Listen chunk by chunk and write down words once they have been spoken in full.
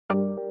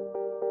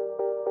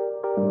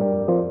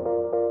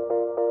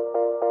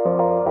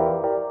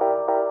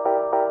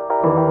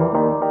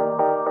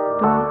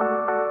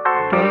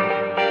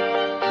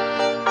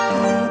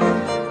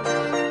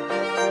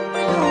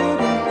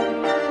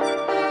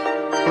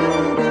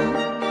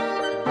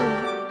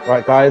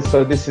Right, guys,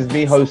 so this is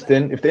me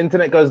hosting. If the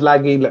internet goes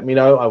laggy, let me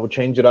know. I will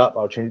change it up.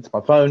 I'll change it to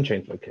my phone,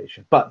 change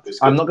location. But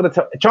I'm not going to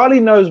tell...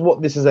 Charlie knows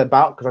what this is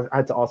about because I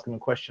had to ask him a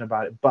question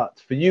about it.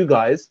 But for you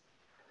guys,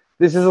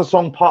 this is a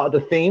song part of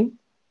the theme.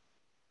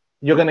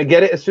 You're going to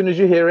get it as soon as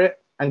you hear it.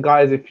 And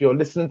guys, if you're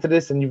listening to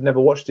this and you've never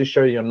watched this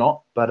show, you're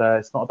not. But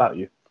it's not about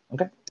you,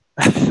 okay?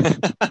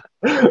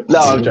 No,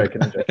 I'm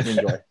joking.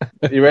 Enjoy.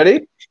 You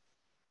ready?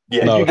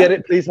 Yeah. If you get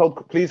it, please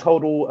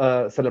hold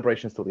all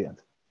celebrations till the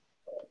end.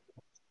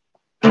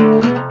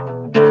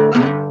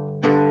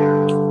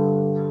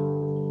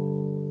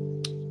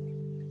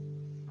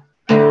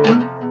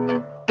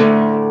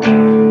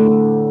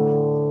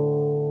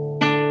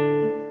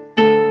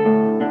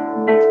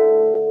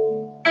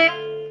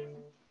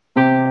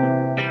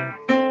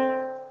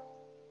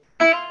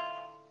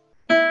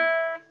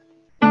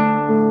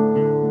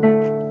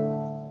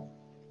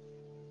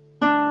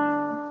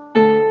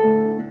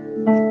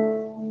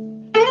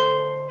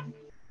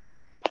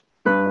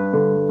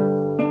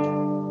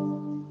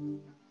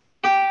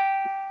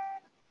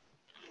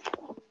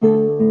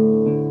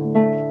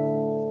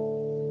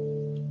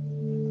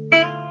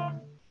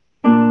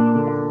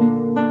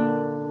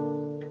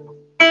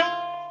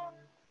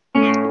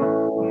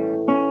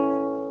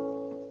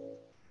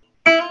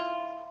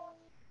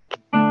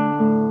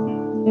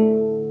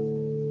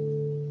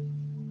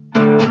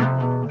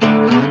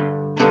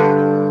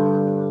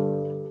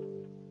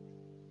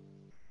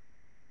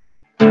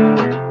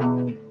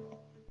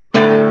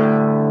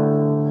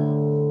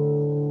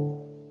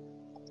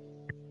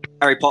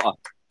 Harry Potter.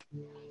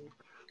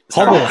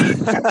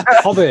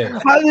 Hobbit.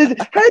 How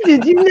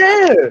did you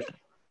know?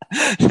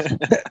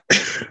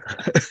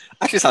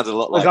 Actually sounds a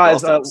lot like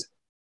guys, Last of Us.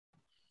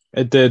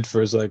 It did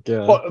for a sec,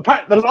 yeah. Well,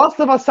 The Last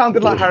of Us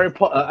sounded like Harry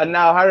Potter, and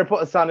now Harry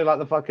Potter sounded like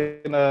the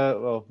fucking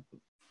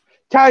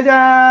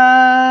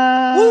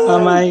Ta-da! Oh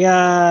my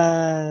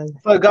god!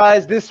 So,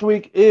 guys, this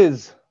week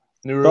is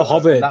Naruto. The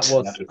Hobbit. That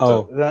was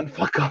Naruto. Then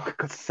fuck off, for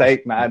God's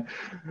sake, man.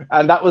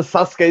 And that was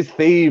Sasuke's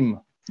theme,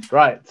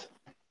 right?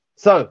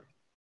 So,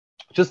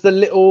 just a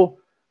little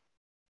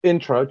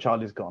intro.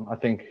 Charlie's gone. I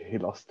think he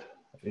lost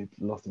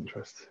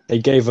interest. He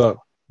gave up.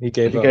 He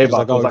gave up. I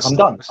was like, I'm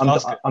done.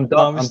 I'm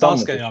done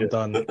I'm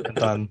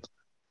done.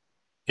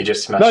 He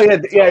just smashed. No,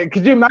 yeah.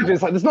 Could you imagine?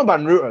 It's like it's not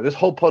about Naruto. This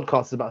whole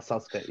podcast is about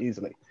Sasuke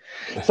easily.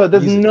 So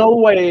there's no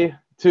way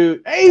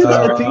to. Hey, he's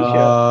got a t-shirt.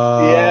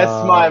 Yes,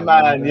 my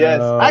man.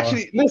 Yes.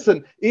 Actually,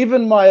 listen.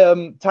 Even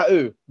my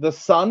tattoo, the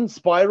sun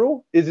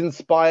spiral, is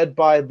inspired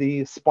by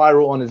the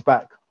spiral on his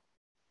back.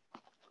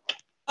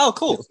 Oh,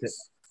 cool.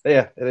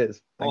 Yeah, it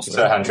is. Awesome.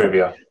 Serhan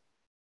trivia.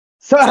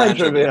 Serhan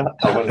trivia.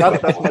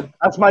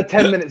 That's my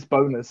 10 minutes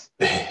bonus.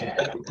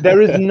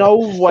 There is no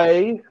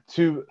way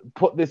to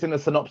put this in a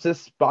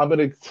synopsis, but I'm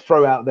going to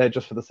throw out there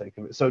just for the sake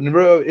of it. So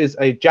Naruto is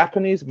a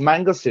Japanese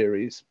manga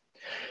series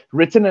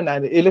written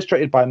and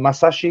illustrated by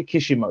Masashi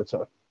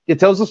Kishimoto. It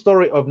tells the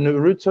story of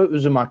Naruto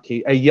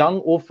Uzumaki, a young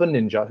orphan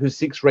ninja who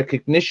seeks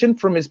recognition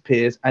from his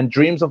peers and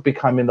dreams of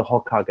becoming the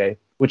Hokage,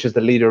 which is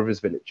the leader of his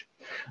village.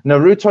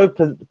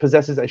 Naruto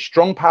possesses a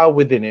strong power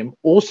within him,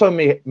 also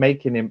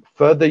making him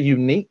further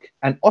unique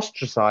and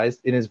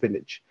ostracized in his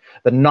village.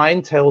 The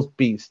nine-tailed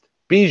beast,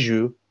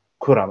 Biju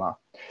Kurama,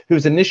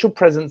 whose initial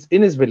presence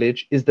in his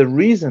village is the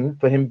reason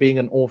for him being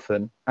an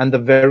orphan and the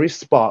very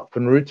spark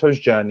for Naruto's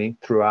journey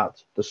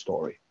throughout the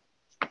story.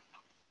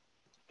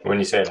 When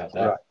you say that,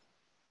 right?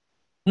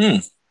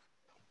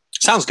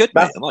 Sounds good,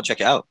 mate. I might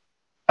check it out.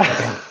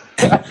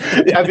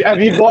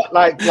 have you got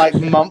like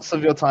months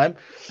of your time?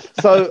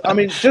 So I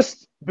mean,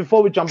 just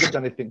before we jump into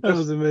anything, that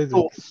was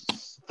amazing.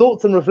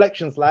 Thoughts and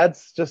reflections,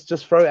 lads.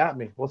 Just throw it at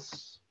me.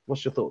 What's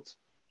your thoughts?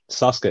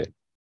 Sasuke.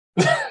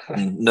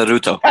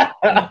 Naruto.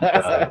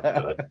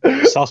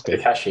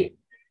 Sasuke.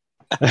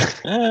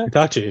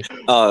 Itachi.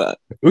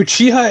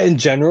 Uchiha in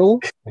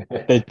general.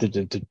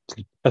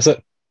 That's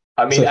it.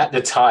 I mean, at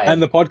the time, and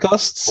the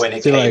podcasts when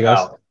it came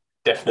out,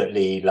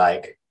 definitely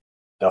like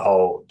the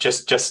whole,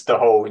 just the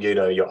whole,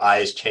 your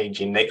eyes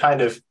changing. They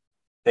kind of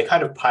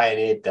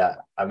pioneered that.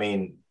 I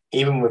mean,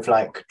 even with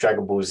like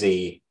Dragon Ball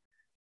Z,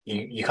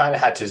 you kind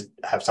of had to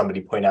have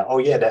somebody point out, oh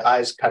yeah, their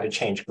eyes kind of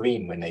change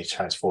green when they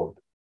transformed.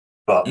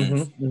 But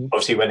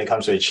obviously, when it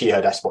comes to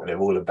Uchiha, that's what they're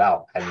all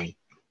about, and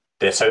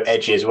they're so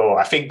edgy as well.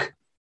 I think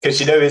because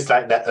it's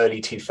like that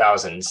early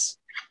 2000s.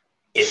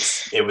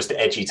 It was the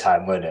edgy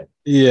time, wasn't it?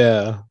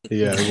 Yeah,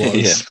 it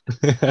was.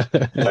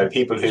 So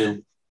people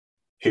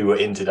who were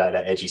into that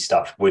edgy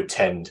stuff would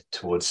tend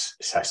towards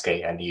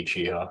Sasuke and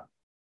Uchiha.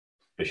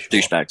 Sure.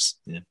 Douchebags.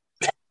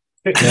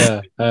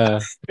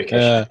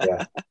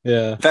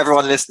 Yeah. For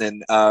everyone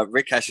listening,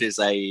 Rikesh is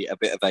a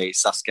bit of a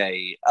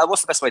Sasuke.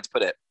 What's the best way to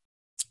put it?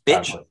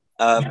 Bitch.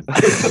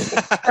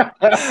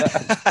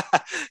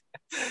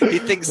 He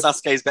thinks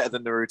Sasuke is better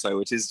than Naruto,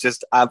 which is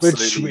just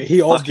absolutely. Which he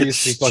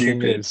obviously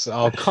fucking is.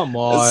 Oh, come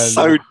on! It's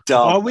so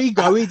dumb. Are we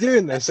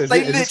doing this?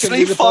 They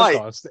literally fight.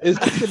 Is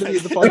this going to be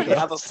the podcast? They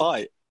have a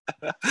fight.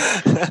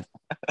 If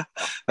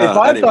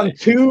I've done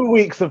 2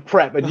 weeks of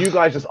prep and you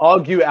guys just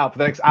argue it out for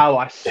the next hour,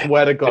 I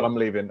swear to God, I'm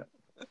leaving.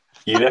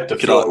 You left the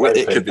floor open.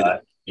 It could be.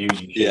 You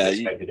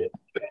expected it.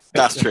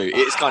 That's true.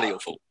 It's kind of your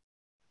fault.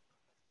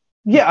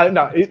 Yeah, I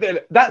know.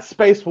 That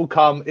space will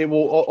come. It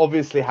will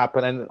obviously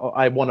happen, and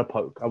I want to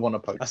poke.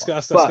 That's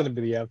going to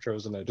be the outro,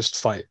 isn't it? Just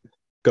fight.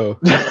 Go.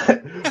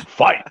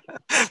 Fight.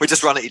 We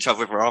just run at each other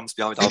with our arms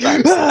behind our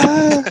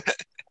backs.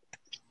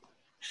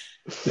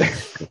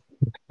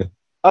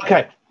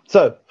 Okay,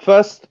 so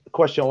first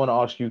question I want to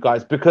ask you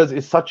guys, because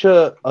it's such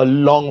a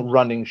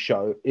long-running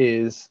show,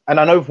 is, and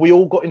I know we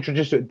all got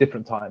introduced to it at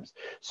different times.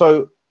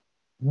 So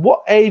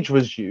what age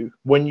was you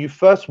when you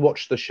first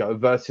watched the show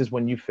versus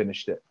when you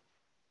finished it?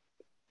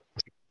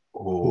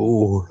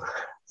 Oh,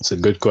 that's a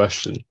good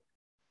question.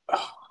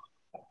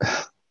 I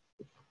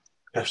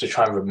have to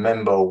try and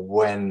remember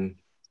when.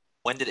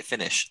 When did it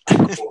finish?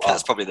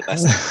 That's probably the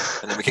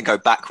best. And then we can go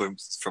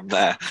backwards from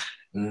there.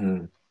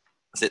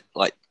 Is it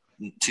like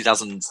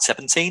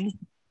 2017?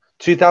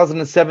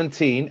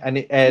 2017, and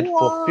it aired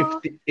for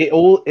 50.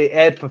 It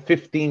aired for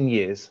 15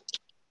 years.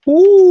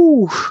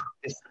 Ooh.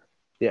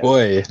 Yeah.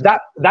 Boy.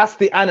 That's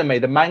the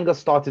anime. The manga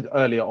started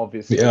earlier,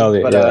 obviously.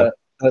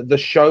 But the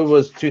show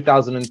was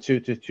 2002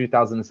 to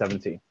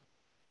 2017.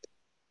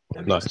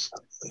 Nice.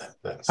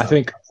 I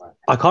think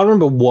I can't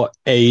remember what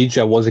age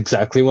I was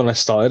exactly when I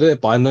started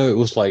it, but I know it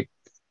was like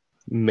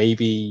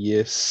maybe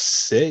year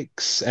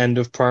 6, end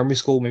of primary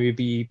school,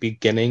 maybe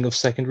beginning of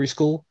secondary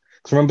school.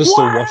 Because I remember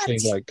still watching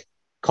like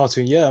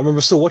Cartoon. Yeah, I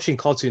remember still watching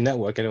Cartoon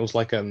Network, and it was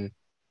like it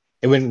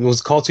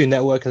was Cartoon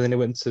Network, and then it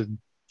went to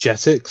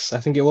Jetix,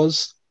 I think it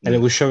was, and it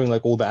was showing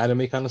like all the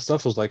anime kind of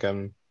stuff. It was like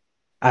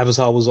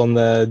Avatar was on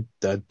there,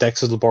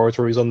 Dexter's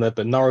Laboratory was on there,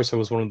 but Naruto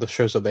was one of the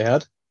shows that they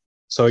had.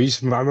 So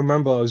I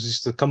remember I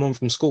used to come home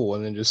from school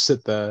and then just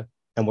sit there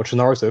and watch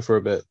Naruto for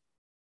a bit.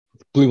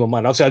 Blew my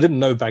mind. Obviously, I didn't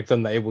know back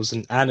then that it was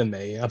an anime.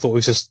 I thought it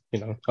was just,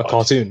 a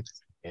cartoon.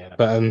 Yeah.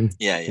 But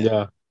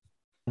yeah.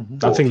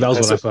 I think that was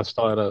when I first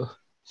started out.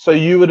 So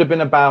you would have been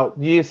about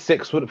year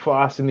 6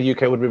 for us in the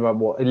UK would be about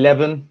what,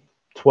 11,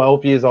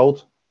 12 years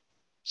old?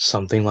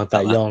 Something like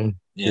that, young.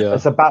 Yeah.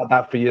 It's about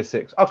that for year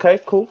 6. Okay,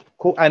 cool.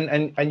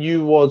 And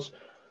you was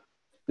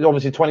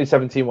obviously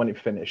 2017 when it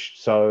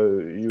finished. So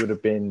you would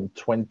have been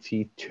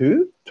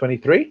 22,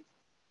 23?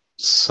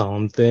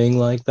 Something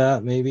like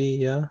that, maybe.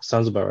 Yeah.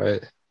 Sounds about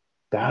right.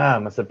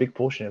 Damn, that's a big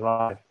portion of your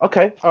life.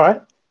 Okay, all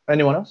right.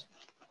 Anyone else?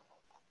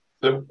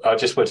 So I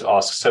just wanted to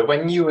ask, so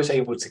when you was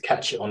able to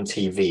catch it on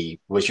TV,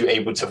 was you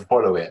able to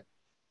follow it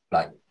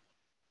like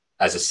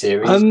as a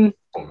series? I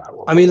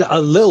mean, a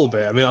little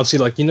bit. I mean, obviously,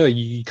 like,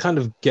 you kind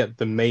of get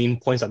the main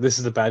points, like this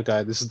is the bad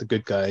guy, this is the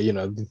good guy,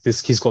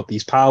 he's got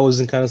these powers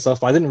and kind of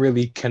stuff. But I didn't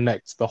really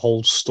connect the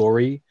whole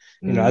story.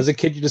 As a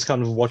kid, you're just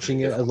kind of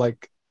watching it as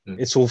like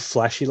it's all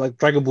flashy. Like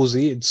Dragon Ball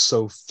Z, it's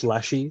so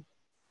flashy,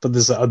 but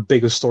there's a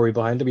bigger story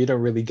behind it. But you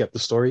don't really get the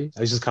story. I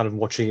was just kind of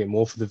watching it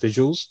more for the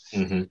visuals.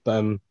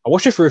 But I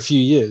watched it for a few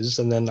years,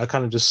 and then I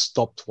kind of just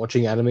stopped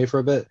watching anime for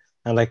a bit,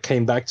 and I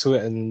came back to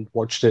it and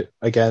watched it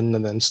again,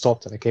 and then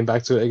stopped, and I came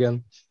back to it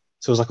again.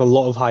 So it was like a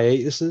lot of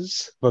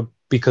hiatuses, but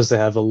because they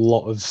have a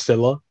lot of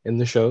filler in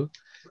the show.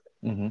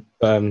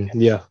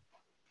 Yeah.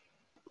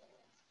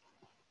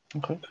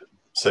 Okay.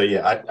 So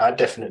yeah, I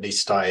definitely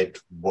started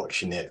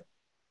watching it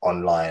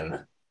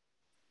online.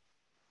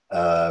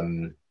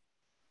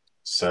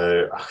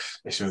 So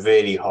it's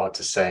really hard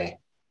to say.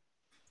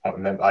 I can't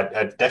remember.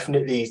 I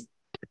definitely,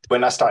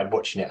 when I started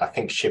watching it, I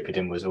think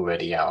Shippuden was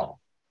already out.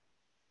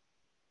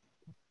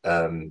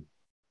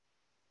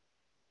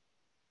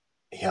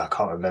 Yeah, I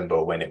can't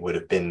remember when it would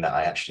have been that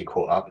I actually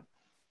caught up.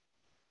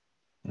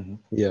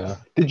 Yeah.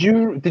 Did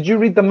you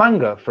read the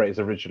manga,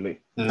 Fraser, originally?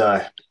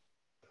 No.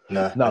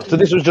 So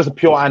this was just a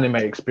pure anime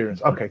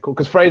experience. Okay, cool.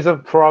 Because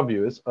Fraser, for our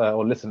viewers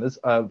or listeners,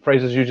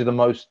 Fraser's usually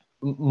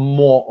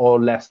more or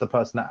less the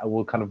person that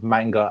will kind of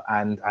manga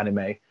and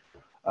anime,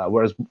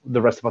 whereas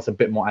the rest of us are a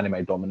bit more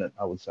anime dominant,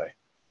 I would say.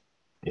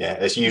 Yeah,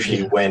 it's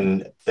usually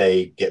when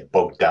they get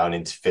bogged down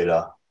into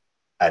filler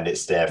and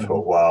it's there for a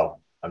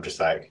while. I'm just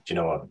like, do you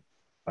know what?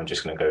 I'm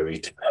just gonna go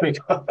read. So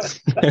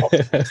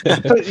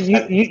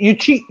you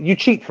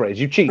cheat,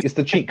 Fraser. You cheat. It's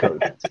the cheat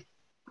code.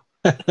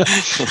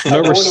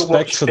 No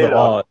respect for the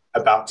art.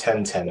 About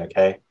 10-10,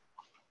 okay?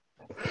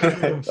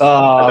 Hey,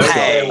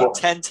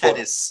 10-10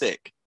 is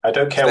sick. I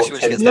don't care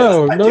Especially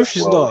what when 10 she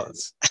says. No, she's not.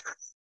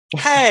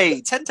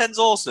 Hey, 10-10's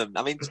awesome.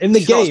 I mean, in the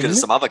she's not as game, good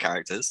as some other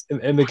characters.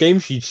 In the game,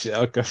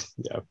 okay,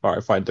 yeah, all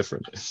right, fine,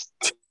 different.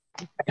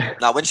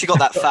 Now, when she got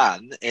that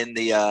fan in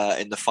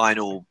the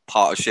final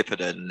part of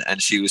Shippuden,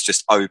 and she was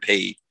just OP,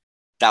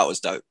 that was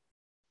dope.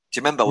 Do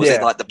you remember? Was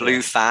it like the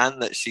blue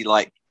fan that she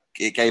like?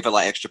 It gave her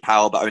like extra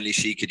power, but only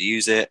she could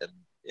use it.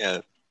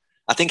 And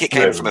I think it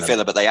came from a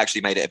filler, but they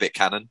actually made it a bit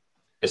canon.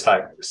 It's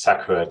like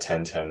Sakura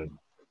 10-10.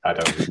 I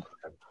don't.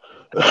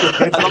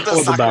 I love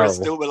that Sakura's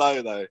still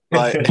below though.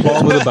 Like,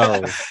 bottom of the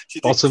barrel.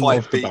 She didn't Bottom quite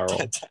of the beat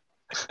barrel.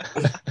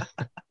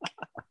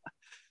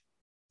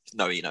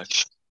 No, you know.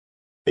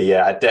 But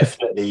yeah, I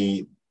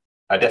definitely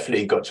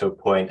got to a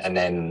point and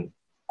then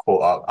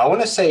caught up. I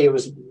want to say it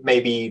was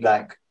maybe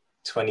like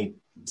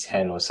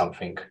 2010 or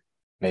something.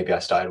 Maybe I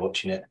started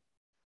watching it.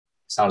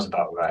 Sounds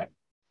about right.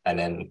 and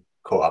then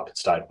caught up and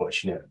started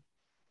watching it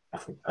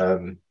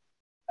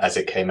as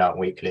it came out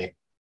weekly.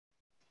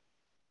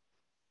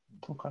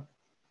 Okay.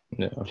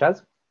 Yeah.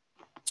 Chaz?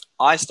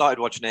 I started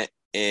watching it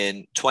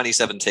in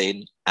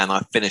 2017 and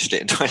I finished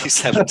it in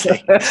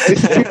 2017.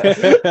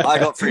 I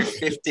got through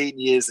 15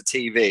 years of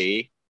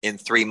TV in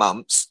 3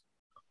 months.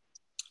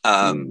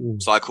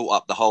 So I caught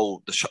up the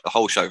whole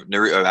show,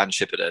 Naruto and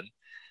Shippuden,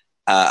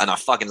 and I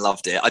fucking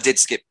loved it. I did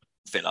skip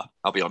filler,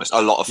 I'll be honest,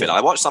 a lot of filler.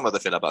 I watched some of the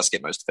filler, but I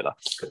skipped most of the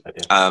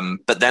filler.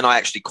 But then I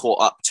actually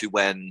caught up to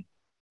when,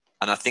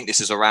 and I think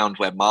this is around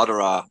where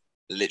Madara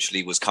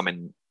literally was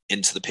coming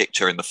into the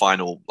picture in the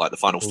final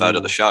third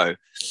of the show.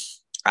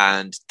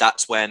 And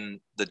that's when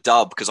the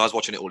dub, because I was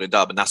watching it all in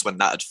dub, and that's when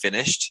that had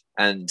finished,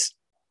 and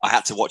I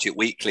had to watch it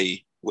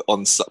weekly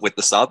with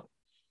the sub.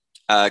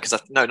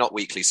 Not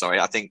weekly, sorry.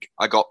 I think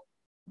I got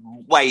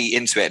way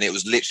into it, and it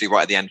was literally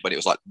right at the end when it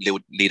was like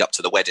lead up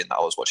to the wedding that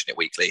I was watching it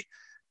weekly.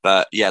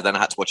 But yeah, then I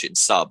had to watch it in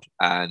sub,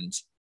 and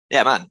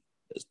yeah, man,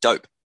 it was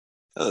dope.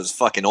 It was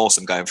fucking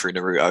awesome going through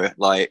Naruto.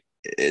 Like,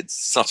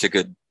 it's such a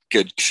good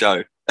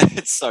show.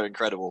 It's so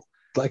incredible.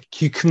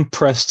 Like, you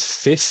compressed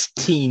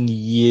 15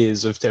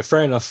 years of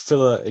fair enough,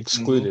 filler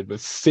excluded, but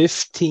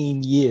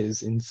 15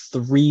 years in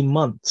 3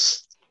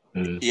 months.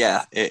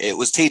 Yeah, it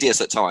was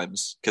tedious at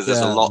times because there's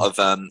a lot of,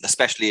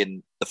 especially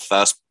in the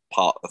first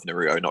part of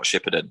Naruto, not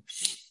Shippuden,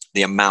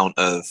 the amount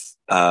of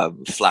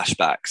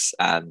flashbacks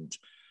and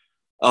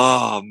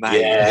oh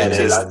man,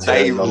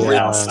 they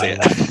rinsed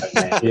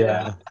it.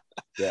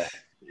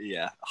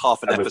 Yeah.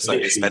 Half an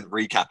episode is spent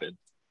recapping.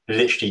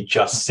 Literally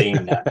just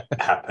seen that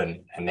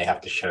happen, and they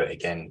have to show it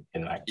again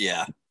in and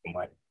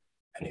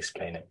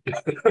explain it.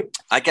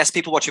 I guess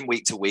people watching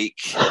week to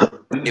week,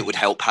 it would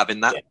help having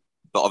that. Yeah.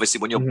 But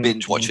obviously, when you're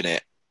binge watching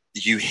it,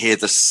 you hear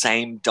the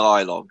same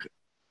dialogue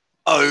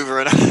over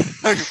and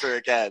over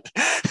again.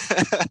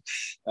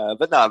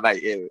 But no,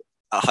 mate,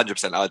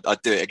 100%.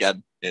 I'd do it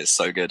again. It's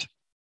so good.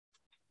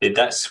 Did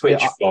that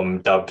switch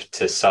from dub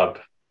to sub?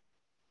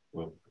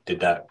 Would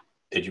that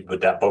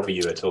bother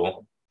you at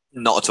all?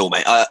 Not at all,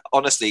 mate.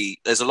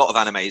 Honestly, there's a lot of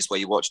animes where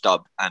you watch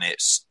dub and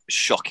it's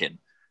shocking.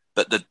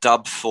 But the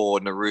dub for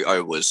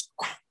Naruto was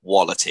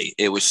quality.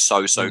 It was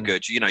so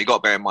good. You know, you got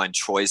to bear in mind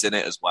Troy's in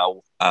it as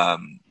well.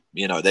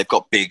 You know, they've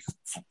got big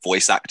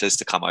voice actors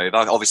to come over.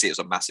 Obviously, it was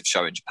a massive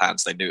show in Japan,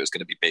 so they knew it was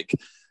going to be big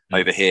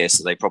over here.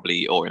 So they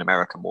probably, or in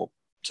America more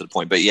to the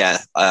point. But yeah,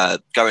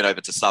 going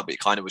over to sub, it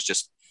kind of was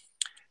just,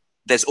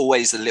 there's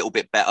always a little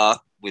bit better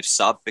with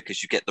sub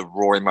because you get the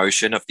raw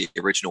emotion of the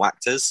original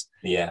actors.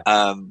 Yeah.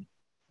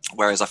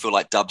 Whereas I feel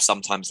like dub,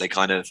 sometimes they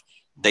kind of,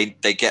 they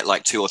get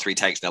like 2 or 3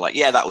 takes and they're like,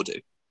 yeah, that will do.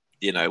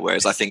 You know,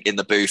 whereas I think in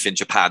the booth in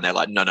Japan, they're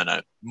like, no,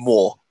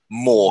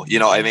 more, you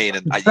know what I mean?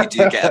 And you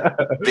do get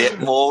a bit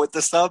more with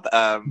the sub.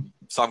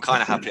 So I'm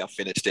kind of happy I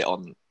finished it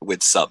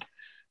with sub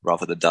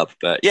rather than dub.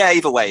 But yeah,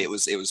 either way,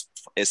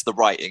 it's the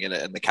writing in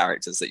it and the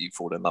characters that you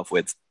fall in love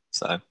with.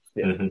 So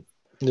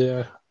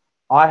yeah.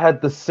 I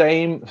had the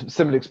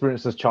similar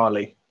experience as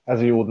Charlie,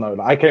 as you all know.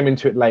 Like, I came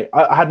into it late.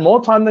 I had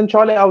more time than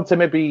Charlie. I would say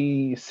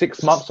maybe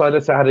 6 months. So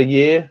I'd say I had a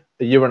year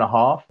and a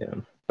half. Yeah.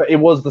 But it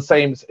was the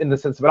same in the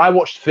sense of it. I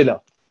watched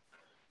filler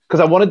because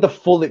I wanted the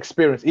full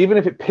experience. Even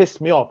if it pissed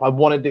me off, I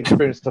wanted the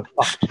experience for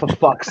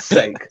fuck's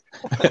sake.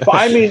 But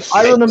I mean,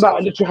 I remember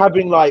literally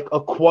having like a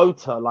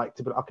quota, like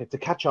to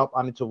catch up,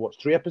 I need to watch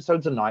 3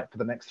 episodes a night for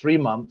the next 3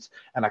 months,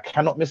 and I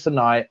cannot miss a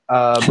night.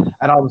 And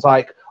I was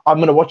like, I'm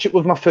gonna watch it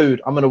with my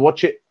food. I'm gonna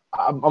watch it.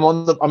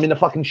 I'm in the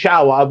fucking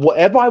shower.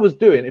 Whatever I was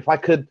doing, if I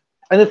could.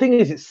 And the thing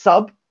is, it's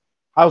sub.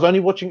 I was only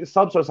watching it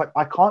sub, so it's like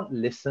I can't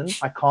listen.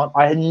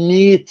 I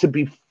need to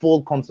be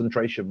full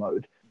concentration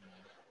mode.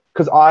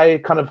 Because I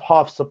kind of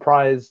half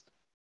surprised.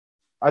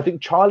 I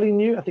think Charlie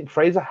knew. I think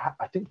Frazer.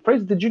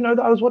 Did you know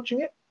that I was watching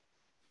it?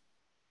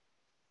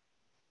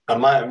 I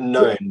might have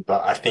known,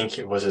 but I think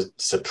it was a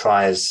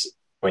surprise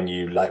when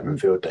you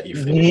revealed that you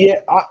finished.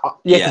 Yeah,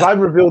 because I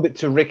revealed it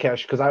to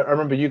Rikesh because I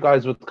remember you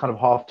guys would kind of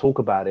half talk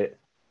about it,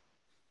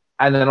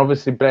 and then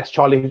obviously, bless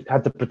Charlie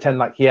had to pretend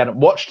like he hadn't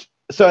watched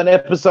certain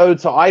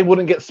episodes, so I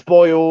wouldn't get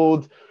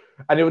spoiled,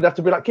 and he would have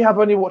to be like, "Yeah, I've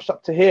only watched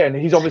up to here," and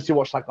he's obviously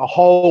watched like a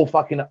whole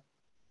fucking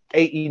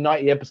 80,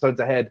 90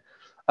 episodes ahead.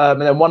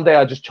 And then one day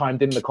I just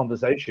chimed in the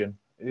conversation.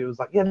 It was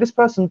like, yeah, this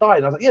person died.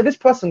 And I was like, yeah, this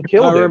person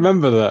killed him. I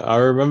remember that.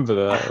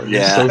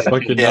 Yeah.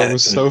 I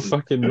was so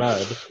fucking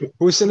mad. We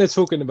were sitting there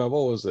talking about,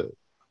 what was it?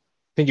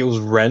 I think it was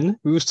Ren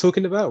we was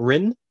talking about.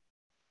 Rin?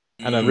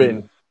 And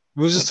Rin.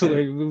 We was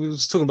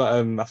talking about,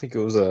 I think it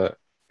was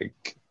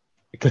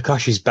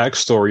Kakashi's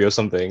backstory or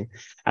something.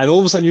 And all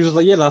of a sudden you was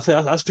like, yeah,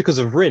 that's because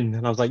of Rin.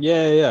 And I was like,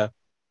 yeah.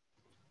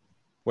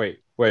 Wait,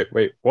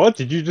 what?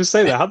 Did you just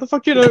say that? How the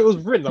fuck do you know it was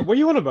Rin? Like, what are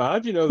you on about? How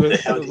do you know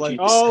this? I was like,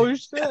 oh,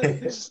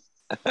 shit.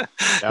 Yeah,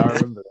 I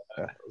remember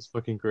that. It was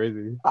fucking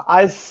crazy.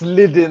 I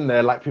slid in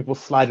there like people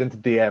slide into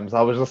DMs.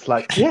 I was just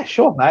like, yeah,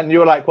 sure, man. And you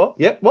were like, what?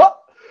 Yeah, what?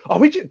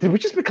 Did we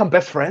just become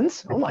best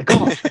friends? Oh, my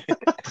God.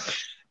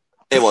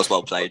 It was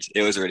well played.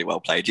 It was really well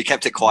played. You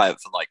kept it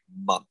quiet for like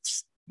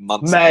months.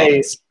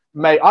 Mate,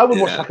 Mate, I would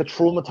watch like a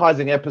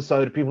traumatizing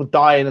episode of people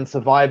dying and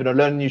surviving or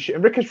learning new shit.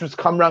 And Rikesh would just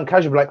come around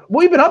casually, like,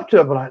 "What have you been up to?"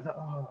 I'm like,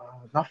 "Oh,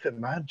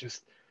 nothing, man.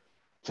 Just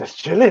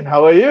chilling.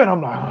 How are you?" And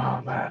I'm like,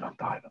 "Oh man, I'm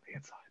dying on the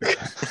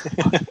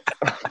inside."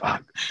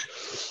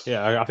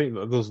 Yeah, I think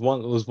there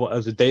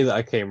was a day that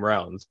I came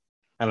round,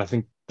 and I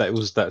think that it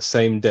was that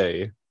same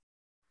day.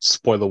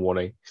 Spoiler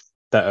warning: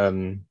 that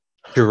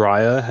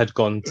Jiraiya had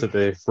gone to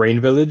the Rain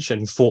Village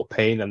and fought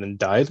Pain and then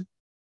died.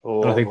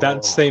 And I think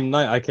that same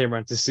night I came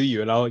around to see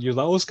you, and you was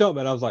like, "What's up,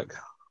 man?" I was like,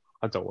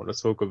 "I don't want to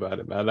talk about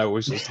it, man. That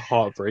was just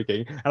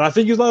heartbreaking." And I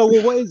think you was like,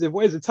 "Well, what is it?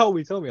 What is it? Tell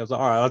me." I was like,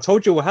 "All right, I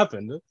told you what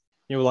happened." And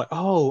you were like,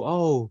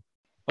 "Oh,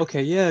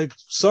 okay, yeah,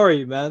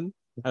 sorry, man."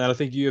 And then I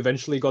think you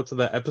eventually got to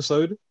that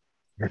episode.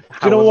 Do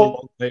you know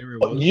what? Later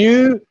it was.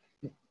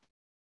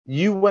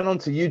 You went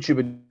onto YouTube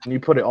and you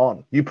put it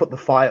on. You put the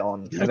fight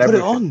on. Yeah, and I put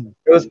it on.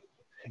 It was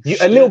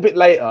a little bit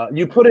later.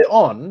 You put it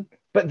on.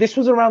 But this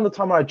was around the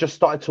time where I just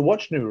started to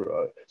watch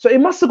Naruto. So it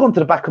must have gone to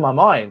the back of my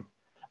mind.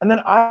 And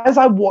then as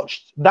I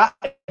watched that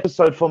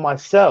episode for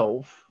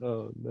myself,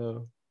 oh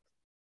no,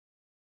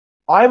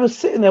 I was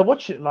sitting there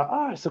watching it like,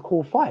 it's a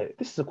cool fight.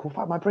 This is a cool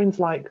fight. My brain's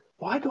like,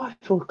 why do I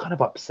feel kind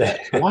of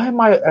upset? Why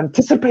am I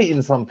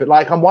anticipating something?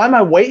 Like, why am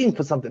I waiting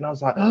for something? And I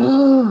was like,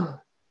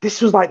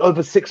 this was like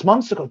over 6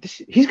 months ago.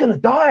 He's going to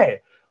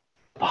die.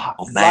 But,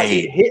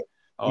 mate.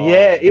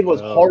 It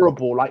was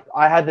horrible. Like,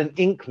 I had an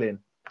inkling.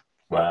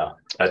 Wow,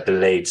 a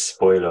delayed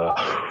spoiler.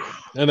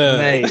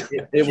 Mate,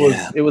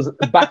 it was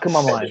the back of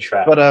my mind.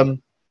 But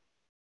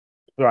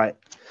right.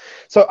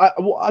 So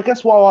I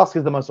guess what I'll ask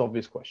is the most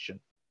obvious question: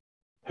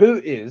 who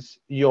is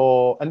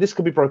your? And this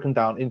could be broken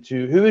down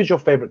into who is your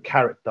favorite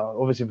character,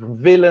 obviously from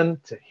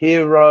villain to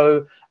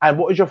hero, and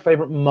what is your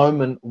favorite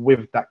moment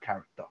with that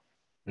character?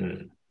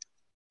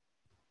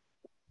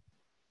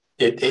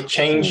 It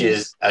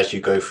changes as you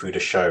go through the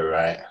show,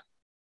 right?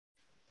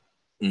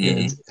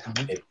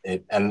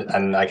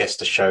 And I guess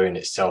the show in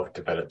itself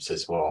develops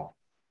as well,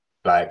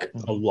 like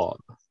a lot.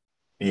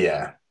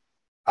 Yeah,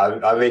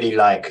 I really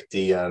like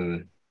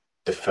the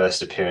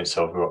first appearance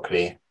of Rock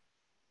Lee.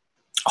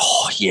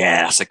 Oh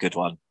yeah, that's a good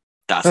one.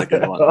 That's a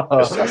good one.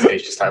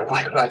 Sasuke's just like,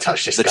 why would I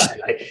touch this guy?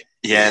 Like,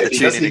 the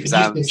tuning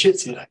exams.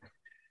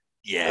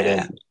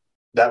 Yeah,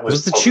 that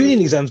was the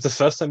tuning exams the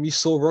first time you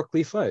saw Rock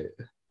Lee fight.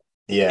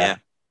 Yeah.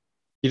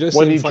 You don't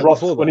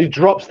when he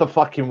drops the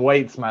fucking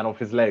weights, man, off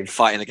his legs.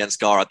 Fighting against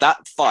Gaara.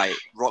 That fight,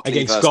 Rock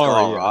Lee versus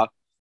Gaara,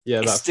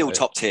 it's still fight.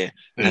 Top tier.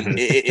 And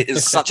it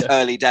is such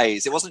early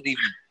days. It wasn't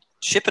even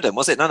Shippuden,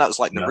 was it? No, that was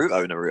like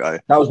Naruto.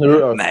 That was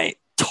Naruto. Mate,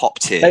 top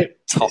tier.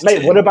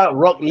 Mate, what about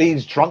Rock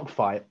Lee's drunk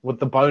fight with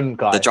the bone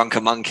guy? The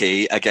drunken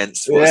monkey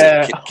against, what was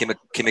it?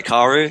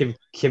 Kimikaru?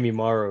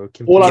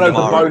 Kimimaru. All I know is the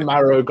bone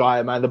marrow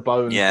guy, man, the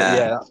bone.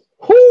 Yeah.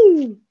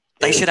 Woo!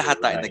 They should have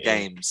had that in the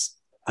games.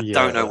 I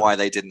don't know why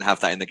they didn't have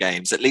that in the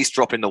games. At least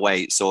dropping the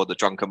weights or the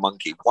drunken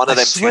monkey. One of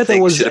them two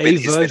things should have been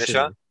his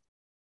finisher.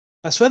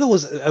 I swear there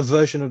was a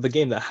version of the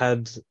game that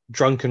had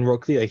drunken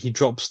Rock Lee. Like he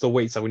drops the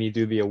weights when you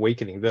do the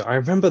awakening. I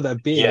remember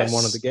that being in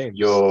one of the games.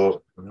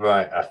 You're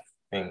right. I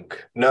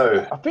think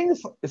I think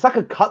it's like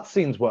a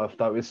cutscene's worth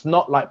though. It's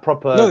not like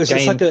proper. No, it's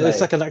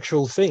like an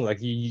actual thing. Like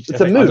it's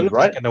a move,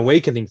 right? Like an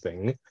awakening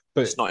thing.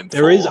 But it's not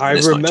there is. I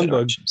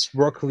remember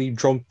Rock Lee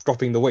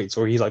dropping the weights,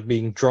 or he's like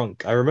being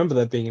drunk. I remember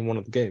that being in one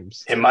of the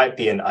games. It might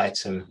be an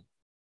item.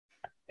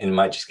 It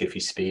might just give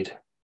you speed.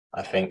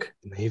 I think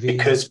maybe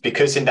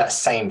because in that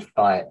same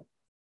fight,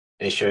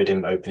 they showed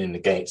him opening the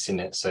gates in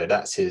it. So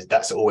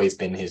that's always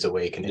been his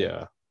awakening.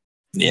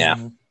 Yeah.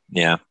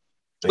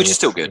 Which is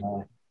still good.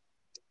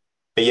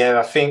 But yeah,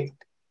 I think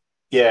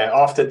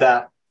after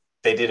that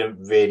they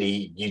didn't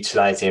really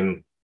utilize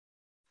him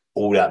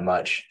all that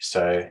much,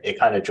 so it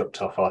kind of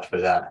dropped off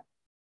after that.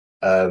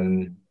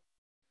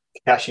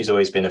 Kakashi's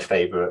always been a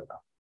favorite,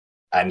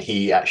 and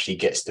he actually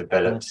gets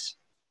developed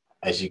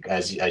as you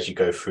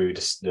go through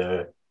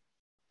the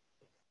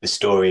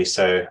story.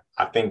 So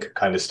I think I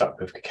kind of stuck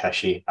with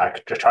Kakashi. I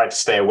tried to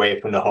stay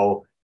away from the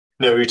whole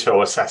Naruto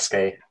or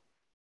Sasuke.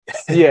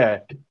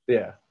 Yeah.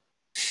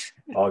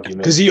 Argument,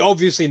 because you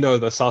obviously know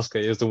that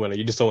Sasuke is the winner.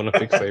 You just don't want to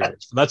pick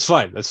favorites. That's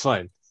fine.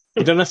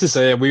 You don't have to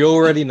say it. We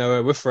already know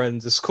it. We're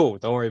friends. It's cool.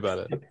 Don't worry about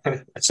it.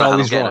 It's not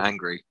always getting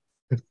angry.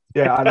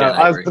 Yeah, I know.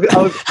 I'm going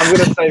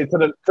to say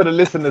to the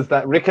listeners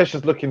that Rikesh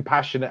is looking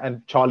passionate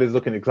and Charlie's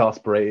looking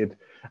exasperated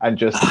and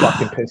just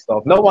fucking pissed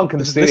off. No one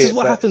can see it. This is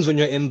what happens when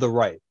you're in the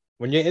right.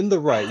 When you're in the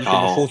right, you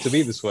can afford to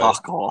be this way.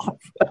 Fuck off.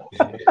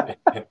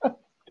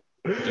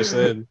 Just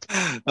saying.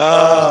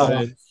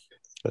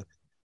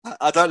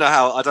 I don't know.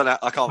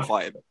 I can't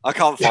fight him.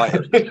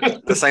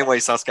 The same way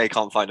Sasuke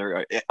can't fight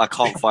Naruto. I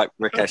can't fight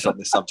Rikesh on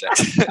this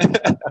subject.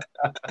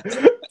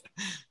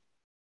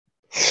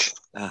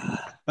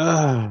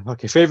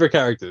 Okay, favorite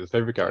characters.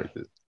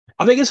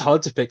 I think it's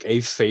hard to pick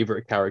a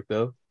favorite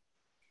character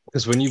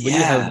because when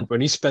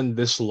you spend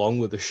this long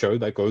with a show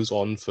that goes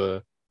on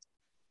for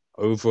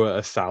over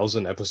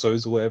 1,000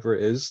 episodes or whatever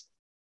it is,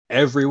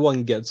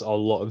 everyone gets a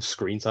lot of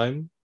screen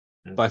time.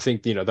 But I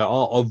think there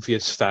are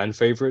obvious fan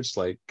favorites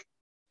like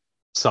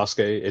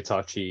Sasuke,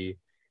 Itachi,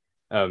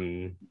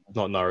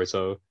 Not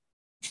Naruto.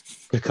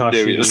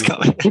 Knew he was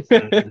coming.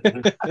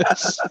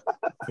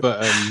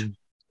 But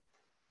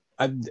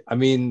I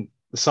mean,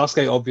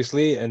 Sasuke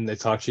obviously and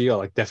Itachi are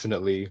like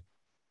definitely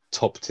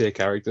top tier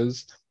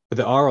characters. But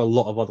there are a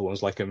lot of other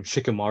ones like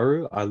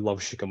Shikamaru. I love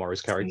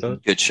Shikamaru's character.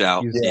 Good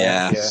shout.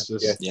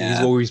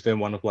 He's always been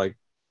one of like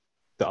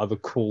the other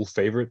cool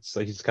favorites.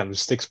 Like he just kind of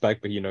sticks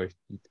back, but you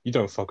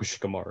don't fuck with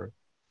Shikamaru.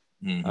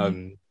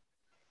 Mm-hmm.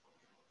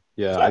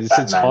 Yeah, like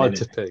it's hard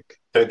to pick.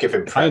 Don't give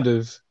him kind prep.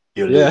 of.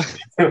 You'll Yeah.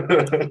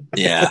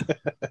 Yeah.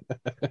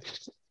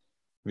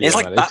 It's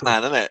like man,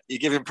 Batman, isn't it? You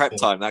give him prep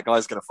time, that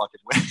guy's gonna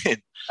fucking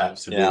win.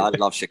 Absolutely. Yeah, I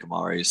love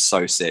Shikamaru. He's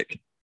so sick.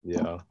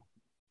 Yeah.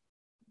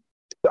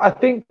 I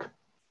think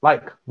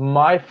like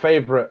my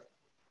favorite,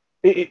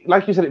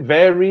 like you said, it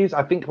varies.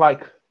 I think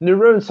like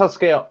Naruto and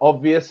Sasuke are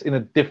obvious in a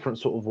different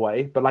sort of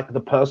way, but like the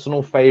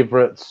personal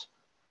favorites,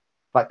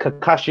 like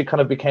Kakashi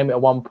kind of became it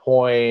at one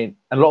point,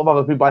 and a lot of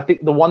other people. I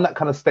think the one that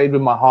kind of stayed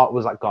with my heart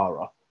was like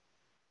Gaara.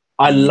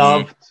 I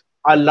loved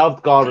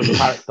Gaara's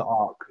character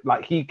arc.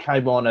 Like he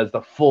came on as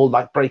the full,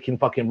 like breaking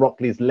fucking Rock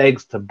Lee's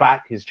legs to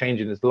back. He's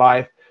changing his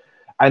life,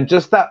 and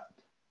just that.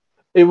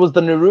 It was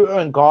the Naruto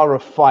and Gaara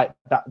fight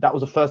that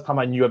was the first time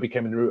I knew I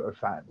became a Naruto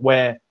fan.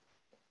 Where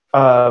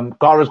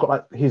Gaara's got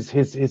like his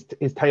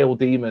tail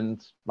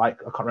demons, like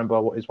I can't remember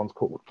what his one's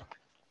called.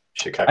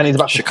 Shikaru. And he's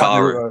about to fight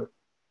Naruto.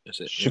 Is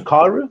it?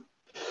 Shikaru.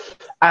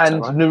 And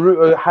right?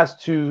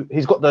 Naruto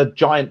he's got the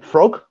giant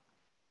frog.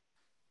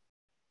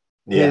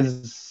 Yeah.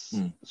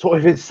 Sort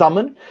of his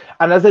summon,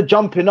 and as they're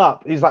jumping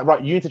up, he's like,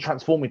 "Right, you need to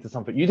transform me to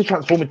something. You need to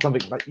transform me to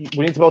something. Like we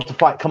need to be able to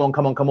fight. Come on!" And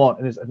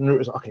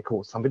Naruto's like, "Okay,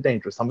 cool. Something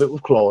dangerous. Something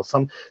with claws.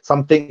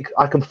 Something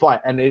I can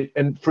fight."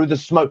 And through the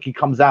smoke, he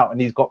comes out,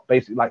 and he's got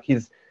basically like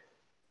his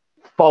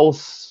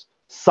false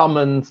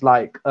summoned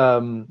like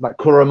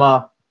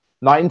Kurama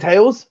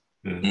Ninetales,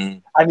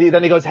 and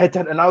then he goes head to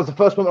head, and that was the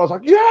first moment I was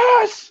like,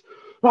 "Yes!"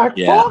 Like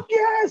fuck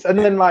yes! And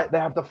then like they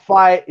have the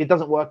fight, it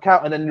doesn't work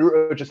out, and then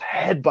Naruto just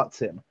headbutts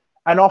him.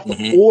 And after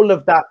all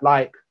of that,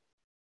 like,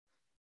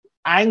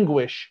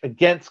 anguish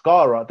against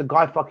Gaara, the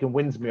guy fucking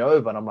wins me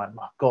over. And I'm like,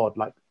 my God,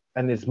 like,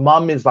 and his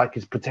mum is like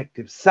his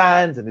protective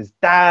sands and his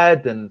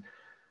dad. And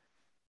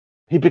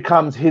he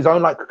becomes his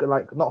own, like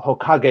not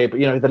Hokage,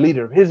 but, the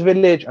leader of his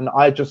village. And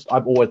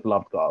I've always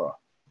loved Gaara.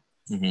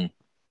 Mm-hmm.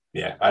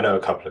 Yeah, I know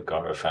a couple of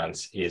Gaara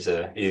fans. He's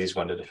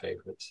one of the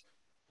favorites.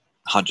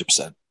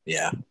 100%.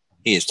 Yeah.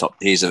 He is top.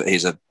 He's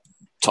a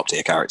top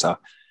tier character.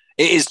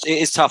 It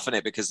is tough, isn't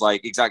it? Because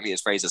like exactly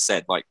as Fraser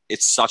said, like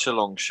it's such a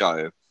long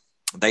show.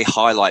 They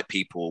highlight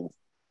people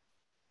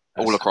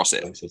all across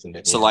it.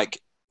 So like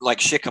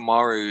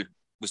Shikamaru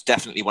was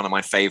definitely one of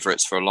my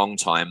favorites for a long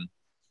time.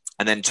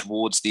 And then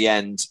towards the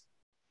end,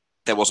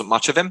 there wasn't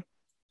much of him.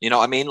 You know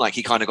what I mean? Like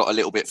he kind of got a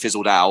little bit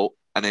fizzled out,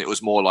 and then it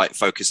was more like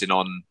focusing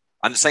on,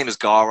 and the same as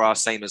Gaara,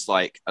 same as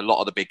like a lot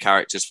of the big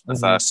characters from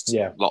the first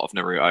lot of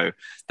Naruto.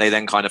 They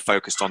then kind of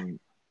focused on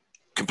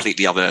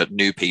completely other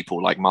new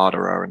people like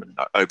Madara and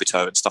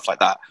Obito and stuff like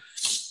that.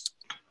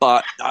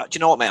 But do you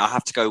know what, mate? I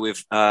have to go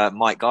with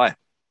Might Guy.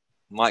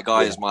 Might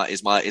Guy is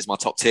my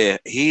top tier.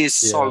 He is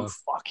so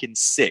fucking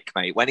sick,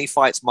 mate. When he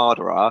fights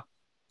Madara,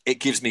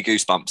 it gives me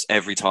goosebumps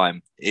every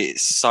time.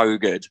 It's so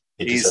good.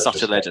 He's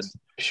such a legend.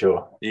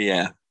 Sure.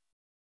 Yeah.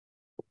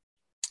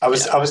 I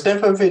was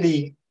never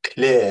really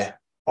clear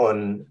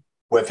on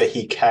whether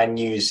he can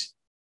use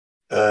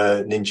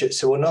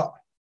ninjutsu or not.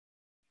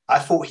 I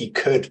thought he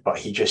could, but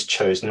he just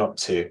chose not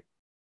to.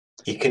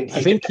 He can.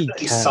 I think he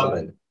can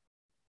summon.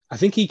 I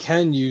think he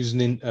can use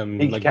he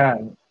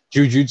can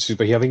jujutsu,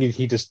 but I think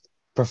he just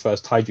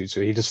prefers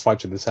taijutsu. He just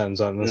fights with his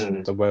hands, and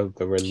that's where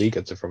Lee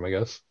gets it from, I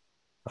guess.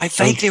 I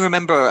vaguely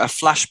remember a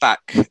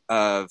flashback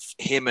of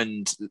him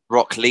and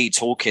Rock Lee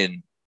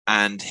talking,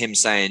 and him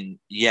saying,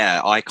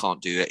 "Yeah, I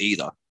can't do it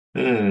either."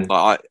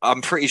 But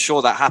I'm pretty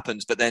sure that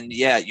happens. But then,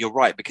 yeah, you're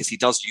right, because he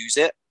does use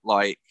it,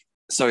 like.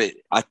 So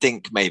I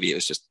think maybe it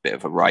was just a bit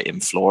of a writing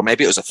flaw. Or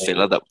maybe it was a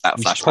filler that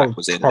flashback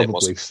was in. Probably and it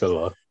wasn't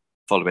filler.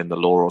 Following the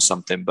lore or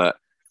something. But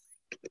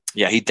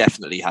yeah, he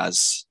definitely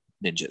has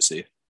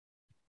ninjutsu.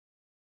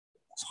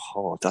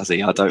 Oh, does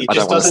he? I don't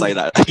want to say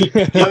that.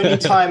 The only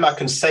time I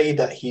can say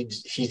that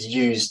he's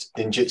used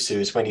ninjutsu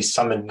is when he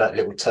summoned that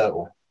little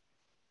turtle.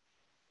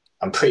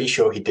 I'm pretty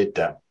sure he did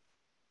that.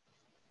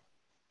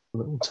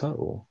 Little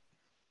turtle?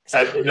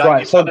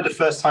 It's one of the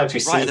first times we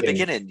see him. Right at the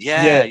beginning.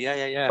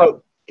 Yeah.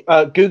 So,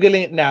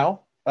 Googling it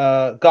now,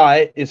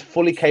 Guy is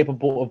fully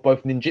capable of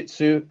both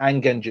ninjutsu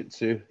and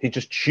genjutsu. He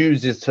just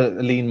chooses to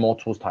lean more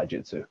towards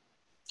taijutsu.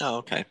 Oh,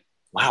 okay.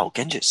 Wow,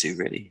 genjutsu,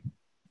 really?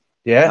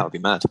 Yeah. That would be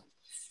mad.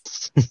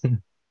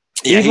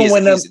 Yeah,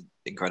 he's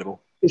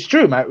incredible. It's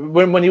true, man.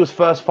 When he was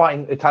first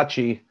fighting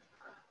Itachi,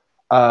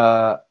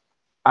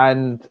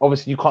 and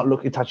obviously you can't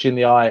look Itachi in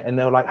the eye, and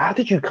they were like, how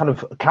did you kind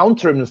of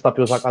counter him and stuff?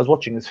 He was like, I was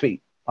watching his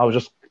feet. I was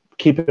just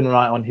keeping an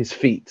eye on his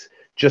feet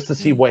just to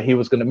see where he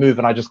was going to move,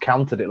 and I just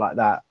countered it like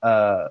that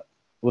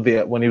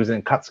when he was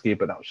in Katsuki,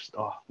 but that was just,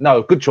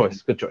 good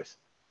choice.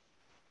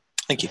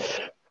 Thank you.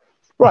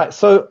 Right,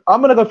 so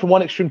I'm going to go from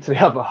one extreme to the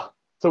other.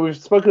 So we've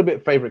spoken a bit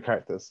of favorite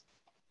characters.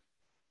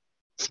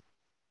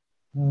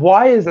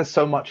 Why is there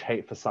so much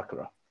hate for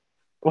Sakura?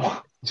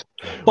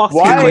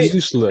 Why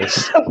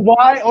useless?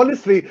 Why,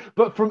 honestly?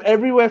 But from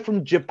everywhere,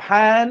 from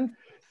Japan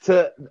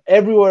to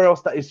everywhere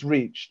else that it's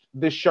reached,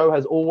 this show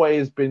has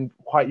always been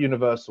quite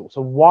universal.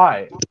 So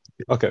why?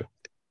 Okay,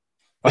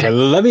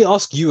 let me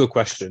ask you a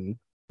question.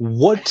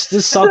 What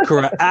does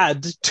Sakura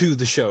add to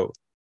the show?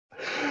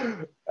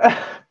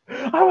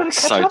 I want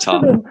to catch up to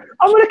them.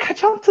 I'm going to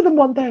catch up to them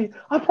one day.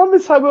 I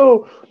promise I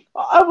will.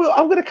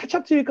 I'm going to catch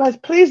up to you guys.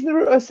 Please,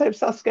 Naruto, save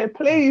Sasuke.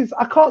 Please.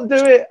 I can't do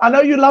it. I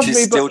know you love me,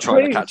 but still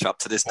trying please. to catch up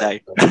to this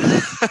day.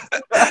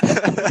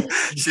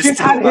 she's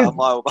still about a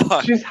mile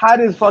behind. She's had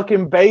his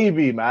fucking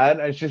baby, man,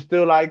 and she's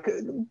still like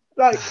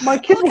my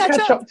kid will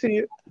catch up to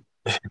you.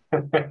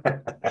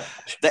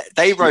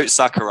 They wrote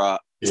Sakura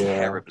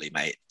terribly,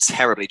 mate.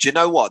 Terribly. Do you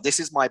know what?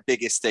 This is my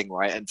biggest thing,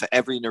 right? And for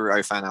every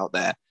Naruto fan out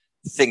there,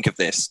 think of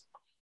this.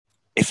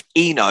 If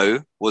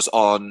Ino was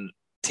on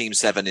Team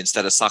 7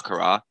 instead of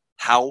Sakura,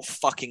 how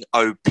fucking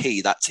OP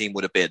that team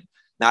would have been.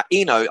 Now,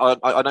 Ino,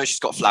 I know she's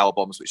got flower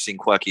bombs, which seem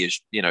quirky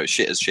as,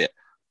 shit as shit.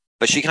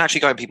 But she can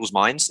actually go in people's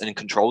minds and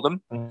control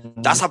them.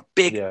 That's a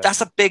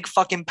big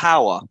fucking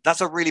power.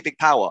 That's a really big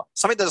power.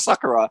 Something that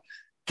Sakura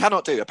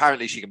cannot do.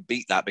 Apparently she can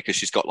beat that because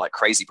she's got like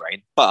crazy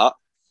brain. But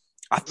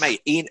I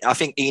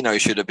think Ino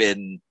should have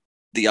been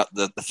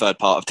the third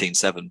part of Team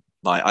 7.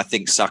 Like, I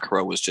think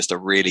Sakura was just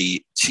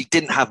she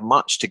didn't have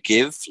much to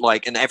give.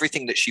 Like, and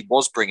everything that she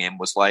was bringing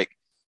was like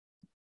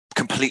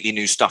completely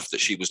new stuff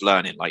that she was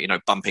learning. Like,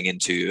 bumping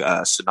into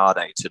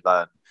Tsunade to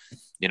learn,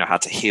 how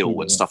to heal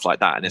and stuff like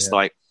that. And it's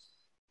like,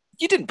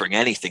 you didn't bring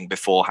anything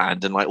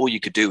beforehand. And like, all you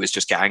could do is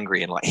just get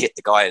angry and like hit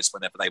the guys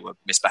whenever they were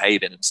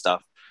misbehaving and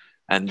stuff.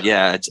 And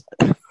yeah,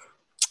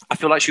 I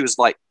feel like she was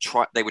like,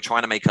 they were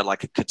trying to make her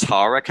like a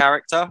Katara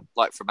character,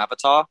 like from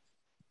Avatar,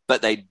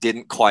 but they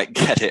didn't quite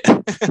get it.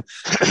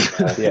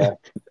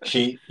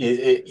 She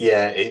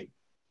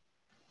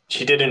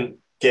didn't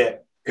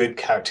get good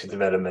character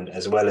development,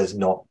 as well as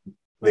not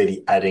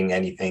really adding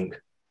anything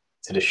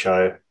to the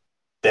show.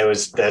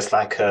 There's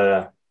like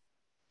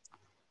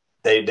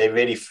they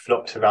really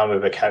flopped around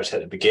with a character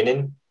at the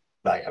beginning.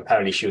 Like,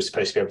 apparently she was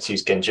supposed to be able to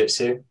use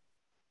Genjutsu.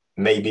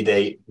 Maybe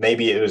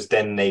it was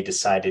then they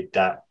decided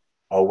that,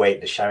 oh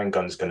wait, the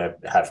Sharingan's gonna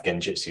have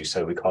Genjutsu,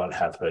 so we can't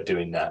have her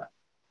doing that.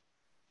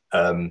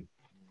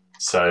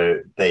 So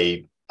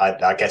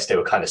I guess they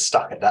were kind of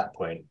stuck at that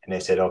point, and they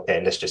said,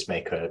 okay, let's just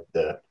make her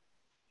the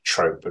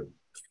trope of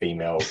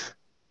female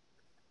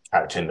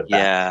character in the back.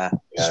 Yeah.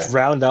 Just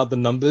round out the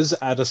numbers,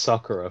 add a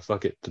Sakura.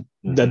 Fuck it.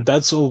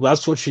 That's all.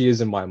 That's what she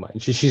is in my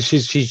mind. She's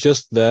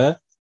just there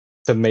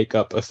to make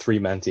up a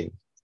 3-man team.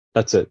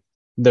 That's it.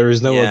 There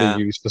is no other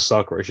use for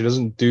Sakura. She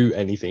doesn't do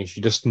anything.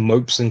 She just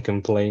mopes and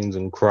complains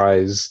and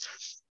cries.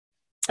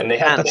 And they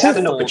had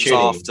an opportunity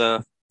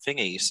after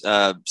thingies.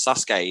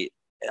 Sasuke.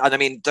 And I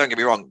mean, don't get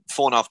me wrong,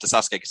 fawn after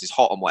Sasuke because he's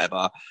hot and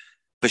whatever.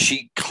 But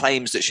she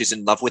claims that she's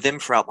in love with him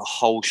throughout the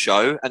whole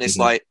show, and it's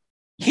like,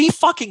 he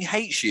fucking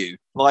hates you.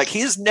 Like, he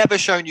has never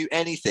shown you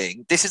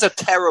anything. This is a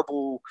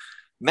terrible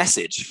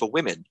message for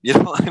women. You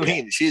know what I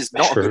mean? She's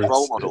not a good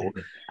role model.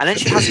 And then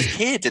she has his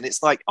kid, and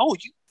it's like, oh,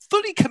 you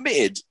fully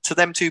committed to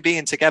them two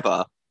being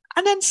together,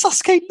 and then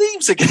Sasuke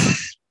leaves again.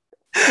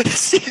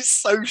 She's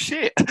so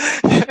shit.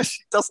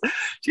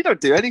 She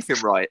don't do anything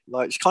right.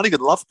 Like, she can't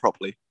even love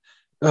properly.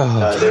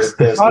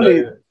 There's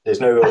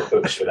no real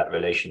books for that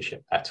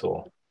relationship at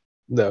all.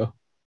 No.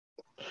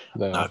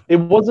 It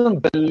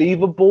wasn't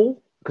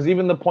believable, because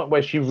even the point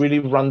where she really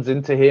runs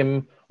into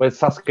him, where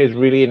Sasuke is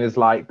really in his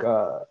like,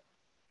 I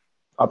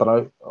don't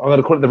know, I'm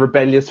going to call it the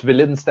rebellious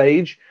villain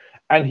stage,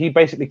 and he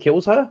basically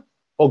kills her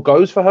or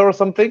goes for her or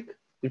something.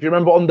 If you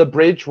remember on the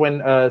bridge when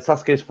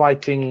Sasuke is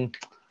fighting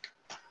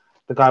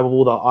the guy with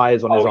all the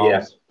eyes on his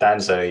arms.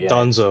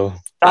 Danzo.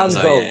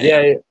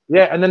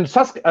 Yeah. And then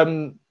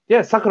Sasuke,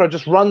 Sakura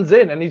just runs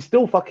in and he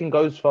still fucking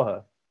goes for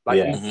her.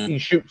 Like, he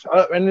shoots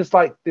her, and it's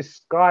like,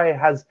 this guy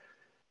has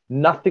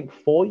nothing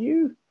for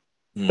you.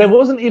 There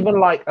wasn't even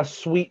like a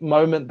sweet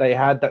moment they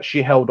had that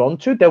she held on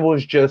to. There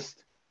was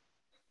just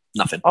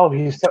nothing. Oh,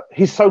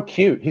 he's so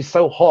cute. He's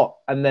so hot.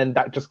 And then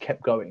that just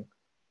kept going.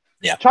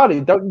 Yeah. Charlie,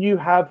 don't you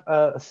have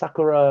a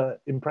Sakura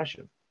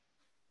impression?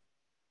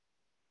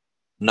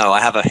 No,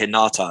 I have a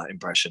Hinata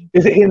impression.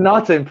 Is it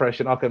Hinata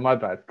impression? Okay, my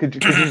bad. Could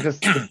you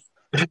just...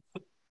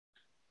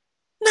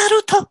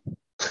 Naruto!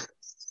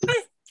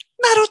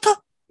 Naruto!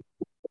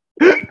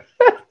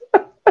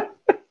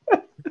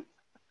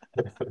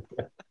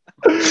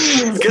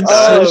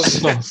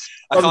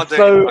 I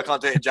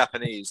can't do it in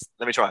Japanese.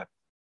 Let me try.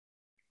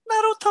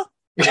 Naruto.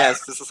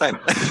 Yes, it's the same.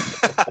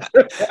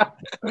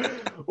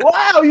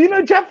 Wow, you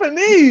know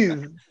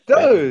Japanese,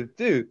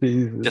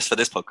 dude. Just for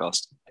this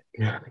podcast.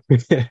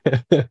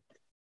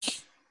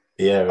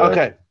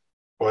 Okay.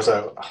 What was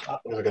I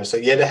going to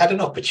say? Yeah, they had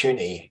an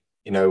opportunity.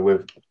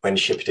 With when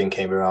Shippuden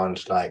came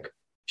around, like,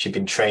 she'd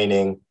been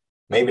training.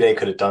 Maybe they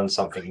could have done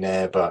something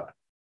there, but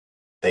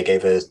they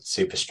gave her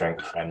super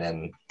strength, and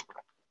then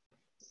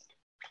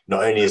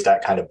not only is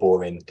that kind of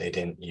boring, they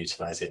didn't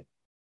utilize it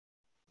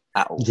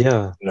at all.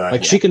 Yeah,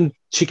 she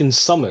can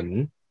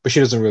summon, but she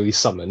doesn't really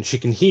summon. She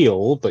can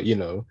heal, but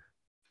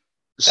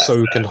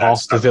so can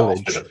half the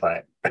village.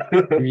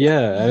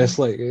 Yeah, and it's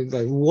like,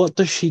 what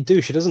does she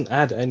do? She doesn't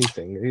add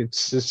anything.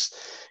 It's just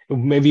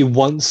maybe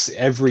once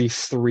every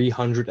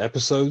 300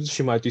 episodes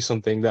she might do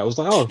something that was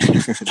like, oh,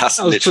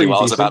 that's literally what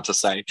I was about to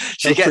say.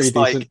 She gets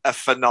like a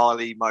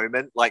finale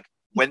moment, like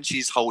when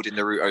she's holding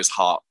Naruto's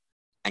heart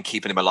and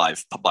keeping him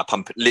alive by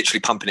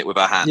literally pumping it with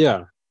her hand.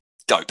 Yeah,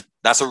 dope.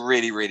 That's a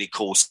really, really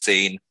cool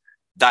scene.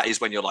 That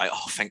is when you're like,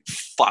 oh, thank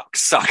fuck,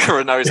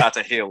 Sakura knows how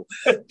to heal.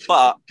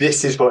 But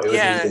this is what it was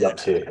leading up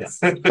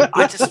to.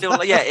 I just feel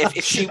like,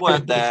 if she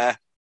weren't there,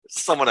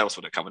 someone else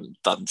would have come and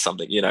done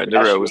something.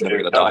 Naruto was never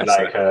going to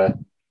die.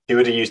 He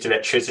would have used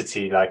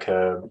electricity like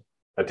a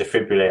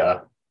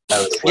defibrillator.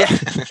 Yeah.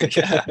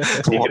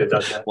 He could have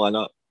done that. Why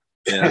not?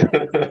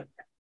 Yeah.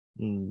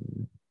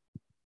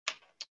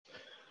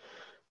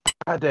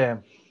 God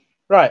damn.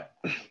 Right.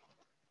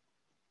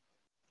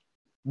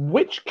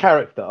 Which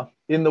character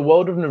in the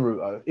world of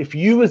Naruto, if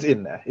you was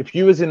in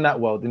that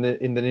world, in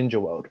the ninja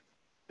world,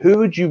 who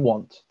would you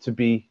want to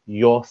be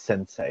your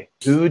sensei?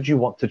 Who would you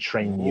want to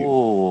train you?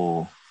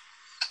 Ooh.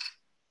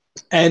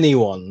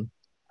 Anyone.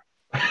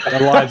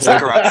 Alive.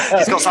 Sakura.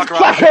 He's got Sakura.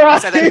 Sakura. He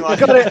said anyone.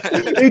 He got it.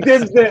 He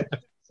did it.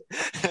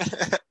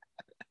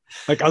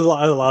 Like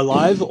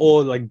alive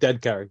or like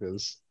dead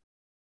characters?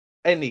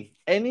 Any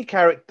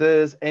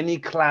characters, any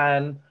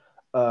clan,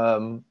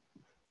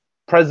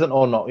 present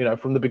or not,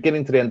 from the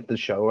beginning to the end of the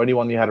show, or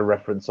anyone you had a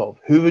reference of,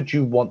 who would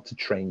you want to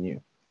train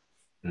you?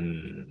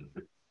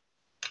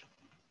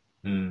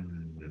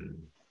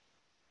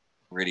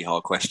 Really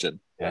hard question.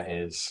 That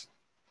is.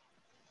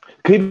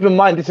 Keep in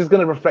mind, this is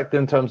going to reflect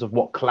in terms of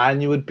what clan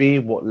you would be,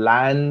 what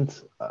land,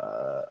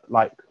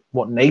 like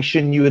what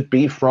nation you would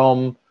be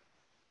from.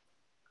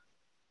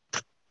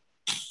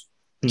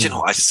 Do you know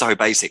what? It's so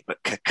basic,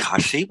 but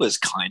Kakashi was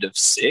kind of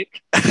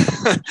sick.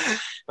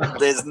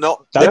 There's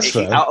not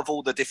out of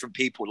all the different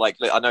people. Like,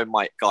 I know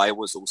my guy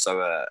was also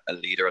a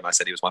leader, and I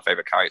said he was my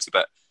favorite character,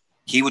 but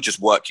he would just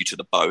work you to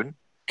the bone.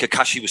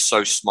 Kakashi was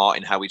so smart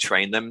in how he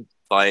trained them.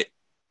 Like,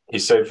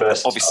 he's so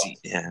versatile. Obviously,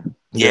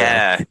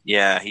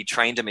 yeah. He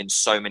trained them in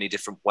so many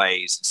different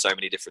ways and so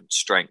many different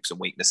strengths and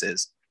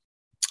weaknesses.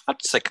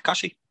 I'd say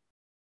Kakashi.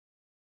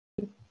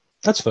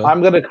 That's fair. I'm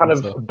going to kind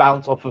of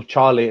bounce off of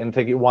Charlie and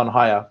take it one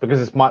higher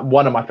because it's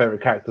one of my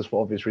favorite characters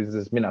for obvious reasons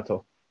is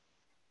Minato.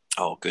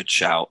 Oh, good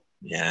shout.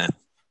 Yeah.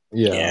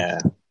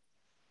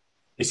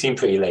 He seemed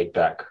pretty laid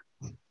back.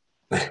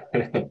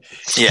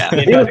 Yeah.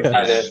 He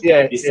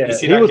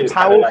was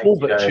powerful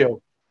but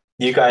chill.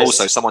 You guys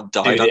also, someone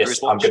died under his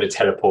watch. I'm going to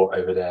teleport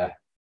over there.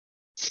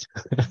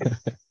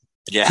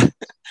 Yeah.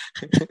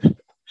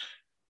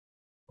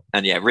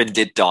 And yeah, Rin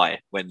did die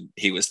when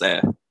he was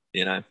there.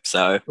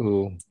 So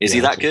is he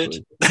that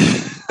good?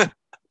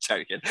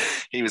 Joking.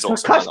 He was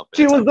also.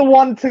 She was the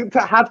one to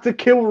have to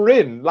kill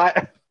Rin.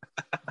 Like,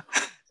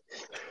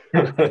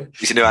 you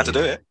should know how to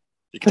do it.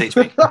 You can teach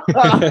me.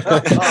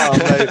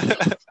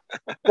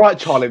 Right,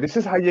 Charlie. This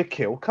is how you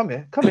kill. Come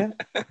here.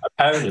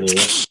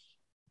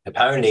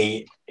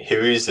 Apparently,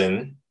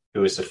 Hiruzen,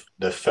 who was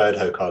the third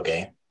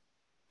Hokage,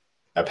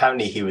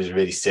 apparently he was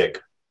really sick.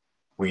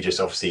 We just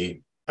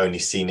obviously only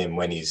seen him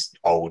when he's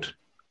old.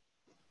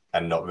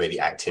 And not really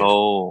active.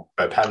 Oh,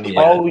 but apparently.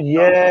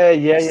 Yeah.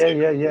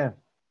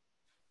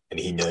 And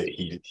he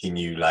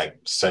knew like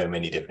so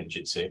many different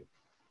jutsu.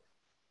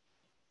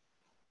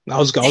 I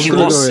was going to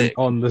go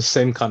on the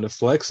same kind of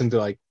flex and do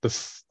like the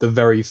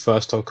very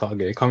first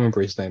Hokage. I can't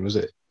remember his name. Was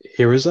it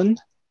Hiruzen?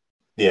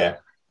 Yeah,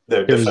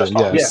 the first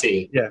one we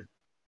see. Yeah.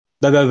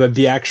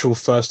 The actual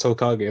first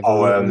Hokage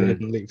of the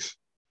Hidden Leaf.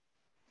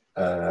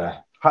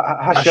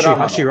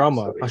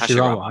 Hashirama.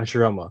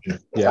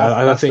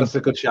 Yeah, I think that's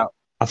a good shout.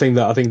 I think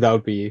that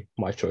would be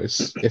my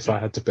choice if I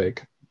had to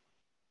pick.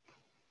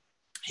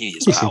 He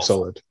seems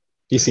solid.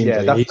 That's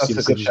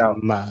a good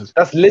shout. Mad.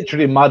 That's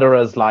literally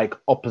Madara's like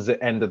opposite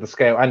end of the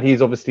scale, and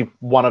he's obviously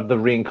one of the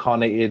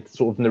reincarnated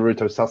sort of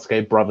Naruto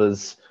Sasuke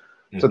brothers.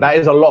 So that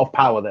is a lot of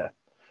power there.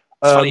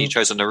 It's funny you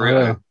chose a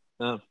Naruto.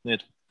 Oh,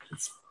 good.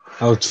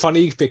 Oh, it's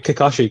funny you picked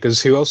Kakashi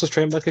because who else was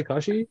trained by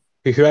Kakashi?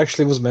 Who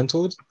actually was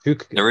mentored?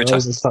 Naruto.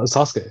 Was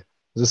Sasuke?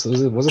 Was it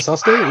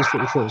Sasuke? It was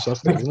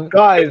Sasuke, wasn't it?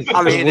 Guys,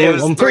 I mean,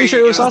 I'm pretty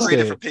sure it was Sasuke.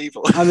 Different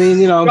people. I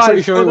mean, I'm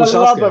pretty sure it was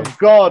Sasuke. For the love of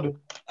God,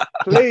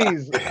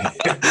 please.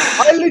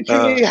 I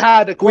literally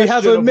had a question. We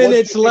have a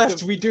minute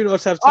left. We do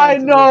not have time. I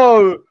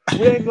know.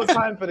 We ain't got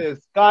time for this.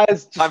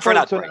 Guys, time for an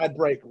ad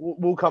break.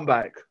 We'll come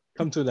back.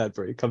 Come to an ad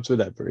break.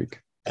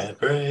 Ad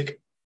break.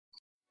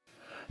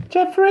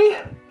 Jeffrey,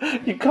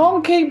 you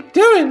can't keep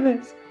doing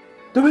this.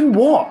 Doing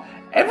what?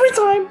 Every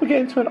time we get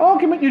into an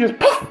argument, you just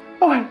poof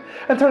away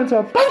and turn into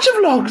a bunch of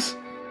logs.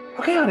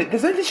 Okay, honey,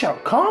 there's no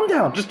shout. Calm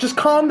down. Just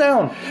calm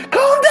down.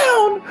 Calm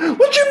down.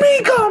 What do you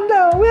mean, calm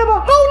down? We have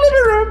a whole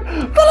living room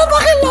full of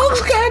fucking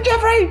logs, okay,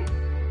 Jeffrey?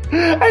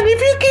 And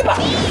if you keep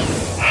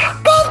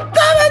God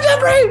damn it,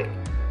 Jeffrey!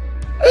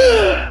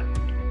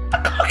 I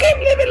can't keep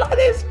living like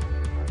this.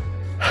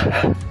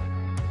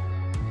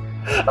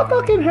 I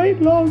fucking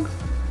hate logs.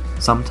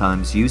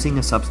 Sometimes using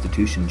a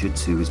substitution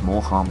jutsu is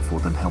more harmful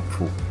than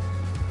helpful.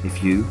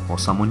 If you or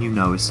someone you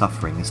know is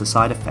suffering as a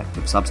side effect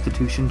of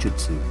substitution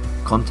jutsu,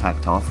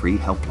 contact our free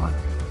helpline.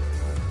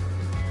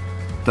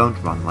 Don't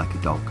run like a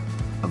dog.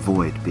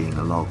 Avoid being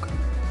a log.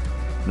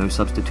 No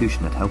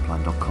substitution at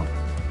helpline.com.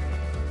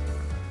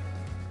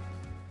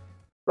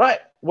 Right,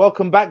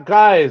 welcome back,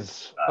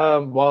 guys.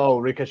 Wow,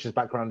 Rikesh's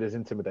background is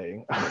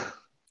intimidating.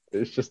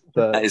 It's just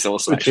that is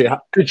also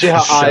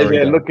Uchiha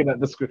eyes looking at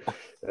the screen.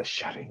 A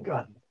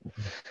Sharingan.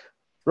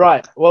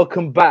 Right,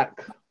 welcome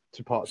back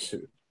to part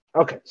 2.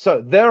 Okay,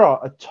 so there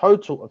are a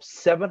total of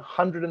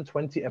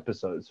 720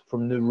 episodes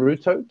from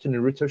Naruto to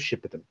Naruto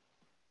Shippuden.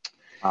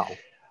 Wow.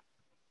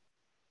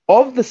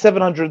 Of the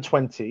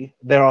 720,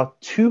 there are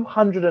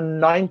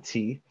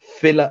 290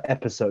 filler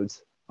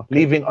episodes,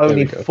 leaving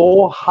only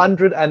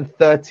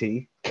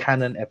 430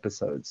 canon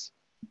episodes.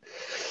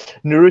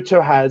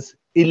 Naruto has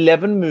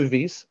 11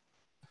 movies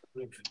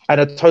and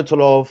a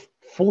total of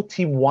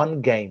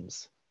 41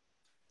 games.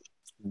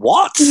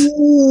 What?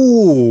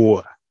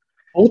 Ooh.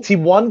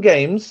 41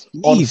 games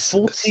Jesus.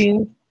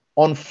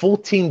 on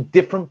 14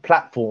 different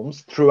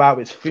platforms throughout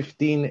its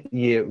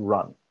 15-year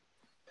run.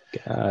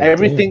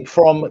 Everything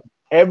from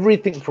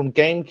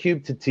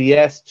GameCube to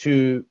TS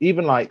to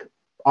even like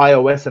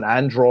iOS and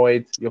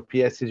Android, your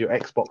PSs, your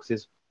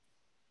Xboxes,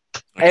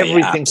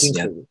 everything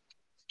included.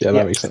 Yeah,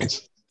 that makes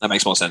sense. That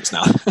makes more sense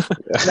now.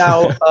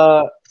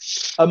 Now,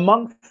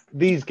 amongst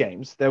these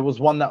games, there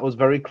was one that was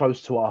very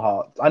close to our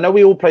hearts. I know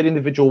we all played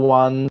individual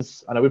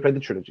ones. I know we played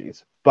the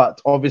trilogies, but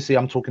obviously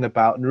I'm talking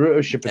about Naruto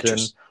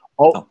Shippuden,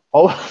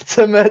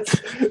 Ultimate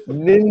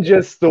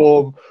Ninja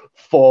Storm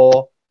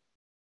 4,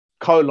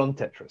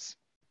 Tetris.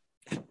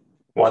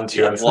 1,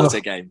 2, and 4. What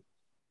a game.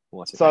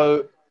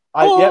 So,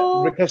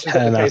 Rikesh has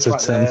got the case right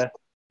there.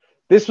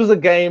 This was a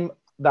game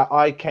that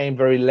I came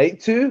very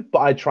late to, but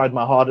I tried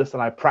my hardest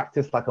and I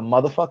practiced like a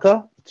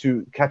motherfucker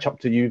to catch up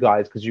to you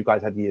guys because you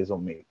guys had years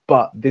on me.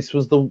 But this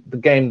was the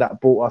game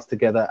that brought us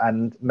together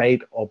and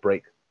made or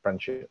break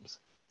friendships.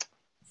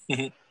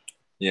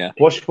 Yeah.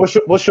 What's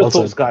your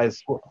thoughts,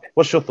 guys?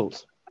 What's your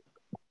thoughts?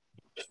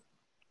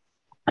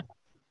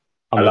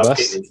 I love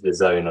getting into the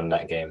zone on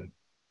that game.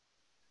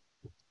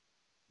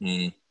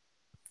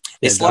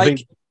 It's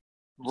like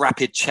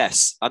rapid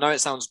chess. I know it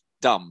sounds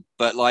dumb,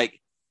 but like,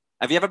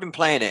 have you ever been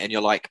playing it and you're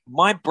like,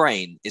 my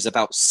brain is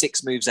about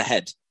 6 moves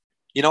ahead?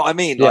 You know what I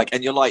mean? Yeah. Like,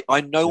 and you're like,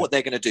 I know what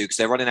they're going to do because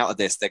they're running out of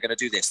this. They're going to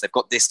do this. They've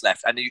got this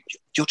left. And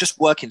you're just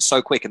working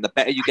so quick. And the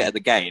better you get at the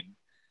game,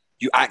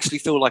 you actually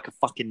feel like a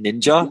fucking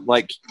ninja.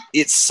 Like,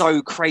 it's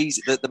so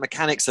crazy. The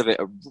mechanics of it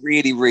are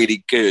really,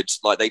 really good.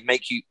 Like, they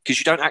make you, because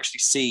you don't actually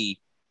see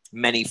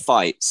many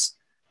fights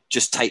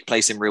just take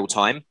place in real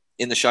time.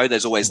 In the show,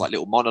 there's always like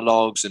little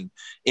monologues and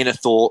inner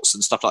thoughts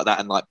and stuff like that,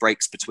 and like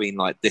breaks between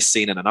like this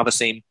scene and another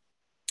scene.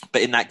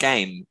 But in that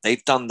game,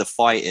 they've done the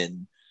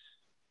fighting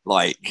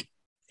like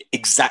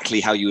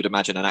exactly how you would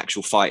imagine an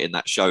actual fight in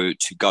that show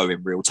to go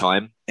in real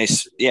time.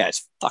 It's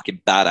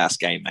fucking badass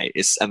game, mate.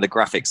 And the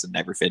graphics and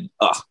everything.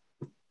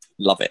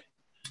 Love it.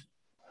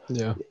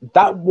 Yeah,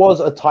 that was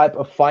a type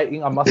of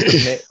fighting. I must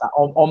admit that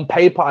on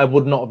paper, I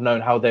would not have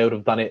known how they would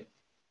have done it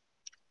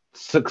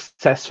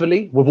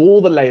successfully with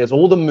all the layers,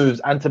 all the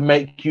moves, and to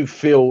make you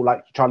feel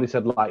like Charlie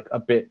said, like a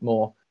bit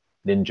more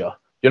ninja.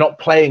 You're not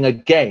playing a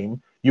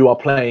game; you are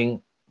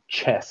playing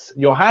chess.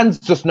 Your hands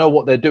just know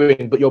what they're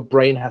doing, but your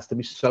brain has to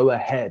be so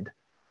ahead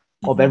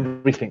of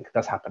everything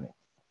that's happening.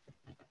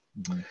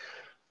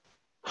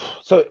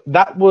 So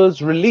that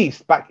was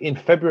released back in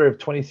February of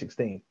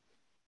 2016.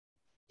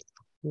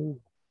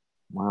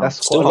 Wow.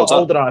 That's quite a lot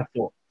older than I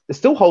thought. It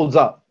still holds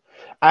up.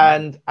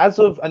 And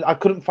and I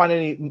couldn't find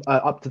any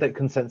up-to-date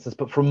consensus,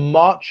 but from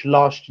March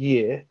last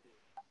year,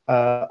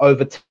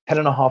 over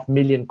 10.5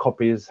 million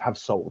copies have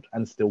sold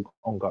and still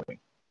ongoing.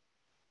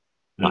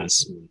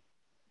 Nice.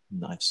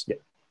 Yeah.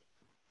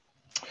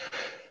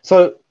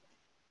 So,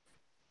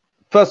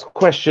 first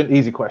question,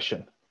 easy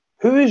question.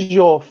 Who is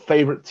your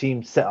favorite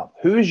team setup?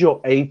 Who is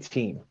your A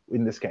team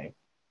in this game?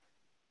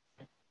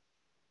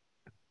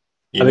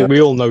 I think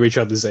we all know each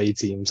other's A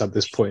teams at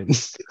this point.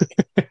 This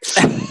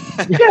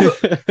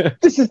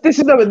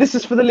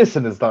is for the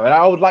listeners though, and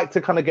I would like to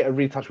kind of get a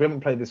retouch. We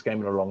haven't played this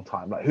game in a long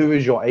time. Like, who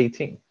is your A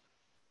team?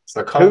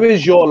 Who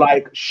is your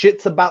like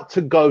shit's about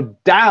to go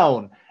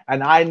down?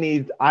 And I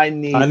need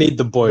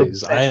the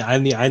boys. I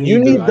need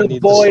the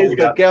boys,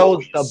 the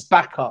girls, the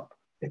backup,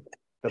 the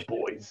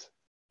boys.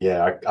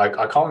 Yeah,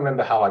 I can't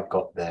remember how I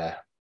got there.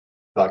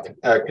 Like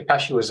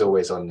Kakashi was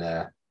always on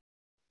there,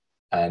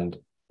 and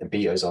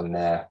Obito's on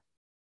there,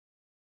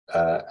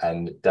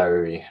 and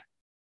Darui.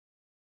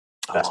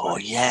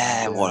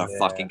 What a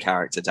fucking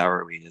character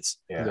Darui is.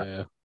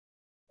 Yeah.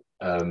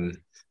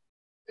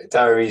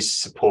 Darui's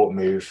support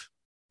move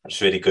is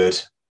really good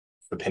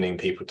for pinning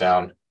people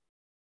down.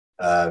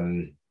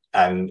 And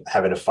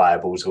having a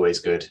fireball is always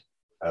good.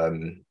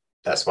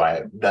 That's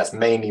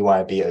mainly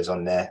why Obito's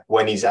on there.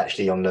 When he's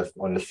actually on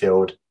the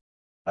field,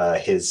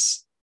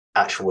 his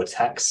actual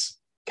attacks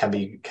can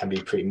be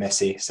pretty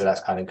messy, so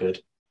that's kind of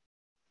good.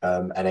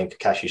 And then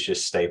Kakashi's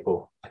just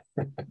staple.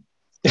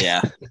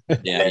 Yeah,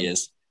 yeah, he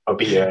is.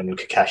 Obito and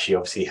Kakashi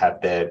obviously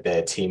have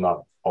their team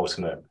up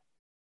ultimate.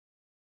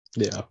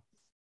 Yeah.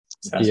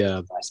 So that's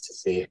nice to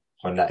see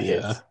when that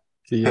hits.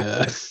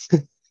 Yeah.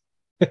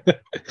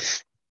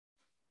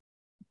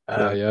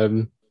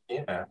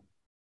 Yeah.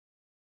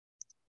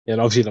 Yeah,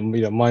 and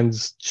obviously,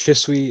 mine's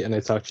Shisui and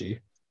Itachi.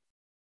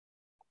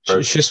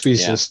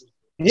 Shisui's just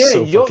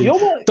so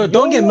fucking...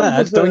 Don't get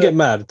mad. Don't get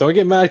mad. Don't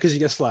get mad because you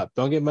get slapped.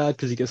 Don't get mad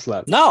because you get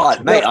slapped. No,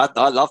 mate,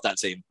 I love that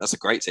team. That's a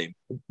great team.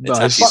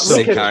 Itachi's a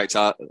sick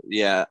character.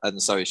 Yeah,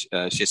 and so is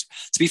Shisui.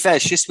 To be fair,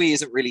 Shisui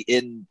isn't really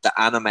in the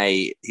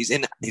anime. He's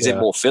in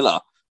more filler,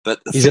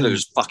 but the filler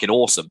is fucking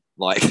awesome.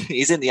 Like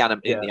he's in the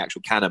in the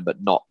actual canon,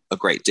 but not a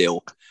great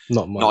deal.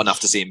 Not much. Not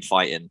enough to see him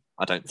fighting.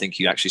 I don't think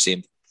you actually see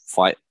him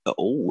fight at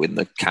all in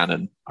the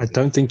canon. I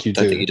don't think you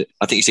do.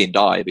 I think you see him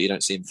die, but you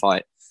don't see him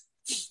fight.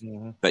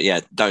 Yeah. But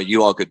yeah, no,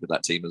 you are good with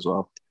that team as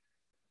well.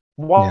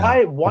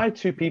 Why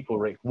 2 people,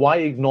 Rick? Why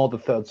ignore the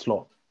 3rd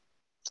slot?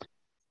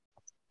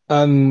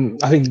 I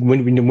think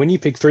when you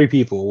pick 3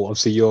 people,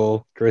 obviously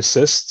your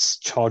assists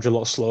charge a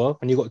lot slower,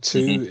 and you got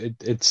 2,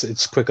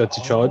 it's quicker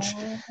to charge,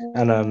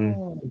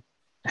 and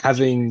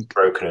having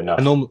broken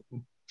enough.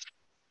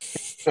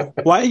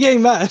 Why are you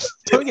getting mad?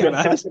 Don't get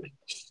mad.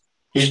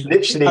 He's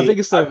literally. I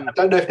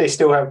don't know if they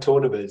still have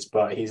tournaments,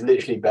 but he's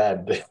literally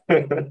banned.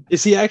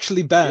 Is he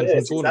actually banned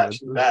from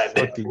tournaments? That's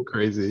fucking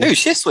crazy. Who,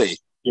 Shisui?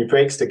 He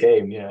breaks the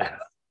game. Yeah.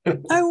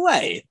 No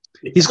way.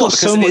 He's got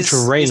so much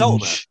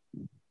range.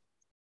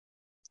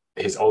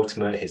 His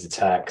ultimate, his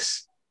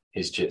attacks,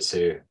 his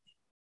jutsu.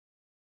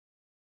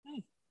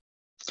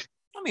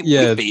 I mean,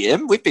 we beat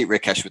him. We beat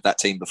Rikesh with that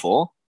team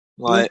before.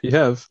 Like, you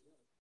have.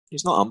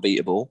 He's not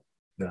unbeatable.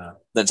 No.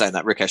 Then saying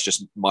that, Rikesh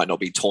just might not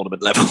be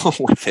tournament level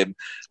with him.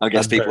 I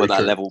guess people at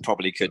that level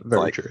probably could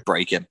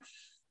break him.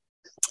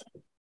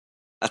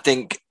 I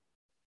think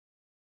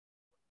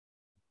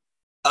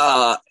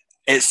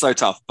it's so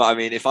tough. But I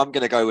mean, if I'm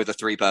going to go with a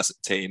 3-person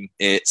team,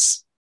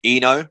 it's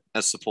Ino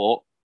as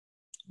support,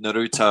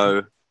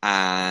 Naruto,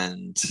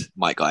 and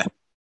my guy.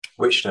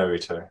 Which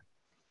Naruto?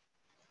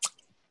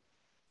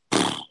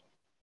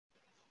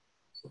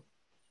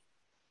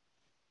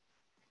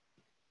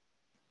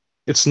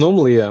 It's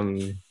normally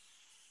the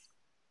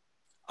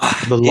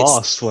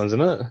last one,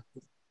 isn't it?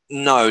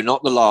 No,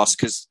 not the last,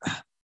 because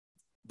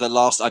the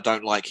last I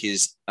don't like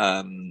his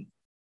not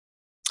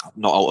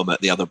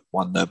ultimate, the other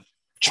one, the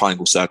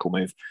triangle circle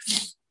move,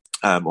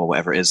 or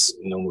whatever it is.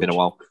 Been a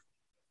while.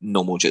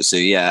 Normal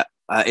jutsu, yeah.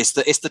 It's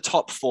the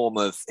top form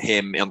of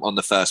him on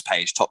the first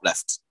page, top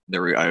left,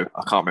 Naruto.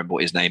 I can't remember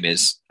what his name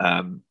is.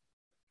 I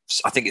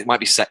think it might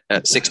be 6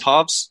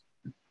 paths.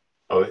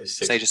 Oh, it's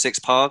 6. Stage of 6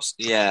 paths.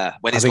 Yeah,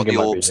 when he's got the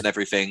orbs and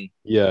everything.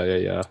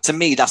 Yeah. To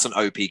me, that's an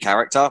OP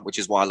character, which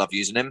is why I love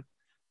using him.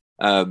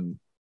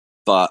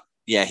 But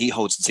yeah, he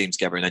holds the team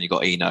together, and then you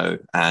got Ino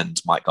and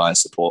Mike Guy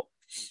as support.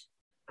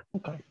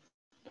 Okay.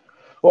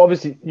 Well,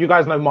 obviously, you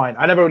guys know mine.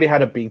 I never really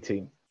had a B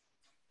team.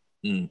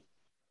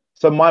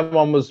 So my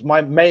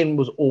main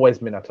was always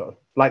Minato.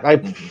 Like I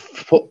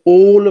put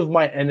all of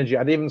my energy.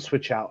 I didn't even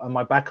switch out, and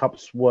my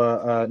backups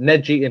were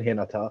Neji and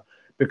Hinata,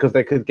 because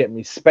they could get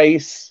me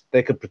space,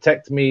 they could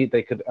protect me,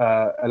 they could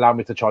allow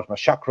me to charge my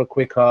chakra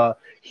quicker,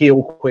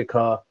 heal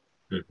quicker.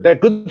 They're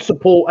good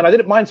support, and I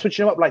didn't mind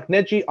switching them up. Like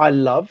Neji, I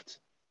loved,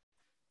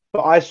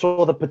 but I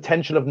saw the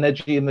potential of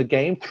Neji in the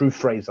game through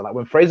Frazer. Like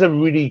when Frazer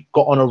really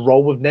got on a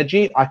roll with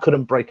Neji, I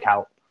couldn't break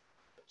out.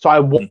 So I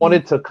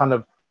wanted to kind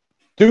of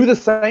do the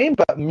same,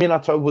 but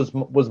Minato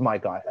was my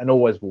guy and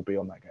always will be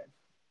on that game.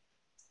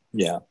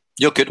 Yeah,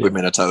 you're good with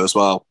Minato as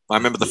well. I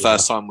remember the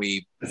first time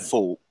we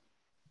fought,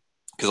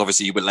 because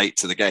obviously you were late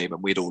to the game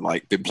and we'd all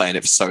like been playing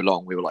it for so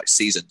long, we were like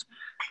seasoned,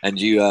 and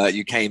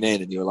you came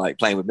in and you were like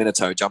playing with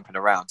Minato, jumping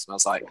around, and I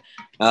was like,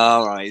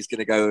 all right, he's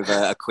gonna go with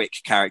a quick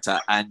character,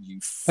 and you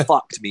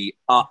fucked me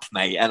up,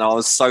 mate. And I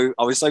was so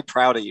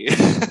proud of you.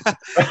 I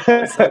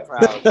was so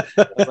proud.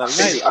 I was like,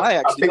 mate,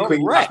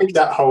 I think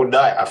that whole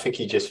night, I think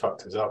he just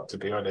fucked us up, to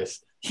be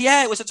honest.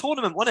 Yeah, it was a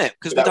tournament, wasn't it?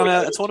 Because we done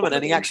a tournament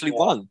and he actually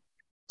won.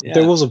 Yeah.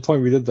 There was a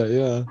point we did that,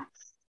 yeah.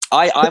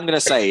 I'm going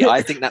to say,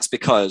 I think that's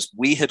because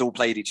we had all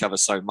played each other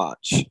so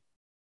much,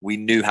 we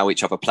knew how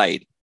each other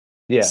played.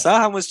 Yeah.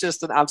 Serhan was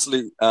just an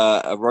absolute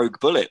a rogue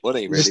bullet,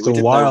 wasn't he? Really, just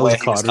a wild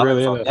card,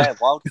 really. Yeah,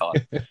 wild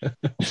card.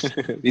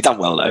 You done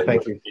well though.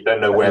 Thank you. You don't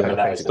know where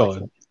that is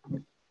going.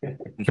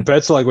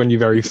 Compared to like when you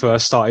very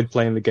first started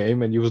playing the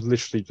game and you was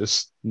literally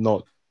just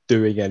not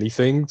doing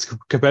anything,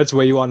 compared to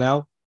where you are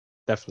now,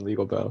 definitely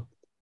got better.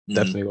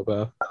 Definitely got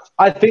better.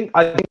 I think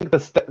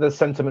the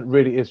sentiment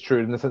really is true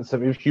in the sense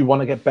of if you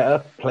want to get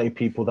better, play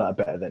people that are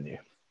better than you.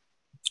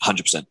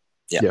 100%.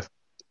 Yeah.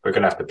 We're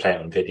gonna have to play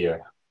it on video.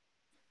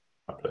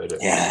 Upload it.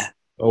 Yeah.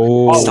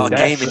 Start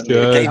gaming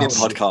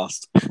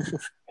podcast.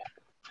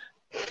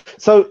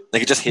 So they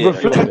could just hear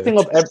reflecting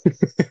of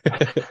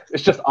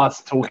it's just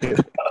us talking.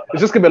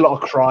 It's just gonna be a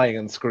lot of crying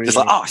and screaming. It's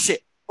like, oh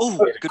shit! Oh,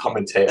 good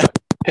commentator.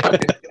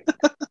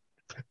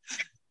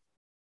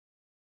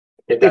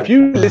 If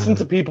you listen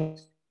to people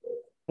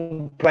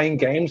playing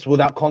games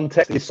without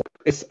context, it's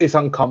it's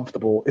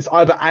uncomfortable. It's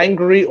either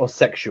angry or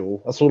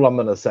sexual. That's all I'm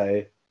gonna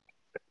say.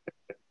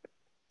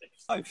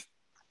 I'm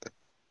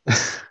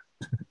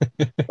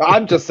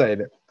just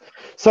saying it.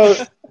 So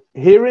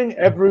hearing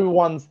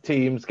everyone's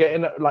teams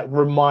getting like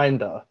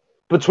reminder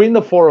between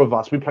the four of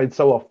us, we played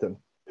so often.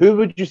 Who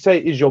would you say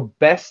is your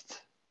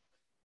best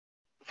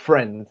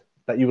friend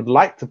that you would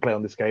like to play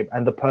on this game,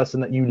 and the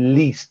person that you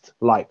least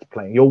liked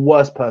playing? Your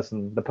worst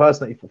person, the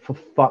person that you thought, for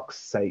fuck's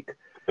sake,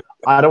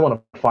 I don't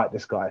want to fight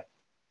this guy.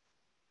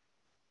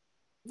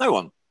 No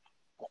one.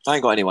 I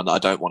ain't got anyone that I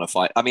don't want to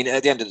fight. I mean,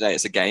 at the end of the day,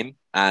 it's a game,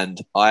 and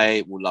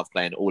I will love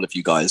playing all of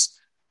you guys.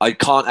 I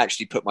can't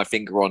actually put my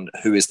finger on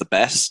who is the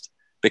best,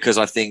 because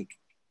I think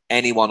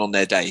anyone on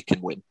their day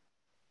can win.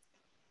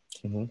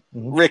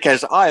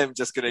 Rikesh, I am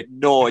just going to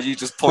ignore you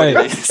just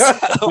pointing me.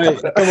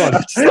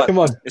 Come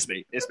on. It's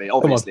me.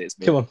 Obviously, it's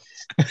me. Come on.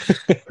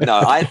 No,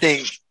 I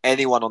think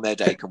anyone on their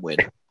day can win.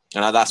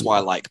 And that's why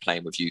I like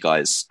playing with you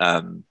guys.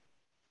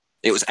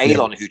 It was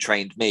Alon who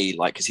trained me,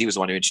 like, because he was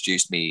the one who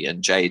introduced me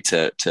and Jay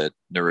to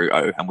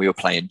Naruto, and we were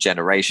playing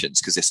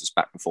Generations, because this was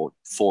back before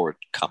 4 had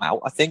come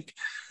out, I think,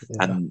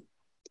 and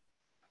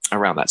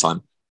around that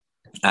time.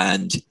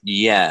 And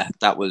he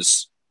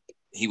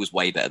was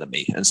way better than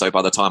me. And so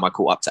by the time I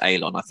caught up to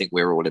Alon, I think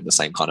we were all in the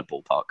same kind of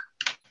ballpark.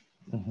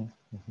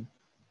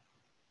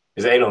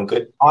 Is Alon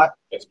good?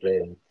 Let's play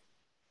him.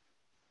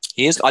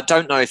 He is. I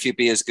don't know if he'd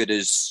be as good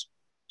as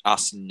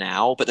us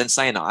now, but then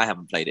saying that, I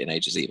haven't played it in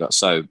ages either.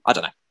 So I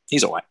don't know.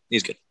 He's all right.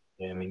 He's good.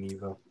 Yeah, me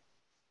neither.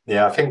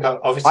 Yeah, I think I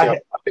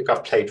think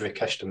I've played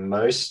Rikesh the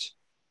most.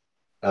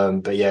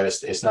 But yeah,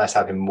 it's nice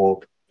having more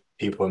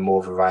people and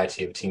more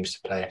variety of teams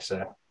to play.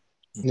 So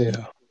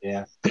yeah.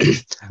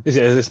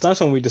 It's nice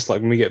when we just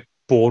like, when we get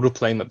bored of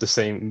playing like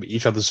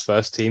each other's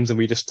first teams, and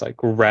we just like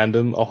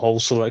random a whole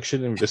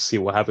selection and we just see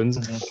what happens,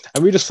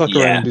 and we just fuck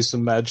around and do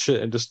some mad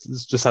shit and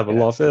just have a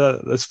laugh.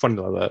 That's funny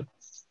like that.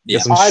 Yeah,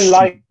 I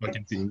like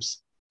fucking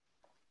teams.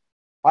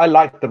 I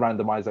like the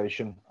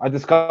randomization. I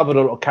discovered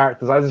a lot of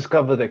characters. I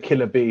discovered a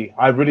Killer B.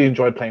 I really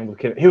enjoyed playing with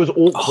Killer. He was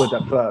awkward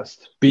at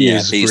first.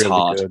 B's really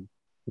hard. Good.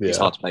 Yeah. He's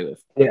hard to play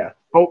with. Yeah.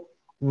 Oh,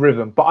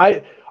 rhythm.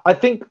 But I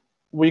think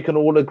we can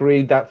all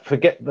agree that,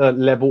 forget the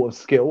level of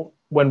skill,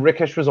 when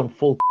Rikesh was on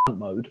full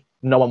mode,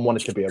 no one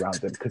wanted to be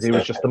around him, because he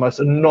was just the most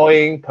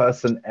annoying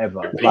person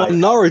ever. Like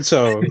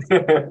Naruto.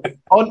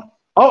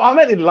 I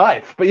meant in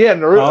life, but yeah,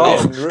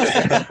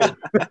 Naruto.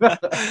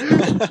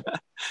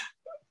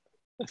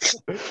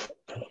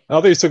 I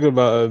think he's talking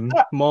about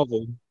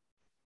Marvel.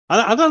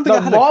 I don't think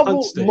I had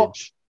Marvel, a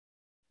stage.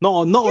 Not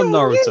on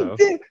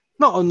Naruto.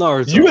 Not on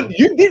Naruto.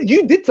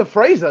 You did to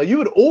Frazer. You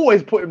would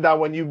always put him down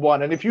when you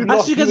won, and if you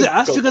lost,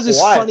 that's because it's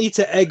funny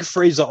to egg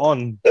Frazer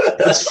on.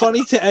 It's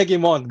funny to egg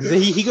him on because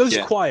he goes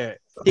quiet.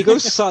 He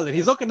goes silent.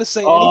 He's not going to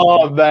say anything.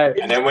 Oh man!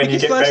 And then when you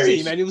get very,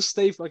 and he'll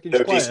stay fucking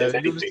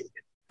quiet. You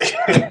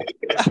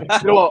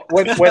know what?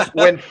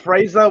 When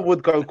Frazer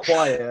would go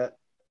quiet,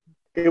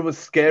 it was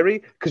scary,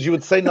 because you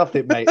would say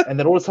nothing, mate, and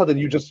then all of a sudden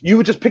you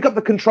would just pick up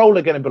the controller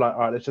again and be like, all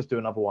right, let's just do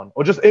another one,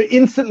 or just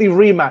instantly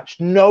rematch,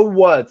 no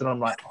words, and I'm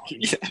like,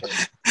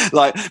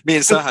 like me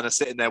and Serhan are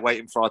sitting there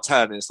waiting for our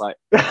turn, and it's like,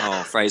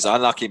 oh, Frazer,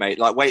 unlucky, mate,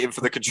 like waiting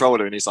for the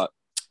controller, and he's like,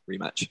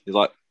 rematch. He's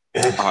like,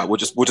 all right, we'll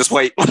just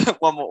wait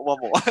one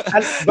more.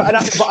 But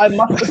I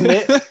must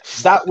admit,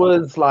 that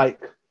was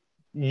like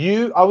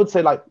I would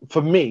say, like,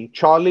 for me,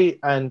 Charlie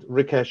and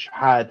Rikesh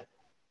had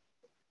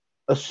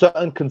a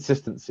certain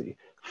consistency.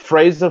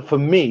 Frazer, for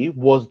me,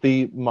 was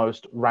the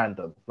most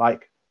random.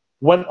 Like,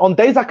 when on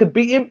days I could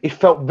beat him, it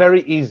felt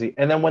very easy.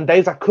 And then when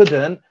days I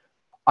couldn't,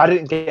 I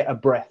didn't get a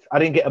breath. I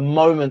didn't get a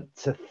moment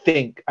to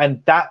think.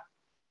 And that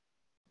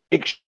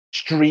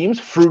extremes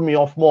threw me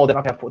off more than,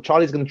 okay, I thought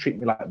Charlie's going to treat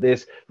me like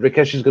this.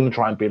 Rikesh is going to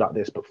try and be like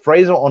this. But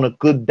Frazer on a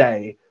good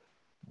day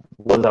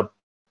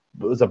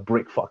was a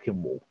brick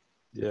fucking wall.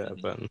 Yeah,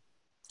 but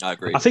I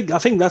agree. I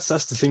think that's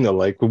the thing though.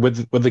 Like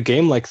with a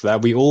game like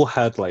that, we all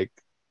had like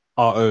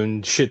our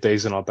own shit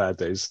days and our bad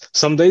days.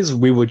 Some days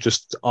we were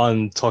just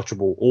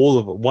untouchable.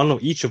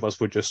 Each of us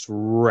would just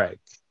wreck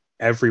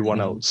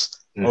everyone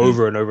else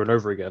over and over and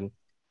over again.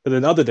 But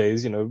then other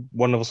days,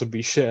 one of us would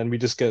be shit and we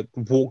just get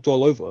walked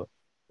all over.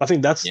 I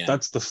think that's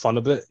the fun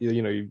of it.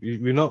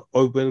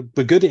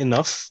 We're good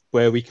enough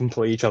where we can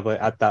play each other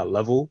at that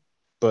level,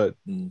 but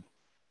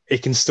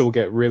it can still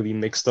get really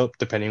mixed up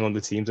depending on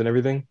the teams and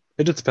everything.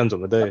 It just depends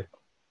on the day.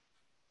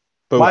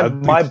 But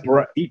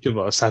each of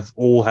us have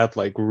all had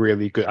like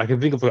really good. I can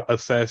think of a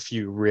fair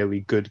few really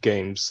good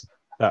games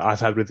that I've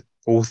had with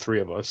all three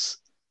of us.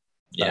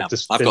 Yeah,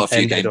 I've got a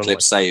few game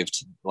clips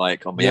saved,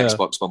 like on my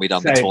Xbox when we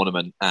done the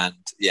tournament, and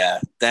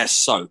they're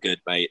so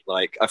good, mate.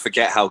 Like, I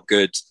forget how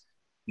good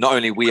not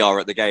only we are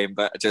at the game,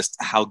 but just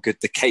how good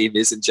the game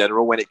is in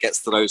general when it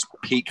gets to those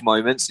peak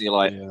moments, and you're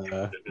like,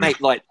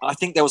 mate, like, I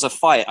think there was a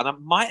fight, and it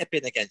might have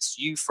been against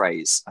you,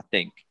 Fraze, I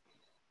think,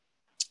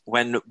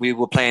 when we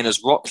were playing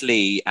as Rock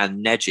Lee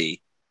and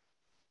Neji.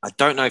 I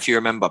don't know if you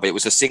remember, but it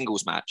was a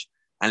singles match,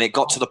 and it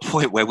got to the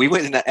point where we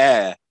went in the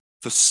air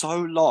for so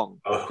long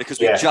because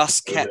we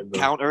just kept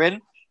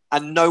countering,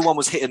 and no one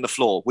was hitting the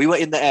floor. We were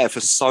in the air for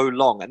so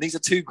long, and these are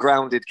two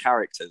grounded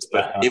characters,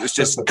 but it was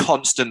just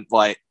constant,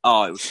 like,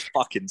 oh, it was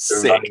fucking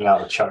sick. Running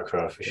out of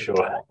chakra for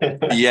sure.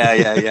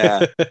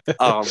 Yeah.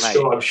 Oh, mate.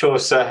 I'm sure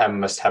Serhan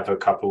must have a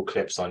couple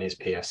clips on his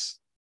PS.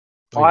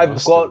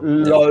 I've got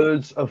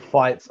loads of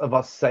fights of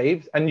us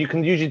saved, and you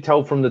can usually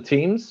tell from the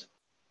teams.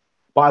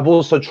 But I've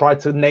also tried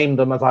to name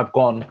them as I've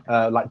gone,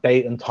 like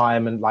date and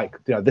time, and like,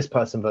 you know, this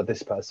person versus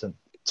this person.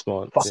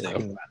 Smart.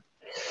 Man.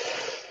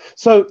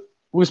 So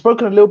we've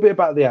spoken a little bit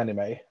about the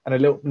anime,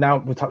 and now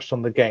we touched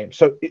on the game.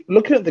 So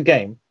looking at the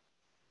game,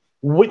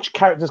 which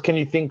characters can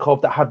you think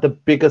of that have the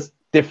biggest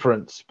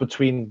difference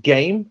between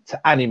game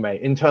to anime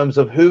in terms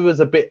of who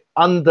is a bit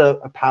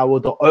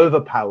underpowered or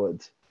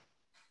overpowered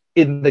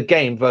in the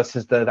game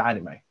versus the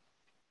anime?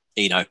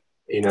 Ino.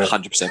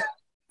 100%.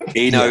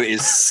 Ino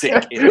is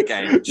sick in the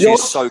game.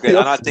 She's so good.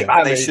 And I think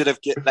they should have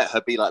let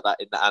her be like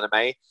that in the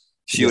anime.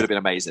 She would have been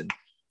amazing.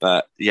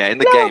 But yeah, in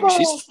the game,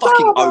 she's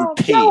fucking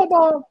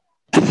OP.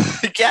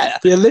 Yeah,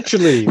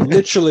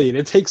 literally. And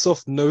it takes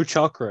off no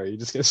chakra. You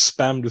just get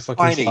spammed with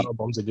fucking power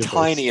bombs in your face.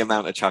 Tiny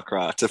amount of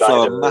chakra to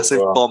throw a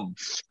massive bomb.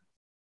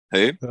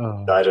 Who?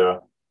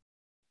 Daedara.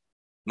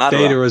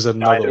 Daedara is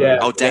another one.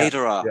 Oh,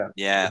 Daedara.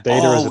 Yeah.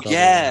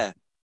 Yeah.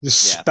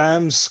 Just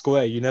spam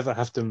square. You never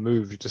have to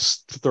move. You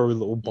just throw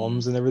little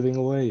bombs and everything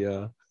away.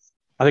 Yeah.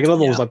 I think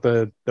another one was like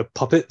the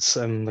puppets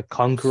and the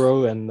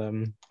Kankuro and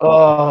the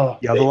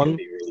other one.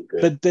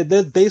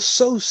 Really they're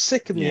so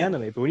sick in the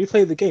anime, but when you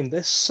play the game,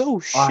 they're so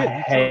shit. I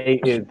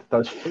hated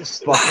those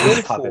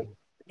fucking puppets.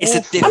 It's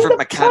a different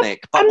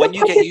mechanic, but when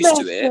you get used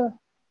to it,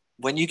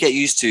 when you get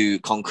used to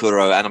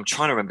Kankuro, and I'm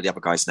trying to remember the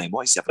other guy's name.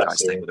 What is the other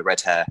guy's name with the red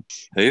hair?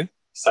 Who?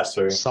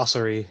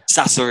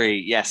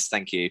 Sasori. Yes,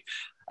 thank you.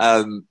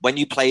 When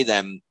you play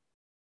them,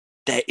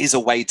 there is a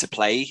way to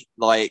play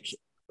like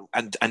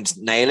and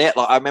nail it.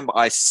 Like I remember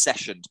I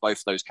sessioned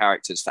both those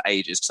characters for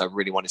ages because I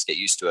really wanted to get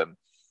used to them.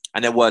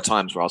 And there were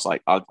times where I was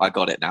like, I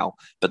got it now.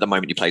 But the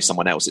moment you play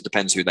someone else, it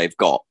depends who they've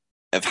got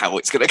of how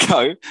it's going to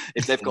go.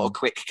 If they've got a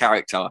quick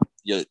character,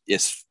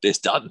 it's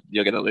done.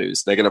 You're going to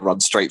lose. They're going to run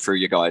straight through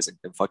your guys and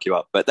fuck you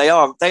up. But they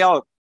are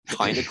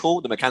kind of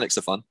cool. The mechanics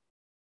are fun.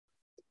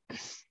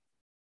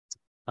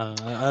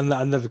 I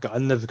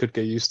never could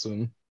get used to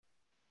them.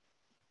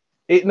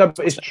 But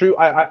it's true.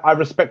 I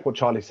respect what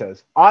Charlie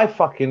says. I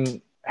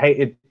fucking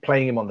hated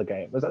playing him on the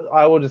game.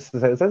 I would just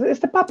say, it's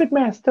the puppet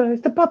master,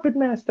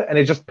 and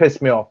it just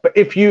pissed me off. But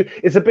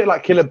it's a bit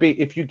like Killer Bee.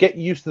 If you get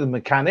used to the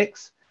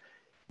mechanics,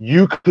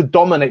 you could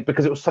dominate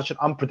because it was such an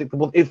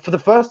unpredictable. For the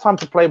first time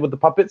to play with the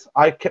puppets,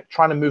 I kept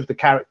trying to move the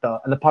character,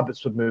 and the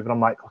puppets would move, and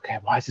I'm like, okay,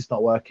 why is this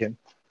not working?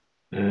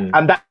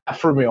 And that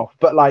threw me off.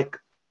 But like,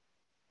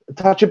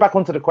 touching back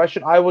onto the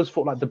question, I always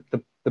thought like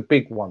the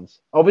big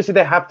ones. Obviously,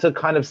 they have to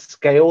kind of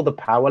scale the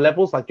power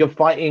levels. Like you're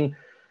fighting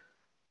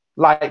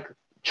like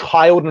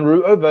child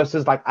Naruto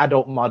versus like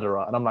adult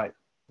Madara, and I'm like,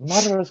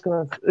 Madara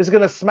is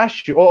gonna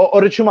smash you. Or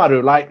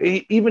Orochimaru, like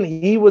even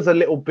he was a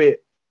little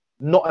bit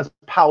not as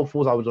powerful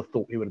as I would have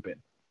thought he would have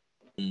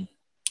been.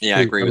 Yeah,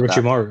 I agree with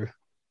Orochimaru.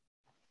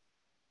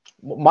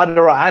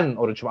 Madara and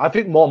Orochimaru. I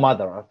think more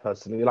Madara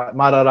personally. Like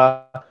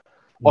Madara,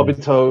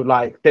 Obito,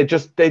 like they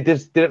just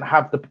didn't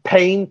have the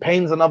Pain.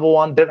 Pain's another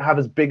one. Didn't have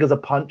as big as a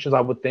punch as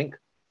I would think.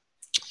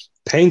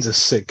 Pain's a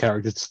sick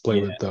character to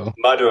play with, though.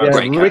 Madara,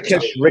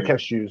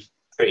 Rikesh used.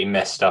 Pretty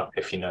messed up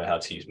if you know how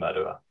to use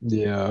Madara.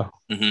 Yeah.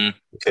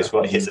 Because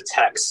his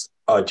attacks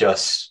are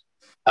just,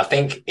 I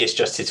think it's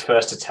just his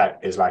first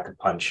attack is like a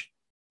punch,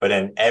 but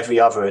then every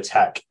other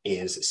attack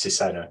is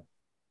Susanoo.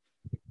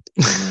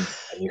 And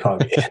you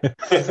can't get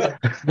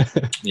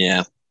it.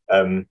 Yeah.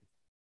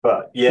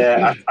 But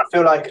yeah, I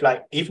feel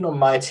like even on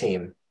my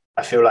team,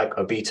 I feel like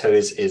Obito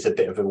is a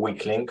bit of a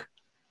weak link,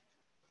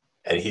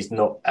 and he's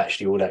not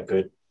actually all that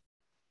good.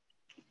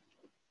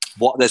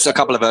 There's a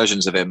couple of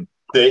versions of him.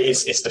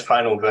 It's the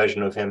final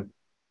version of him,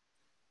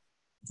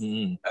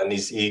 and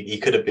he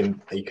could have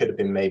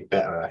been made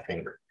better, I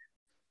think.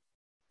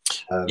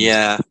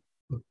 Yeah.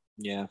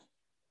 There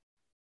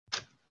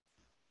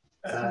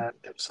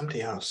was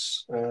somebody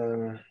else.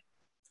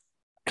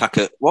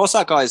 Kaka. What was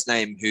that guy's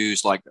name?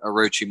 Who's like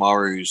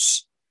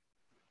Orochimaru's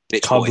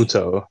bitch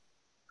Kabuto.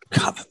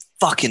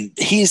 Fucking,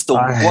 he's the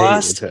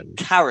worst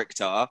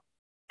character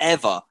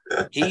ever.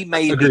 He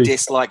made me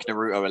dislike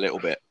Naruto a little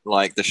bit,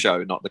 like the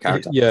show, not the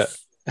character. Yeah.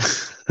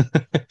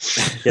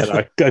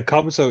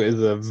 Kabuto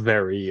is a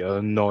very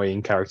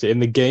annoying character in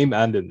the game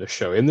and in the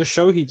show. In the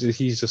show, he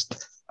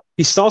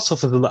starts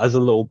off as a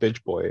little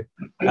bitch boy,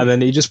 and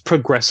then he just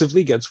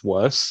progressively gets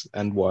worse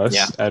and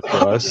worse and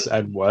worse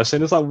and worse.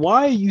 And it's like,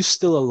 why are you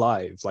still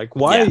alive? Like,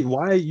 why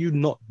are you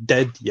not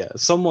dead yet?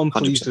 Someone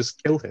please 100%.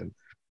 Just kill him.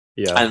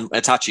 Yeah. And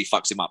Itachi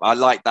fucks him up. I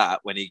like that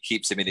when he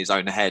keeps him in his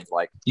own head.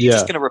 Like, you're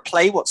just going to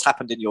replay what's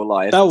happened in your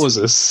life. That was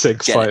a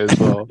sick fight as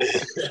well.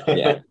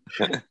 Yeah.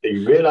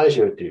 You realise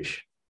you're a douche.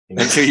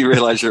 Until you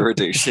realise you're a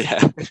douche,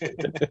 yeah.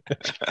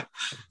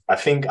 I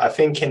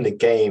think in the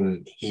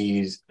game,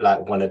 he's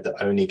like one of the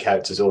only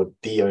characters or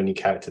the only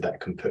character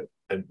that can put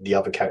the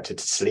other character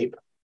to sleep.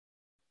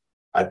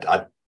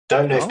 I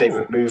don't know if they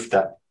removed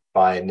that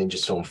by Ninja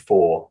Storm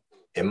 4.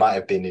 It might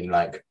have been in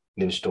like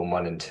Ninja Storm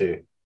 1 and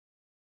 2,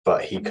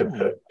 but he could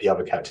put the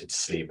other character to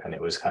sleep, and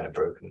it was kind of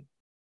broken.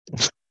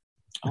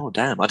 Oh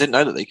damn! I didn't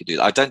know that they could do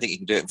that. I don't think you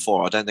can do it in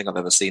 4. I don't think I've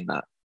ever seen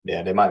that.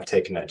 Yeah, they might have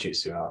taken that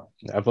jutsu out.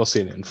 I've not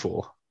seen it in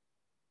 4.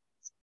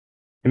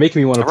 You're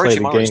making me want to play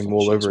the game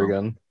all over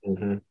again.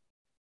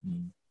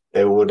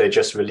 They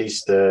just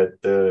released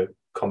the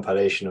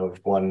compilation of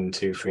 1,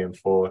 2, 3, and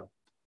 4.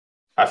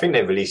 I think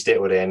they released it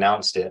or they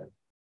announced it.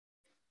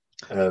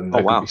 Oh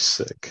wow, be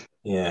sick.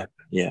 Yeah,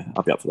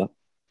 I'll be up for that.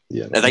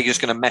 Yeah, are they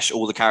just going to mesh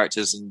all the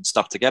characters and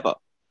stuff together,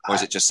 or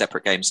is it just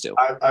separate games still?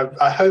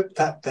 I hope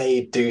that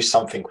they do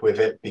something with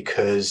it,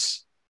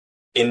 because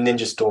in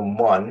Ninja Storm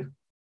 1,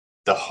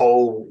 the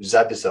whole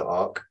Zabuza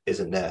arc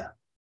isn't there.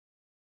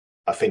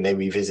 I think they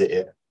revisit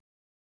it,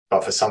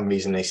 but for some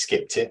reason they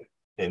skipped it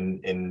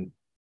in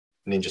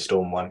Ninja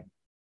Storm 1.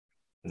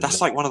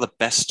 That's like one of the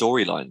best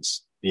storylines.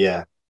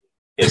 Yeah,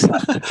 it's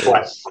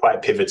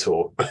quite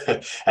pivotal,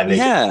 and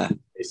they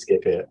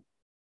skip it.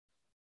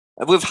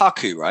 With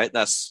Haku, right?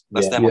 That's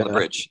them on the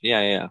bridge.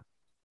 Yeah.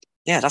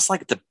 That's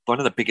like one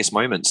of the biggest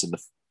moments in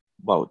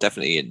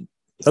definitely in.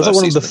 That's like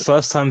one of the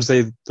first times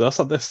that's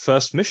like their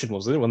first mission,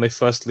 wasn't it? When they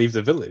first leave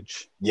the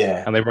village.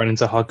 Yeah, and they run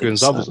into Haku and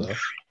Zabuza.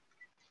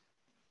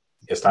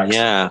 It's like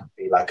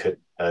like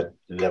a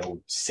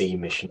level C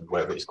mission,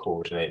 whatever it's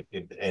called, and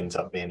it ends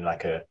up being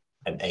like an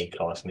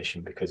A-class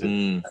mission because of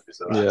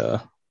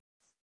yeah.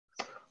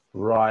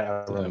 Right,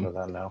 I remember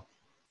that now.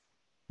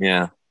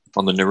 Yeah,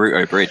 on the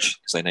Naruto bridge,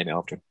 because they name it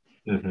after him.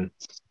 Mm-hmm.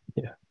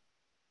 Yeah.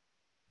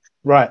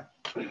 Right.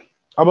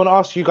 I want to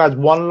ask you guys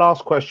one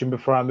last question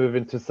before I move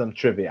into some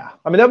trivia.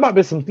 I mean, there might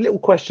be some little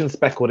questions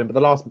speckled in, but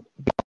the last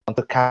one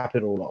to cap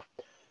it all off.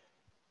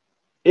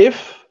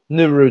 If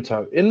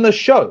Naruto in the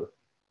show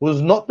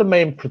was not the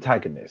main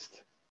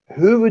protagonist,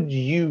 who would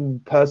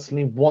you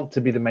personally want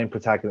to be the main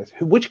protagonist?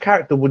 Which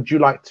character would you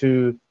like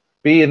to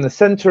be in the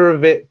center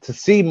of it, to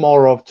see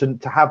more of, to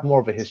have more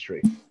of a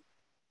history?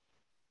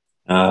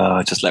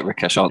 Just let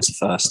Rikesh answer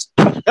first.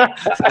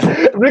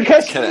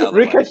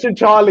 Rikesh and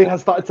Charlie have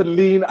started to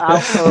lean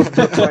out of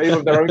the frame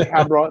of their own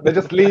camera. They're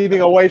just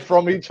leaning away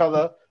from each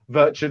other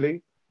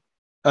virtually.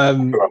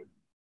 Sakura.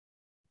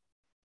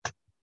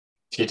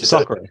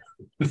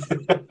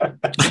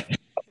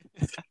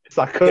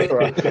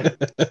 Sakura.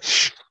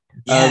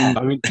 Yeah.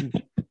 I mean,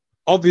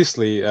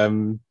 obviously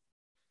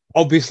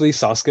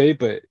Sasuke,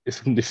 but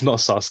if not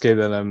Sasuke,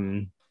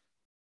 then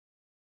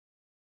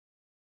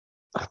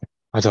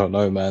I don't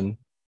know, man.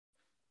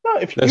 No,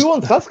 if you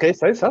want Sasuke,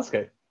 say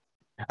Sasuke.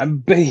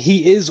 But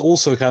he is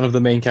also kind of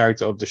the main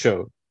character of the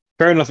show.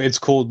 Fair enough, it's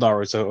called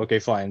Naruto. Okay,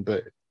 fine,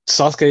 but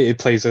Sasuke, it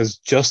plays as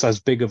just as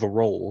big of a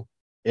role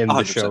in 100%.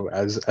 The show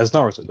as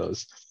Naruto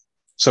does.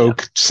 So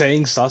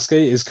saying Sasuke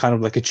is kind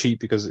of like a cheat,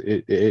 because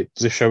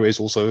the show is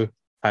also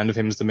kind of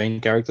him as the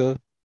main character.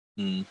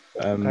 Okay.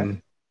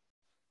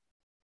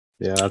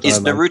 Yeah. Is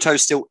Naruto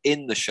still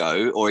in the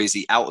show, or is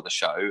he out of the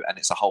show and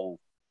it's a whole?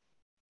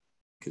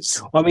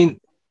 I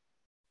mean,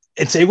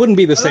 it wouldn't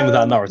be the same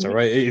without Naruto,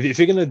 right? If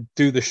you're gonna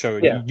do the show,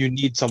 you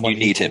need someone. You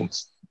need him.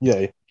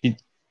 Yeah, you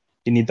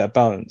need that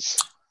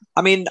balance.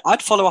 I mean,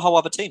 I'd follow a whole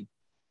other team.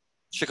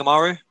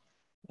 Shikamaru,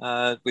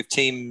 with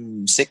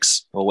Team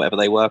 6 or whatever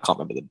they were. I can't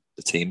remember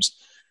the teams.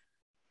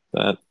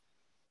 But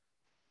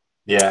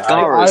yeah,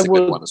 Gaara is a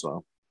good one as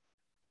well.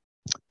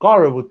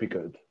 Gaara would be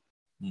good,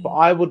 but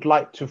I would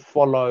like to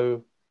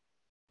follow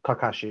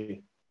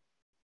Kakashi.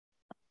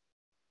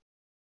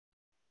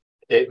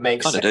 It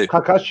makes sense.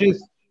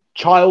 Kakashi's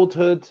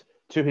childhood,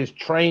 to his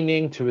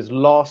training, to his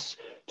loss,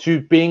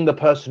 to being the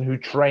person who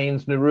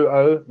trains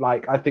Naruto.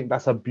 Like, I think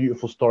that's a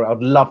beautiful story.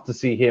 I'd love to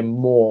see him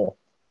more.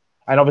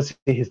 And obviously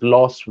his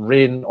loss,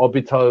 Rin,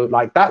 Obito,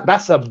 like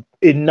that's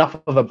enough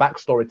of a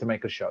backstory to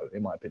make a show,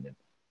 in my opinion.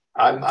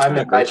 I'm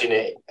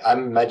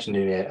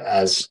imagining it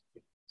as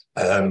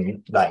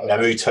like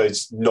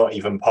Naruto's not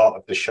even part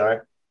of the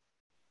show.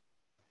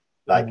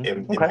 Like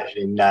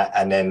imagining that,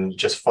 and then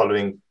just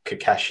following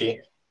Kakashi,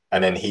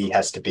 and then he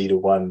has to be the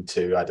one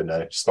to, I don't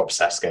know, stop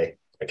Sasuke,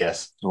 I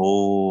guess.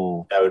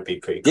 Oh, that would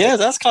be pretty cool. Yeah,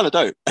 that's kind of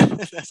dope.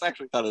 That's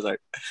actually kind of dope.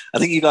 I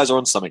think you guys are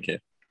on something here.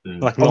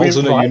 Like an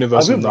alternate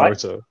universe of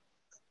Naruto.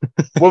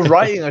 We're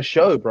writing a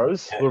show,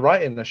 bros. We're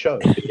writing a show.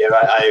 Yeah,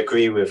 I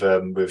agree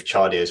with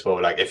Charlie as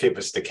well. Like, if it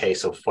was the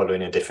case of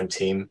following a different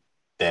team,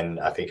 then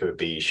I think it would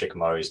be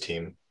Shikamaru's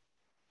team.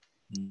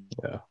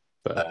 Yeah,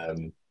 but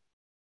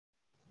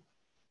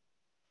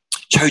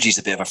Choji's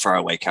a bit of a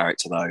throwaway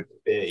character, though.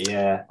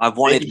 Yeah, I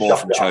wanted more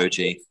from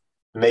Choji.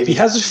 Maybe he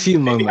has a few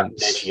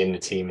moments. Neji in the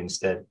team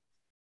instead.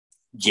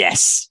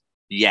 Yes,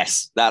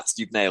 that's,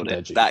 you've nailed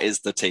it. Neji. That is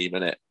the team,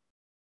 isn't it?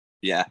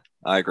 Yeah,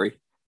 I agree.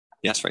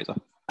 Yes, Frazer.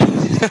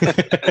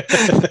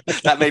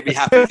 That made me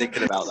happy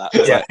thinking about that.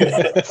 Yeah,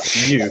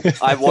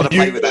 I want to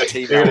play with that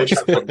team now.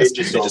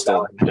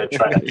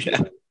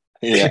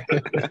 Yeah.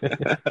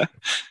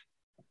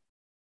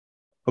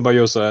 What about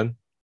your son?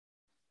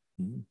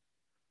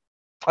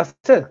 I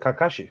said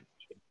Kakashi.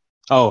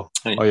 Oh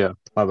yeah.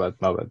 My bad.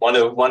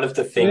 One of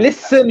the things.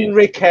 Listen,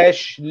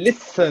 Rikesh.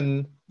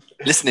 Listen.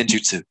 Listening,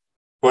 Jutsu.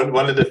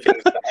 One of the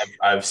things that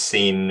I've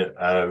seen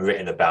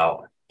written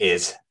about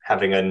is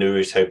having a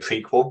Naruto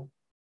prequel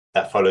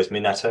that follows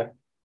Minato.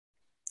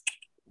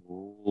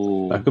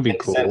 Ooh. That could be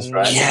cool. Sense,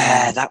 right?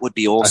 Yeah, that would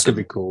be awesome. That could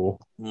be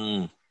cool.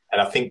 Mm,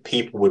 And I think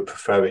people would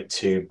prefer it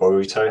to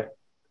Boruto.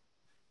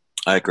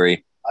 I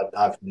agree.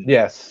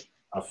 Yes.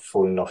 I've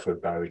fallen off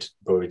with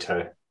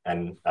Boruto,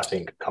 and I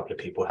think a couple of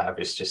people have.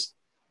 It's just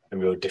a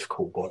real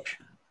difficult watch.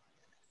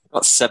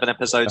 Got 8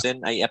 episodes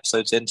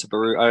into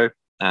Boruto,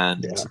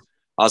 and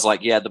I was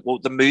like,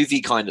 the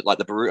movie kind of like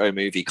the Boruto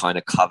movie kind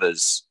of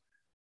covers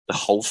the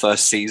whole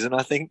first season,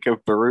 I think,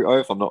 of Boruto,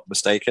 if I'm not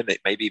mistaken.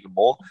 It maybe even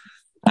more.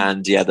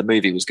 And the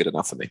movie was good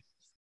enough for me.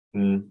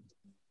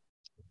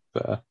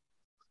 But,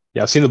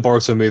 I've seen the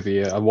Boruto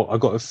movie. I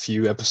got a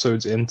few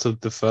episodes into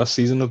the first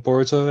season of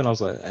Boruto, and I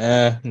was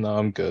like, no,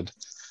 I'm good.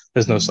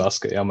 There's no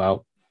Sasuke, I'm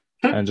out.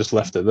 And just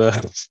left it there.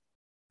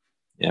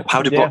 Yeah.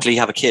 How did Brock Lee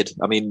have a kid?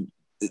 I mean,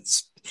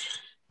 it's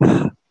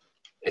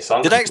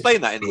did I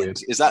explain that in the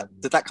end?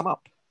 Did that come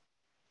up?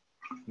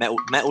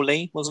 Metal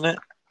Lee, wasn't it?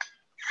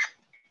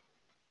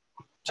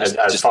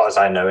 As far as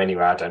I know,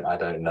 anyway, I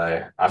don't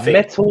know. I think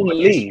Metal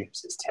Lee.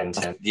 It's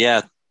 1010.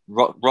 Yeah,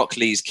 Rock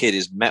Lee's kid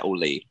is Metal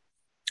Lee.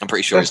 I'm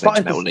pretty sure his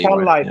name's Metal Lee.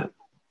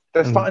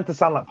 They're starting to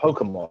sound like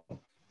Pokemon.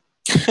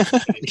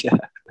 Yeah,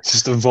 it's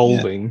just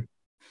evolving.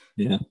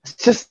 Yeah. It's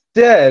just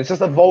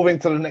evolving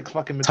to the next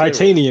fucking material.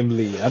 Titanium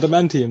Lee,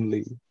 Adamantium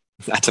Lee.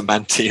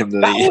 Adamantium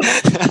Lee.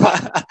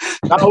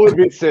 That would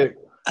be sick.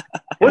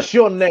 What's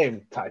your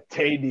name?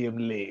 Titanium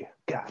Lee.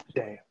 God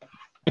damn.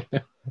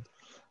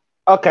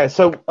 Okay,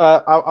 so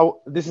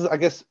this is, I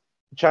guess,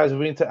 Chaz,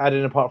 we need to add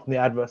in, apart from the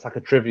adverts, like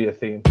a trivia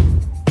theme.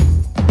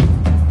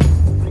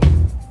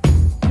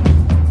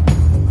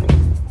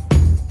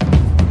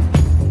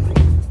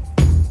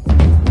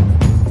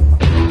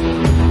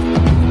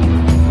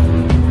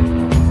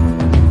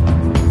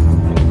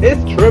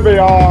 It's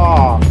trivia!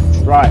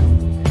 Right.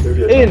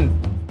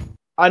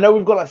 I know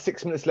we've got like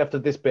 6 minutes left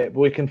of this bit, but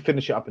we can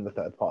finish it up in the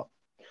third part.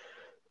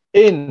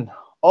 In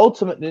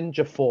Ultimate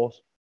Ninja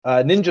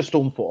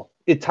Storm 4,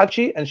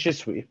 Itachi and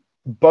Shisui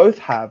both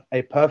have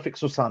a perfect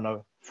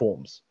Susanoo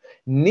forms,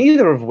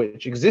 neither of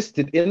which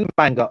existed in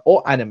manga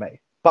or anime,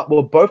 but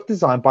were both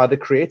designed by the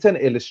creator and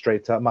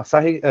illustrator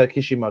Masahi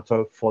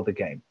Kishimoto for the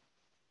game.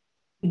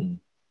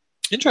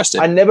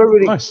 Interesting. I never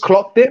really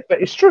clocked it,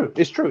 but it's true.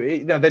 It's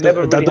true.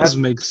 That does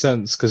make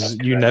sense because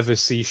you never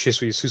see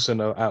Shisui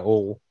Susanoo at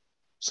all.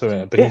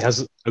 So, but he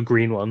has a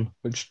green one,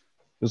 which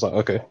is like,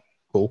 okay,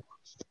 cool.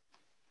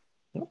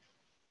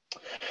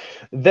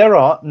 There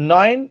are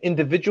 9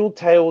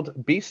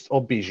 individual-tailed beasts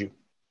or bijou.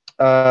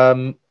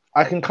 I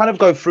can kind of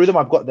go through them.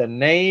 I've got their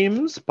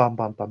names. Bum,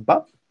 bum, bum,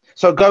 bum.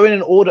 So go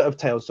in order of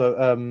tails.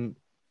 So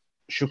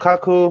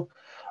Shukaku,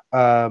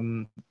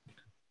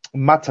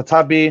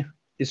 Matatabi,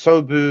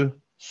 Isobu,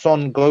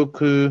 Son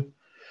Goku,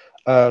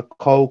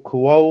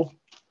 Kokuo,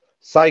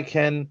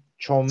 Saiken,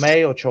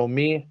 Chomei or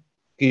Chomi,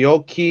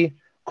 Gyoki,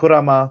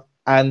 Kurama,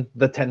 and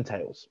the 10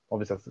 tails.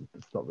 Obviously,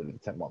 it's not really the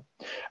 10-1.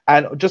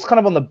 And just kind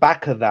of on the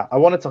back of that, I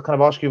wanted to kind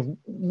of ask you,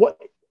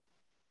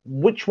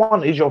 which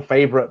one is your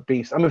favorite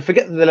beast? I mean,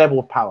 forget the level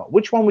of power.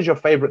 Which one was your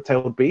favorite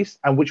tailed beast,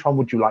 and which one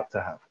would you like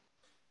to have?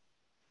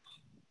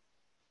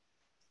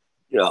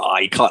 Yeah,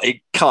 it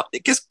can't.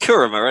 It gets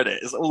Kurama, isn't it?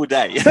 It's all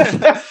day.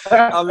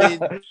 I mean,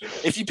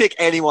 if you pick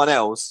anyone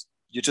else,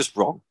 you're just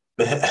wrong.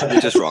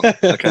 You're just wrong.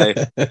 Okay,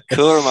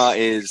 Kurama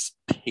is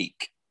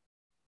peak.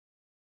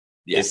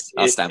 Yes,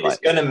 I'll stand by it.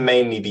 It's going to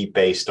mainly be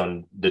based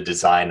on the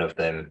design of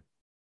them,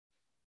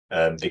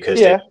 because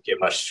they don't get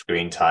much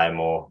screen time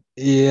or.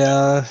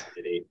 Yeah.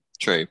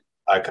 True.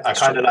 I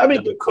kind of like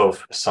the look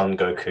of Son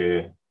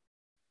Goku,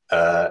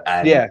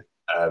 and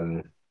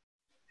the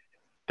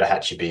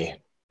Hachibi,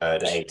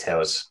 the 8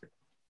 tails.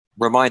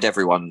 Remind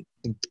everyone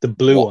the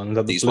blue one.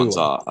 These ones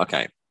are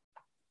okay.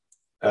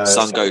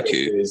 Son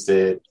Goku is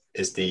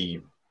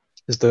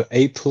the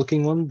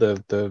ape-looking one,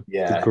 the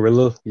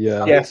gorilla.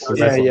 Yeah. Yes.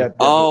 Yeah.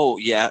 Oh,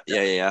 yeah.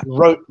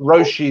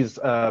 Roshi's.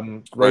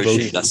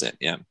 Roshi. That's it.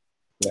 Yeah.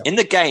 In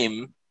the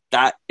game,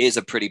 that is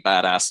a pretty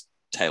badass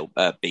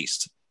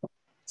beast.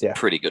 It's a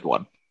pretty good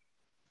one.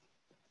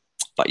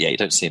 But yeah, you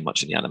don't see him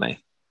much in the anime.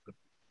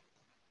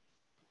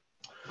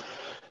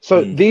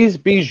 So these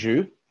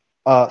bijou,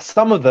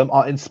 some of them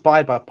are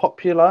inspired by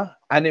popular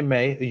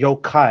anime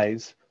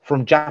yokais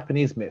from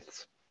Japanese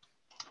myths,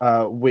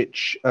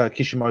 which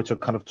Kishimoto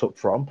kind of took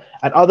from,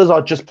 and others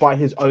are just by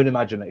his own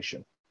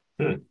imagination.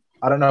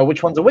 I don't know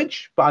which ones are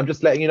which, but I'm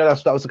just letting you know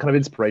that was the kind of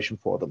inspiration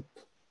for them.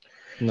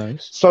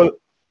 Nice. So,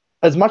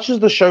 as much as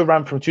the show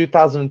ran from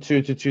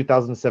 2002 to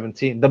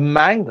 2017, the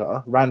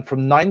manga ran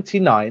from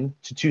 1999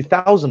 to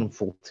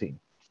 2014.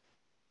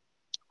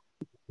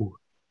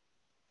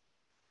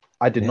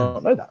 I did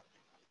not know that.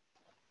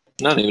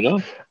 No, neither do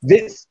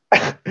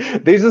I.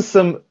 These are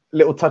some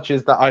little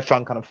touches that I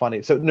found kind of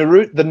funny. So the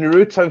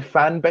Naruto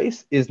fan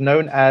base is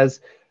known as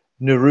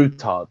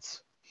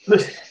Narutards.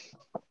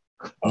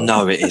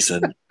 No, it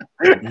isn't.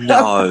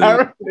 No.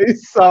 Apparently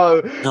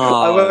so. No.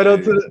 I went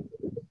on to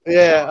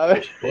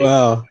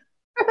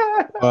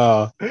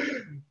Wow.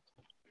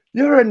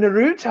 You're a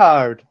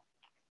Naruto.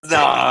 No,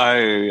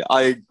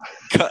 I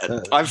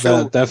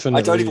feel definitely.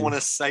 I don't even want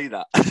to say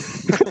that.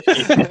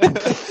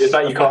 It's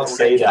like you can't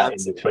say that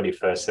in the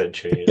 21st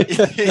century.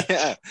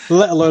 Yeah.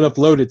 Let alone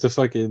upload it to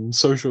fucking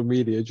social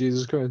media.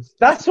 Jesus Christ.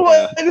 That's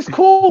what it's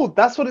called.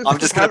 That's what it's. I'm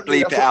just gonna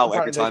bleep it out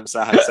every time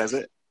Serhan says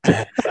it.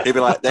 He'll be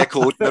like, "They're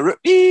called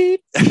Naruto."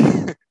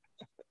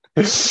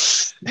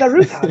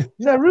 Naruto.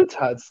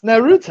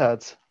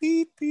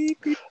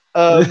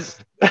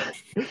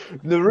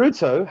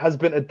 Naruto has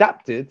been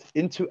adapted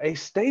into a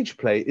stage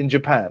play in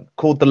Japan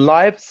called the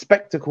live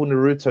spectacle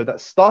Naruto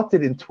that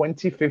started in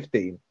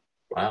 2015.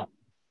 Wow.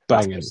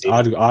 Banging.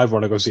 I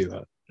want to go see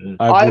that.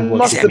 I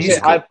must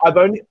admit,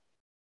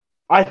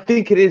 I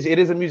think it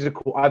is a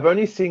musical. I've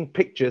only seen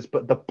pictures,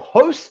 but the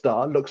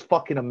poster looks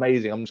fucking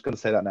amazing. I'm just going to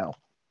say that now.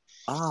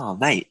 Oh,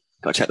 mate.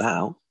 Gotta check that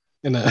out.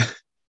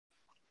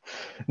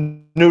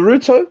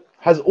 Naruto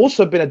has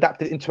also been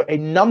adapted into a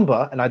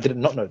number, and I did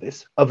not know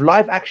this, of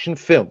live action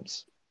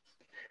films,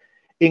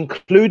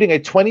 including a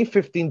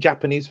 2015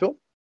 Japanese film,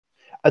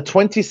 a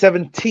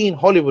 2017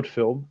 Hollywood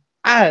film,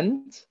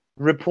 and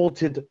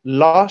reported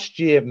last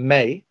year,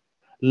 May,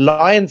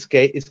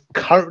 Lionsgate is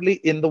currently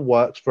in the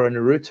works for a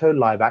Naruto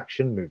live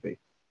action movie.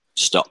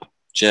 Stop.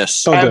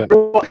 Just Don't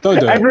do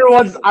it.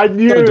 Everyone's, I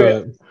knew Don't do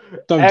it.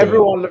 Don't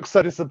Everyone do looks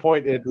so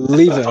disappointed.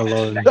 Leave it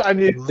alone. I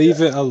knew.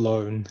 Leave it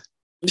alone.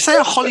 you say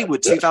a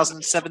Hollywood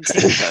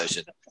 2017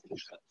 version?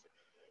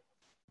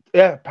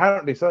 Yeah,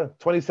 apparently so.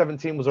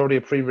 2017 was already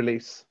a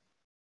pre-release.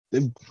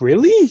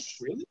 Really?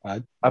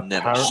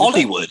 Never.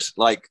 Hollywood,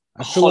 like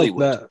I feel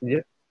Hollywood.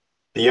 like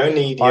The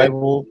only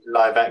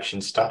live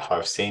action stuff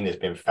I've seen has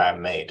been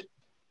fan made.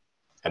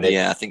 And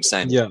I think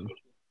same. Yeah.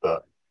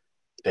 But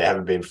they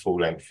haven't been full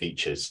length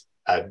features.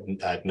 I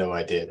had no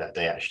idea that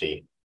they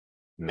actually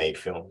made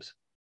films.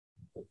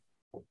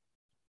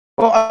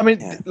 Well, I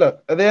mean,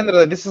 look, at the end of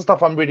the day, this is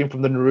stuff I'm reading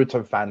from the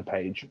Naruto fan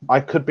page. I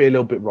could be a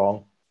little bit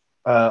wrong.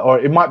 Or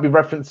it might be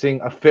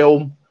referencing a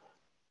film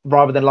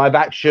rather than live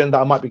action that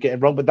I might be getting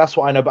wrong, but that's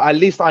what I know. But at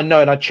least I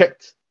know, and I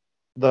checked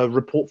the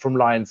report from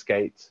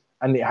Lionsgate,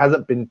 and it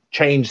hasn't been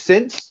changed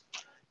since.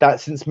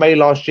 That since May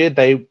last year,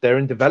 they're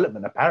in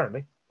development,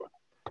 apparently.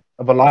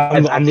 Of a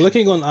live I'm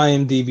looking on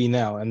IMDb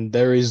now, and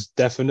there is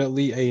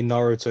definitely a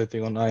Naruto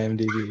thing on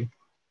IMDb.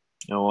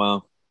 Oh,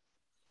 wow.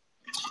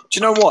 Do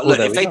you know what? Look,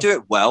 if they do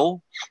it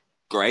well,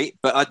 great.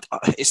 But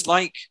it's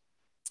like,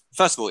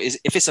 first of all,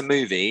 if it's a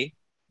movie,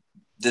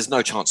 there's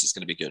no chance it's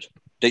going to be good.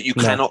 That you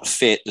cannot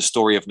fit the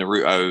story of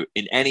Naruto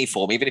in any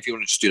form, even if you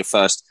want to just do the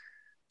first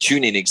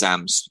tuning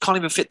exams. You can't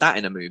even fit that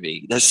in a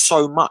movie. There's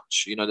so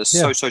much,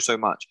 there's so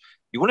much.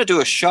 You want to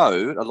do a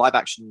show, a live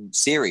action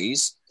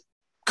series,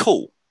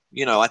 cool.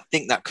 I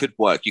think that could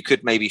work. You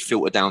could maybe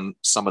filter down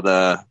some of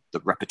the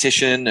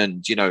repetition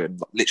and,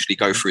 literally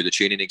go through the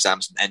tuning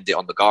exams and end it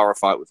on the Gaara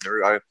fight with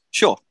Naruto.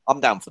 Sure,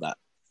 I'm down for that.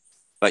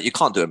 But you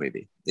can't do a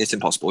movie. It's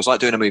impossible. It's like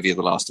doing a movie of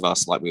The Last of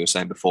Us, like we were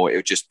saying before. It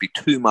would just be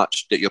too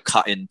much that you're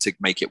cutting to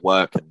make it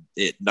work, and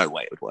no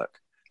way it would work.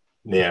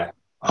 Yeah.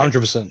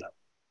 100%.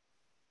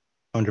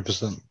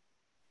 100%.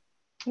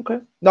 Okay.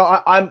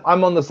 No,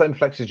 I'm on the same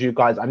flex as you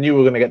guys. I knew we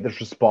were going to get this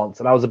response,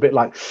 and I was a bit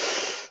like,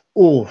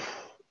 "Ooh."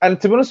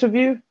 And to be honest with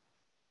you,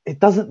 it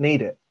doesn't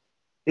need it.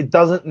 It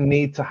doesn't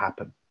need to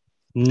happen.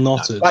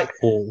 Not at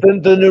all.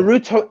 The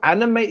Naruto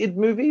animated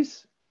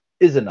movies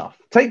is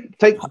enough. Take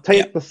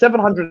the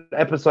 700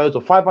 episodes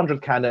or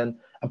 500 canon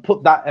and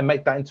put that and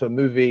make that into a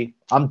movie.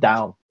 I'm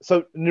down.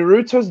 So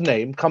Naruto's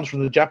name comes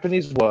from the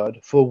Japanese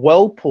word for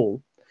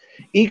whirlpool,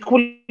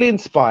 equally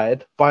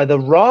inspired by the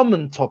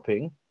ramen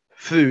topping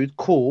food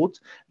called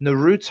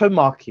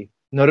Naruto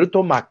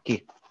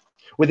maki,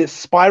 with its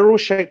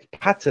spiral-shaped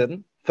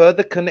pattern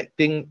further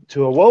connecting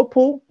to a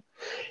whirlpool.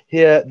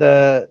 Here,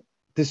 the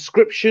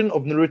description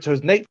of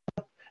Naruto's nature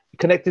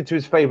connected to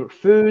his favorite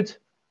food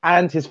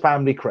and his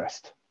family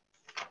crest.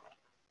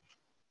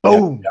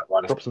 Boom!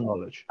 Drop some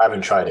knowledge. I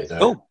haven't tried it though.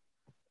 Oh.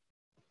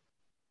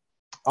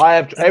 I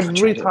have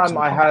every time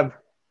I have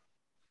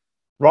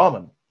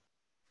ramen.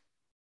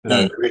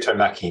 No, Naruto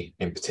Maki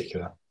in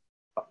particular.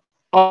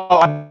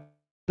 Oh,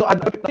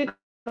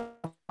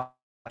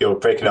 You're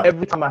breaking up.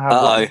 every time I have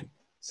ramen.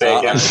 Say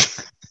again.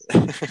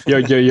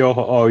 Yo.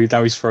 Oh,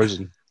 now he's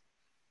frozen.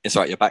 It's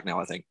right, you're back now,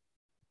 I think.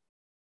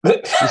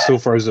 He's still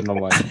frozen on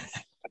mine.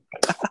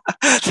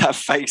 That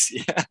face,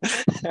 yeah.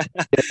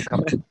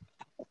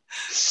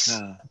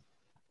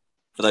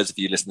 For those of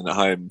you listening at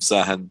home,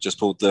 Serhan just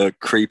pulled the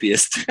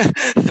creepiest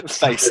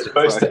face. You're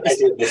supposed to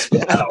edit this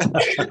bit out.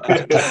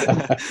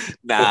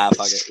 Nah,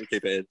 fuck it. We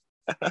keep it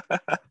in.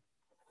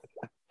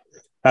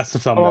 That's the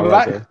thumbnail.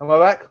 Am I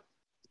back?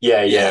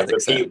 Yeah.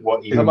 Repeat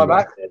what you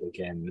said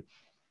again.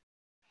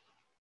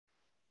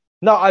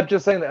 No, I'm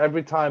just saying that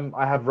every time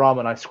I have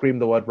ramen, I scream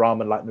the word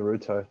ramen like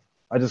Naruto.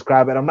 I just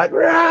grab it. I'm like,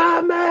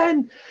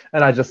 ramen!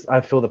 And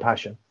I feel the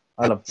passion.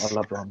 I love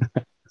ramen.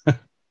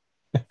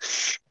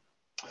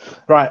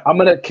 Right, I'm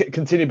going to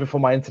continue before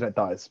my internet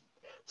dies.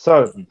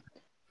 So,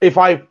 if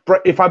I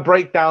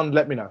break down,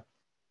 let me know.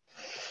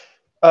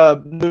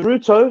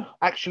 Naruto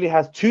actually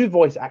has 2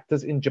 voice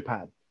actors in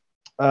Japan.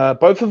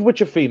 both of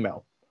which are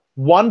female.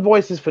 One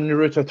voice is for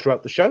Naruto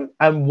throughout the show,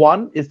 and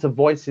one is to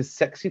voice his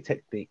sexy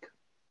technique.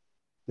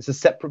 It's a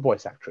separate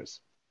voice actress.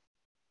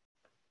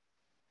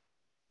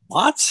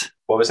 What?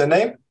 What was her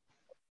name?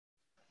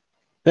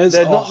 They're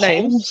not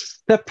named.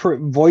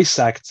 Separate voice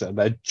actor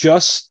that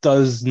just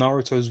does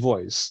Naruto's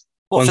voice.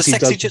 What, once for he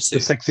sexy does jutsu? the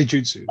sexy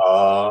jutsu.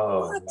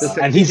 Oh,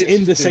 And he's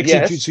in the sexy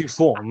yes. jutsu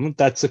form.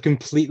 That's a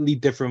completely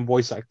different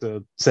voice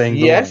actor saying the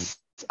Yes,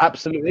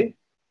 absolutely.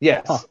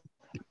 Yes. Huh.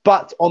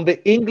 But on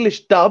the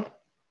English dub,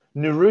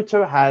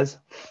 Naruto has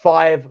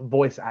 5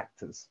 voice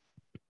actors.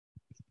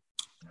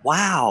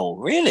 Wow,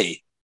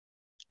 really?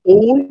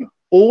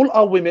 All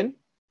are women.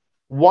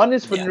 1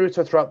 is for Yeah.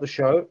 Naruto throughout the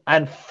show,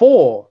 and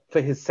 4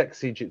 for his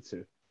sexy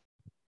jutsu.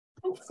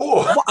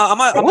 4. What, am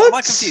I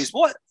What? confused?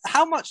 What?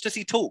 How much does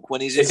he talk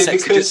when he's in Is it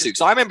sexy because- jutsu?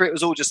 Because I remember it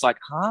was all just like,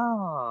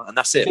 and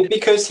that's Is it. it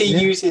because he Yeah.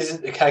 uses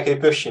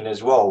Kagebushin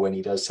as well when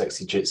he does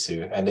sexy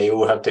jutsu, and they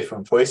all have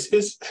different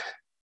voices?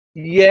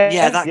 Yeah,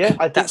 Yeah, I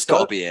think that's so. got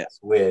to be it. That's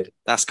weird.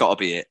 That's got to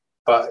be it.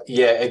 But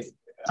yeah,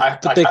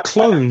 But they're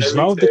clones.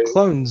 No, the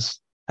clones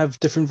have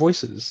different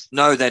voices.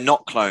 No, they're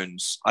not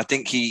clones. I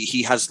think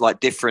he has like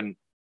different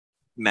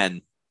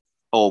men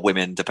or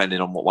women depending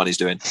on what one he's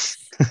doing.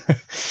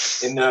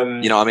 In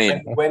You know what I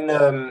mean?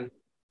 when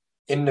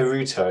in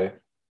Naruto,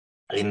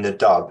 in the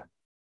dub,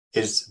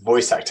 his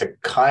voice actor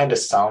kind of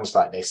sounds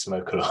like they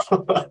smoke a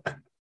lot.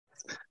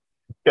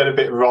 Get a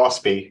bit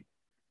raspy.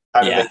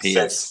 And Yeah, it makes he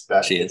sense is.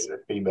 that She he's a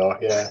female.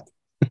 Yeah.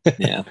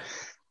 Yeah,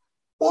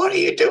 What are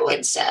you doing,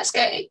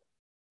 Sasuke?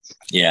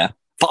 yeah.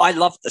 But I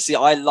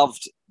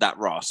loved that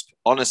rasp.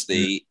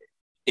 Honestly,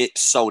 it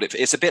sold it.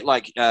 It's a bit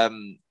like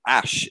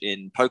Ash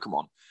in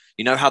Pokemon.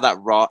 You know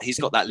how he's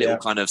got that little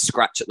kind of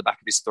scratch at the back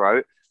of his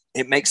throat.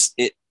 It makes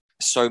it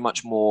so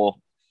much more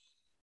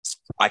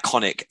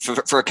iconic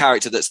for a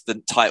character that's the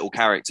title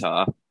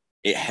character.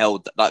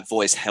 That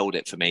voice held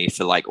it for me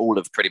for like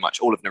pretty much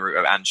all of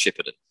Naruto and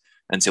Shippuden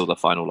until the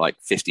final like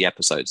 50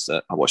 episodes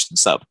that I watched in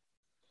sub.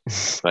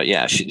 But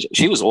yeah,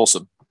 she was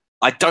awesome.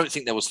 I don't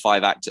think there was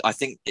 5 actors. I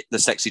think the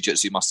sexy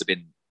jutsu must have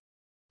been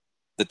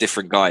the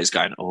different guys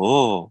going,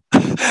 oh.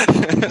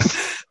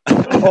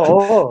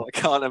 Oh. I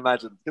can't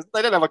imagine because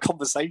they don't have a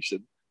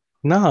conversation.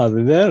 No, I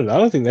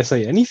don't think they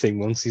say anything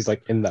once he's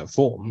like in that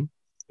form.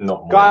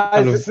 Not more. Guys,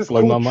 Kind of this is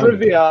blown my called mind.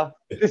 trivia.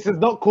 This is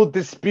not called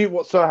dispute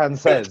what Serhan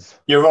says.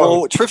 You're wrong.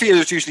 Well, trivia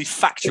is usually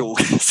factual.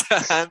 Oh,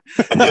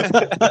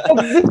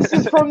 this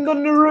is from the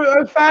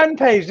Naruto fan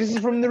page. This is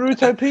from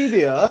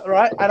Narutopedia,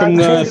 right? And From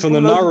the those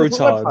different websites.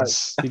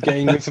 Narutods. You're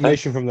getting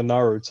information from the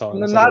Narutods. From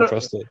the I don't Naru-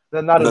 trust it.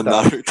 The The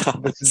Naruto.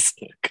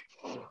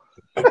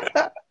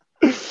 Naruto.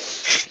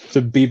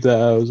 To beep that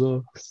out as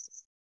well.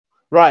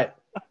 Right.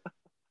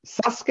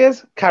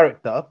 Sasuke's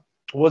character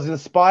was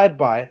inspired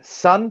by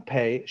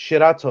Sanpei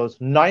Shirato's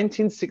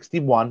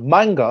 1961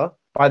 manga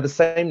by the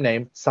same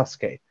name,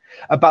 Sasuke,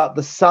 about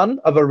the son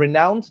of a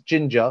renowned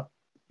ninja.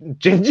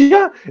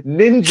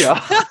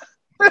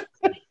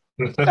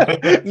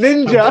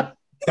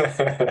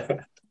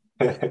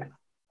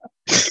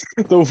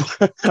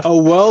 A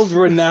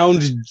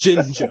world-renowned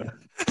ginger.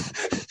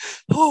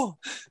 Oh,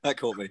 that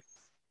caught me.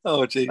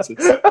 Oh, Jesus.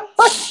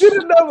 I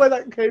didn't know where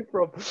that came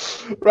from.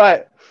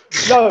 Right.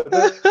 No,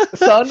 the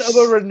son of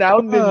a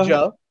renowned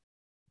ninja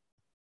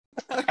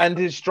and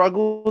his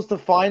struggles to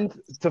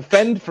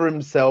fend for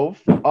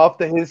himself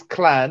after his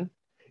clan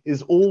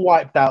is all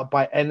wiped out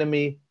by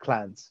enemy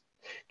clans.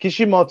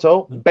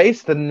 Kishimoto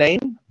based the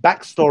name,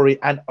 backstory,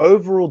 and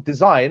overall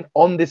design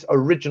on this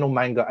original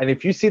manga. And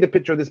if you see the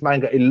picture of this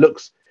manga,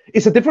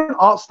 it's a different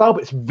art style,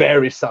 but it's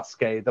very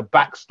Sasuke. The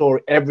backstory,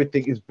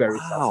 everything is very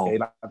Sasuke.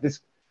 Like this.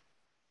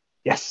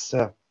 Yes,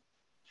 sir.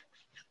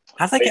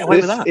 How'd they get away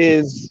with that?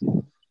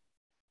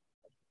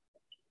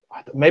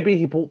 Maybe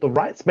he bought the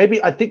rights.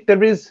 Maybe I think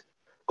there is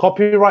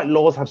copyright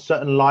laws have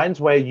certain lines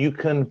where you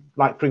can,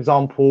 like, for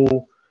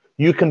example,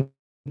 you can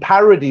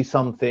parody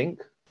something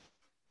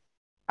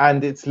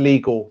and it's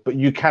legal, but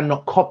you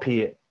cannot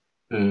copy it.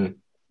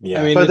 Yeah.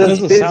 I mean, So it there's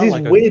doesn't sound these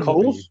like a weird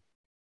copy. rules.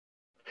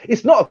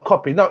 It's not a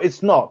copy. No,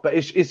 it's not. But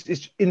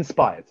it's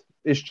inspired.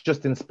 It's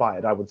just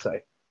inspired, I would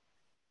say.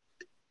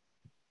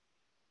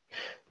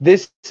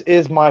 This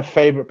is my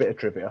favorite bit of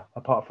trivia,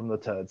 apart from the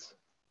turds.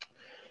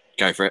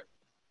 Go for it.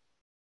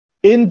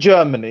 In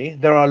Germany,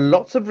 there are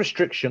lots of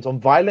restrictions on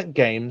violent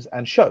games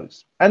and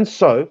shows. And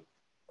so,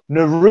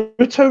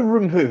 Naruto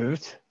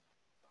removed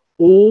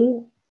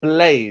all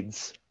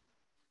blades,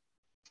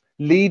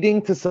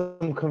 leading to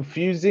some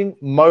confusing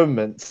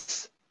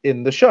moments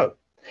in the show,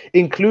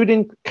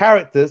 including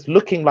characters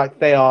looking like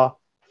they are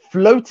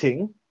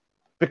floating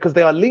because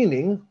they are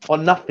leaning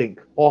on nothing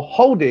or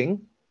holding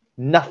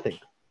nothing.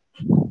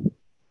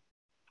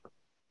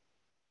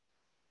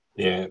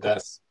 Yeah,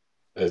 that's.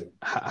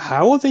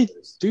 How will they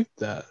do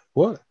that?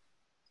 What?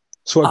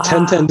 So what,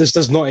 1010 just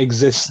does not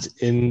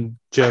exist in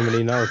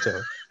Germany,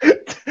 Naruto?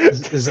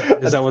 Is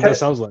that what that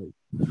sounds like?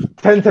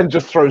 1010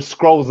 just throws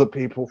scrolls at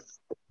people.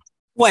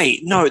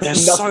 Wait, no,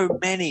 there's so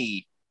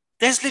many.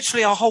 There's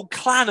literally a whole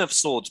clan of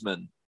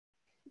swordsmen.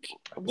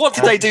 What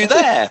did they do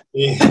there?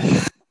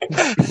 Yeah.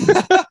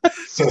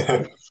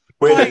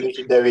 We're the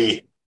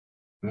legendary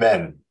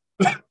men.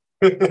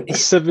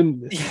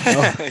 Seven.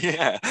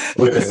 Yeah.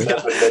 We're the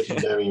 7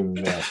 legendary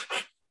men.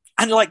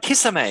 And like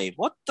Kisame,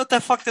 what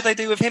the fuck did they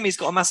do with him? He's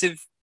got a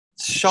massive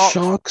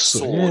shark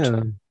sword.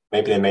 Yeah.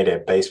 Maybe they made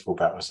it a baseball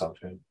bat or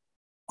something.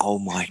 Oh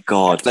my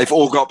god, they've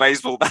all got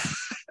baseball bats.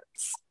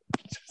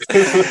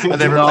 And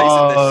they're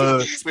replacing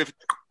the sheets with.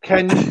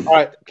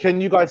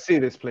 Can you guys see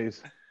this,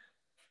 please?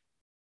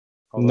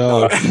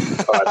 No.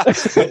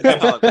 It's a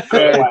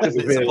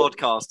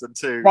podcast and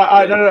two.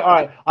 Right, no. All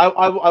right,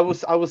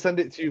 I will send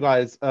it to you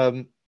guys.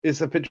 It's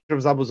a picture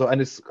of Zabuza,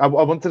 and I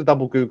wanted to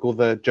double Google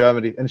the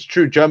Germany, and it's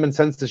true. German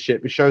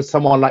censorship. It shows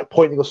someone like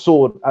pointing a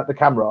sword at the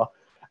camera,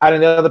 and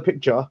in the other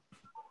picture,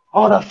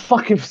 oh, that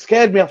fucking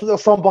scared me. I thought there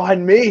was someone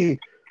behind me.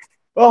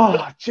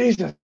 Oh,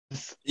 Jesus.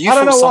 I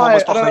don't know why.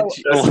 Was behind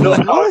you. That's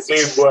not how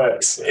Zoom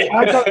works.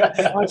 I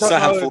don't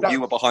Sam know. thought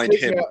you were behind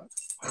him.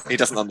 He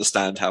doesn't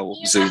understand how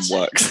Zoom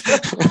works.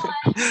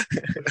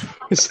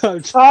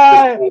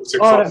 Hi.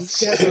 Oh, that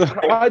scared me.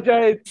 Hi,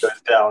 Jade.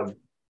 Goes down.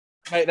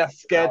 Mate, that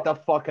scared the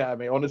fuck out of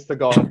me, honest to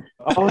God.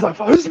 I was like,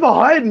 who's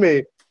behind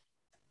me?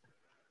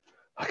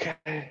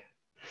 Okay.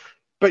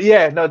 But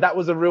yeah, no, that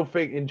was a real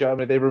thing in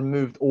Germany. They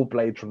removed all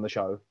Blade from the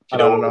show. I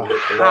don't know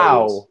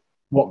how.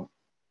 What?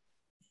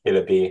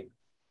 It'll be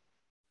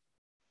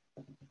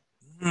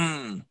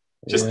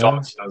just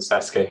dancing on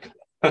Sasuke.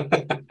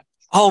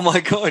 Oh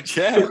my god,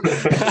 yeah.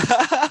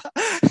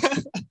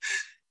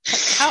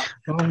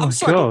 I'm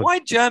sorry, but why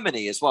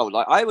Germany as well?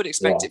 Like, I would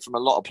expect it from a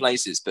lot of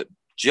places, but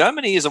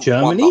Germany isn't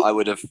one that I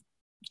would have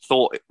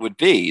thought it would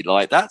be.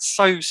 Like, that's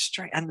so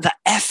strange. And the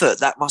effort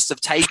that must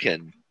have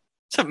taken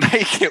to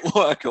make it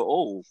work at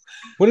all.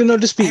 Would it not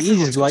just be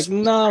easy? Like,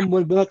 nah,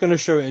 we're not going to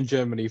show it in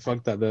Germany.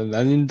 Fuck that then.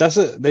 I mean, that's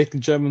it.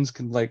 Germans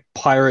can, like,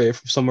 pirate it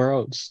from somewhere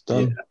else.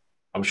 Done. Yeah.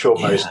 I'm sure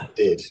most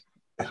did.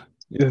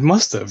 It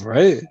must have,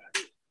 right?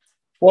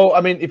 Well,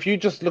 I mean, if you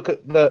look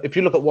at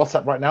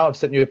WhatsApp right now, I've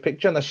sent you a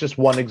picture, and that's just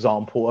one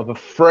example of a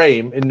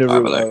frame in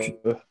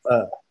Naruto.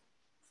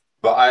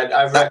 But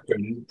I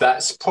reckon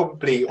that's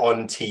probably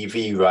on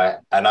TV, right?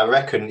 And I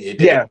reckon it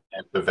didn't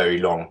for very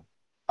long.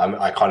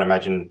 I can't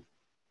imagine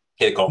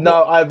it got.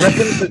 No, I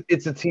reckon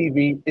it's a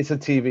TV. It's a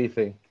TV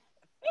thing.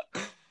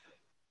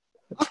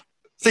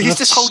 So he's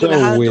just holding a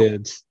handle.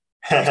 Weird.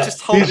 He's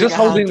just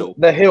holding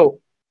the hilt.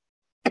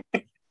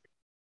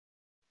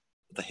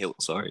 The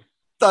hilt, sorry.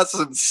 That's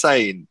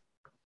insane.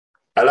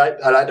 I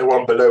like the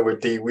one below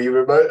with the Wii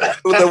remote.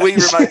 The Wii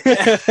remote.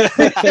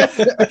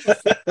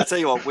 I'll tell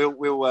you what,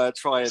 we'll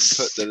try and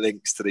put the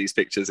links to these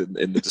pictures in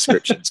the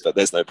descriptions, but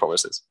there's no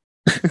promises.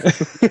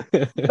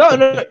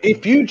 No.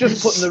 If you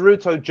just put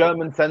Naruto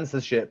German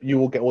censorship, you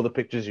will get all the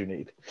pictures you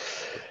need.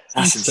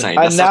 That's insane.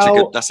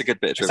 That's a good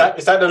bit of trivia.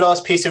 Is that the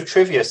last piece of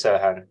trivia,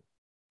 Serhan?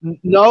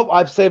 No,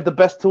 I've saved the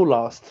best till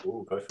last.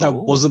 Ooh, that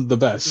wasn't the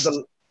best.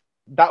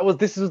 That was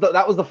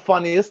the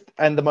funniest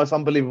and the most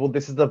unbelievable.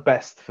 This is the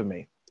best for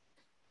me.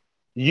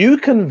 You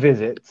can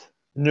visit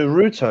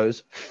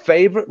Naruto's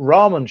favorite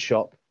ramen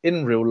shop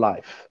in real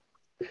life.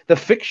 The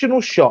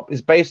fictional shop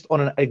is based on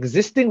an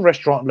existing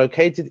restaurant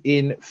located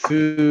in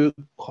Fukuoka.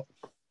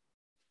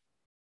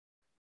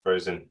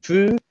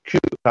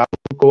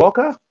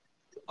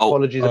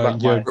 Apologies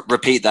about my...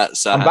 Repeat that,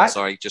 sir.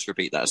 Sorry, just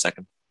repeat that a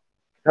second.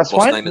 That's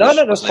fine. No,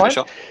 that's fine.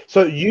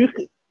 So you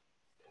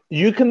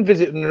can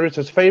visit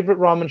Naruto's favorite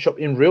ramen shop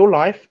in real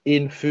life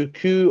in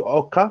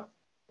Fukuoka.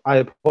 I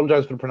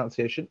apologize for the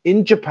pronunciation.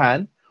 In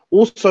Japan,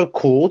 also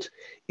called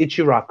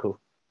Ichiraku.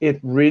 It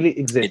really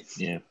exists.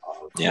 Yeah.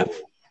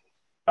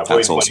 I've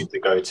always wanted to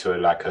go to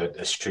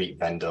a street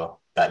vendor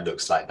that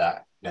looks like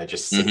that. You know,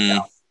 just sit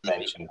down,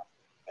 bench, and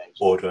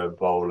order a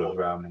bowl of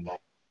ramen.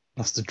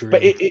 That's the dream.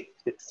 But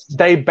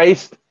they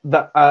based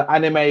the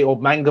anime or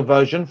manga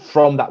version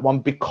from that one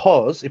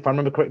because, if I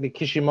remember correctly,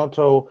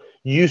 Kishimoto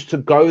used to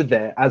go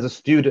there as a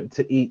student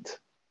to eat,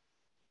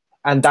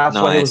 and that's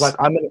when he was like,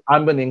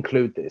 "I'm going to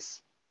include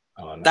this."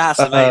 Oh, nice. That's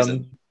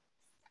amazing.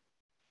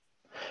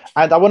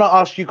 And I want to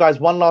ask you guys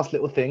one last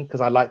little thing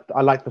because I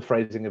like the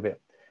phrasing of it.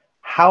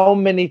 How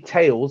many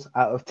tails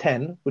out of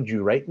 10 would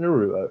you rate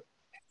Naruto?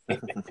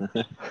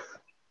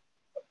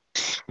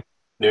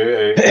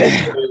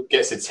 Naruto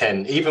gets a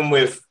 10, even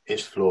with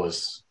its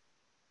flaws.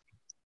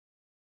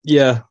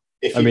 Yeah.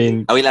 Are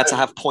we allowed to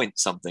have point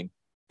something?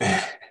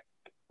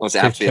 Or does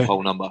it have to be a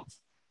whole number?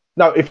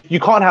 No, if you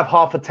can't have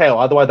half a tail,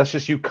 otherwise that's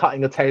just you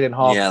cutting a tail in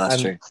half. Yeah,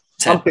 that's true.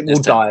 Something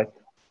will die.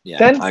 Yeah,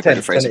 10? I 10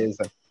 agree. 10 it is.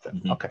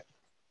 Okay.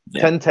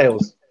 Yeah. 10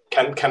 tails.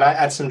 Can I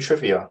add some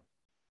trivia?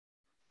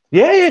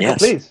 Yeah, yes.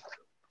 Please.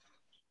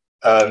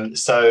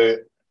 So,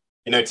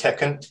 you know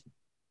Tekken?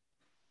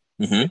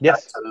 Mm-hmm.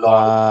 Yes.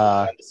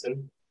 Lars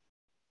Anderson.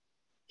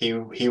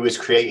 He was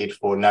created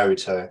for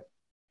Naruto.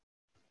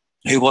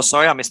 Who was?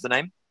 Sorry, I missed the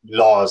name.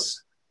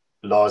 Lars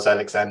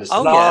Alexanderson.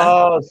 Oh,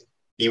 yeah.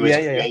 He was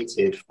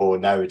created for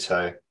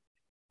Naruto.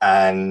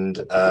 And,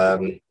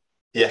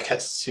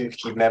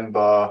 Katsuki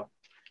member,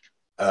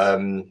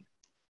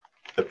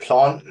 the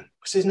plant,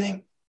 what's his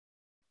name?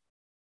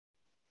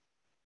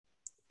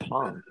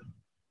 Plant.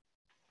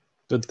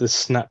 But the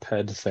snap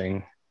head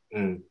thing.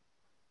 Mm.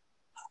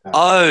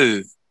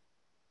 Oh.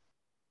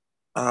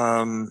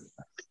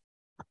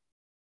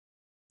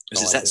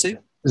 Is it Zetsu?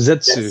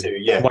 Zetsu.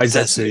 Yeah. Why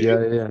Zetsu?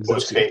 Yeah.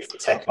 Was Zetsu. created for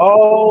Tekken.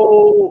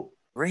 Oh,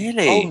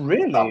 Really?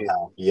 really?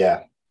 Somehow.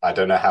 Yeah. I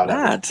don't know how that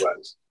Mad.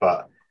 works,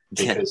 but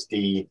because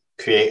the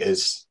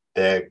creators,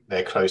 they're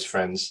close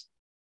friends,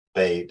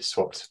 they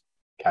swapped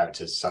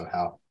characters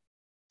somehow.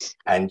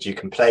 And you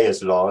can play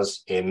as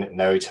Lars in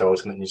Naruto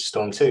Ultimate Ninja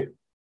Storm 2.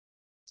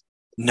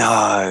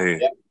 No.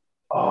 Yeah.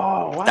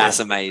 Oh, wow. That's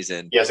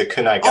amazing. He has a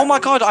kunai. Oh my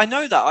god, I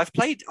know that. I've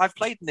played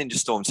Ninja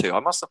Storm 2. I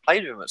must have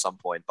played with him at some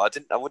point, but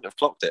I wouldn't have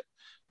clocked it.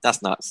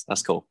 That's nuts.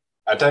 That's cool.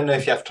 I don't know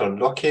if you have to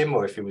unlock him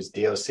or if it was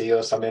DLC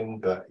or something,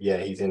 but yeah,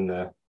 he's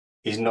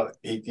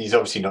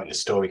obviously not in the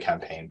story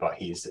campaign, but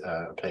he's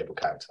a playable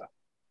character.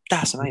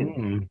 That's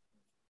amazing.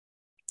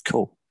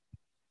 Cool.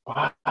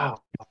 Wow. That's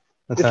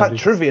It's like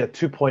Trivia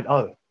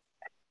 2.0.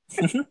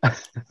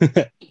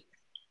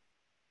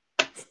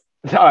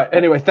 All right.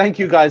 Anyway, thank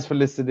you guys for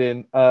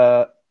listening.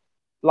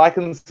 Like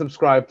and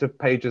subscribe to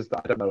pages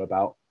that I don't know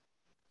about.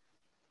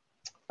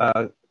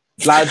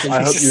 Lads,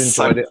 I hope you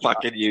enjoyed it.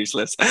 Fucking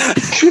useless.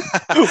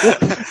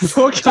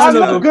 What kind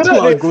of a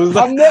plug was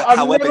that?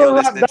 I've never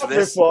wrapped up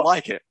before.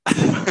 Like it.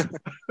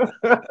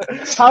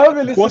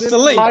 What's the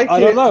link? Like I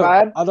don't know.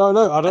 Man. I don't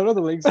know the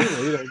links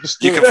either. You know,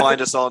 just You can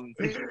find us on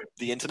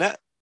the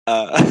internet.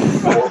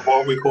 What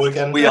are we called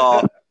again? We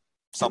are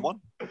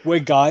someone. We're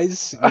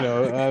guys,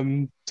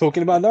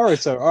 talking about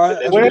Naruto. All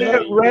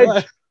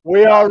right.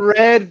 We are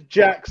Red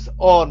Jacks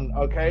On,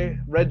 okay?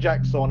 Red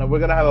Jacks On, and we're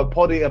gonna have a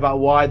poddy about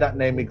why that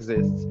name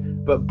exists.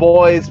 But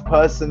boys,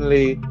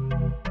 personally,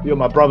 you're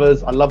my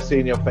brothers. I love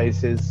seeing your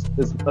faces,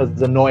 as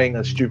annoying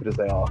as stupid as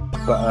they are.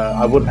 But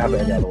I wouldn't have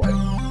it any other way.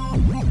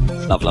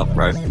 Love,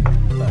 bro.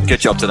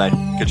 Good job today.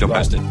 Good job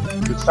hosting.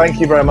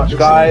 Thank you very much,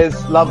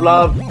 guys.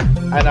 Love,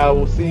 and I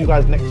will see you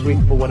guys next week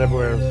for whatever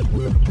we're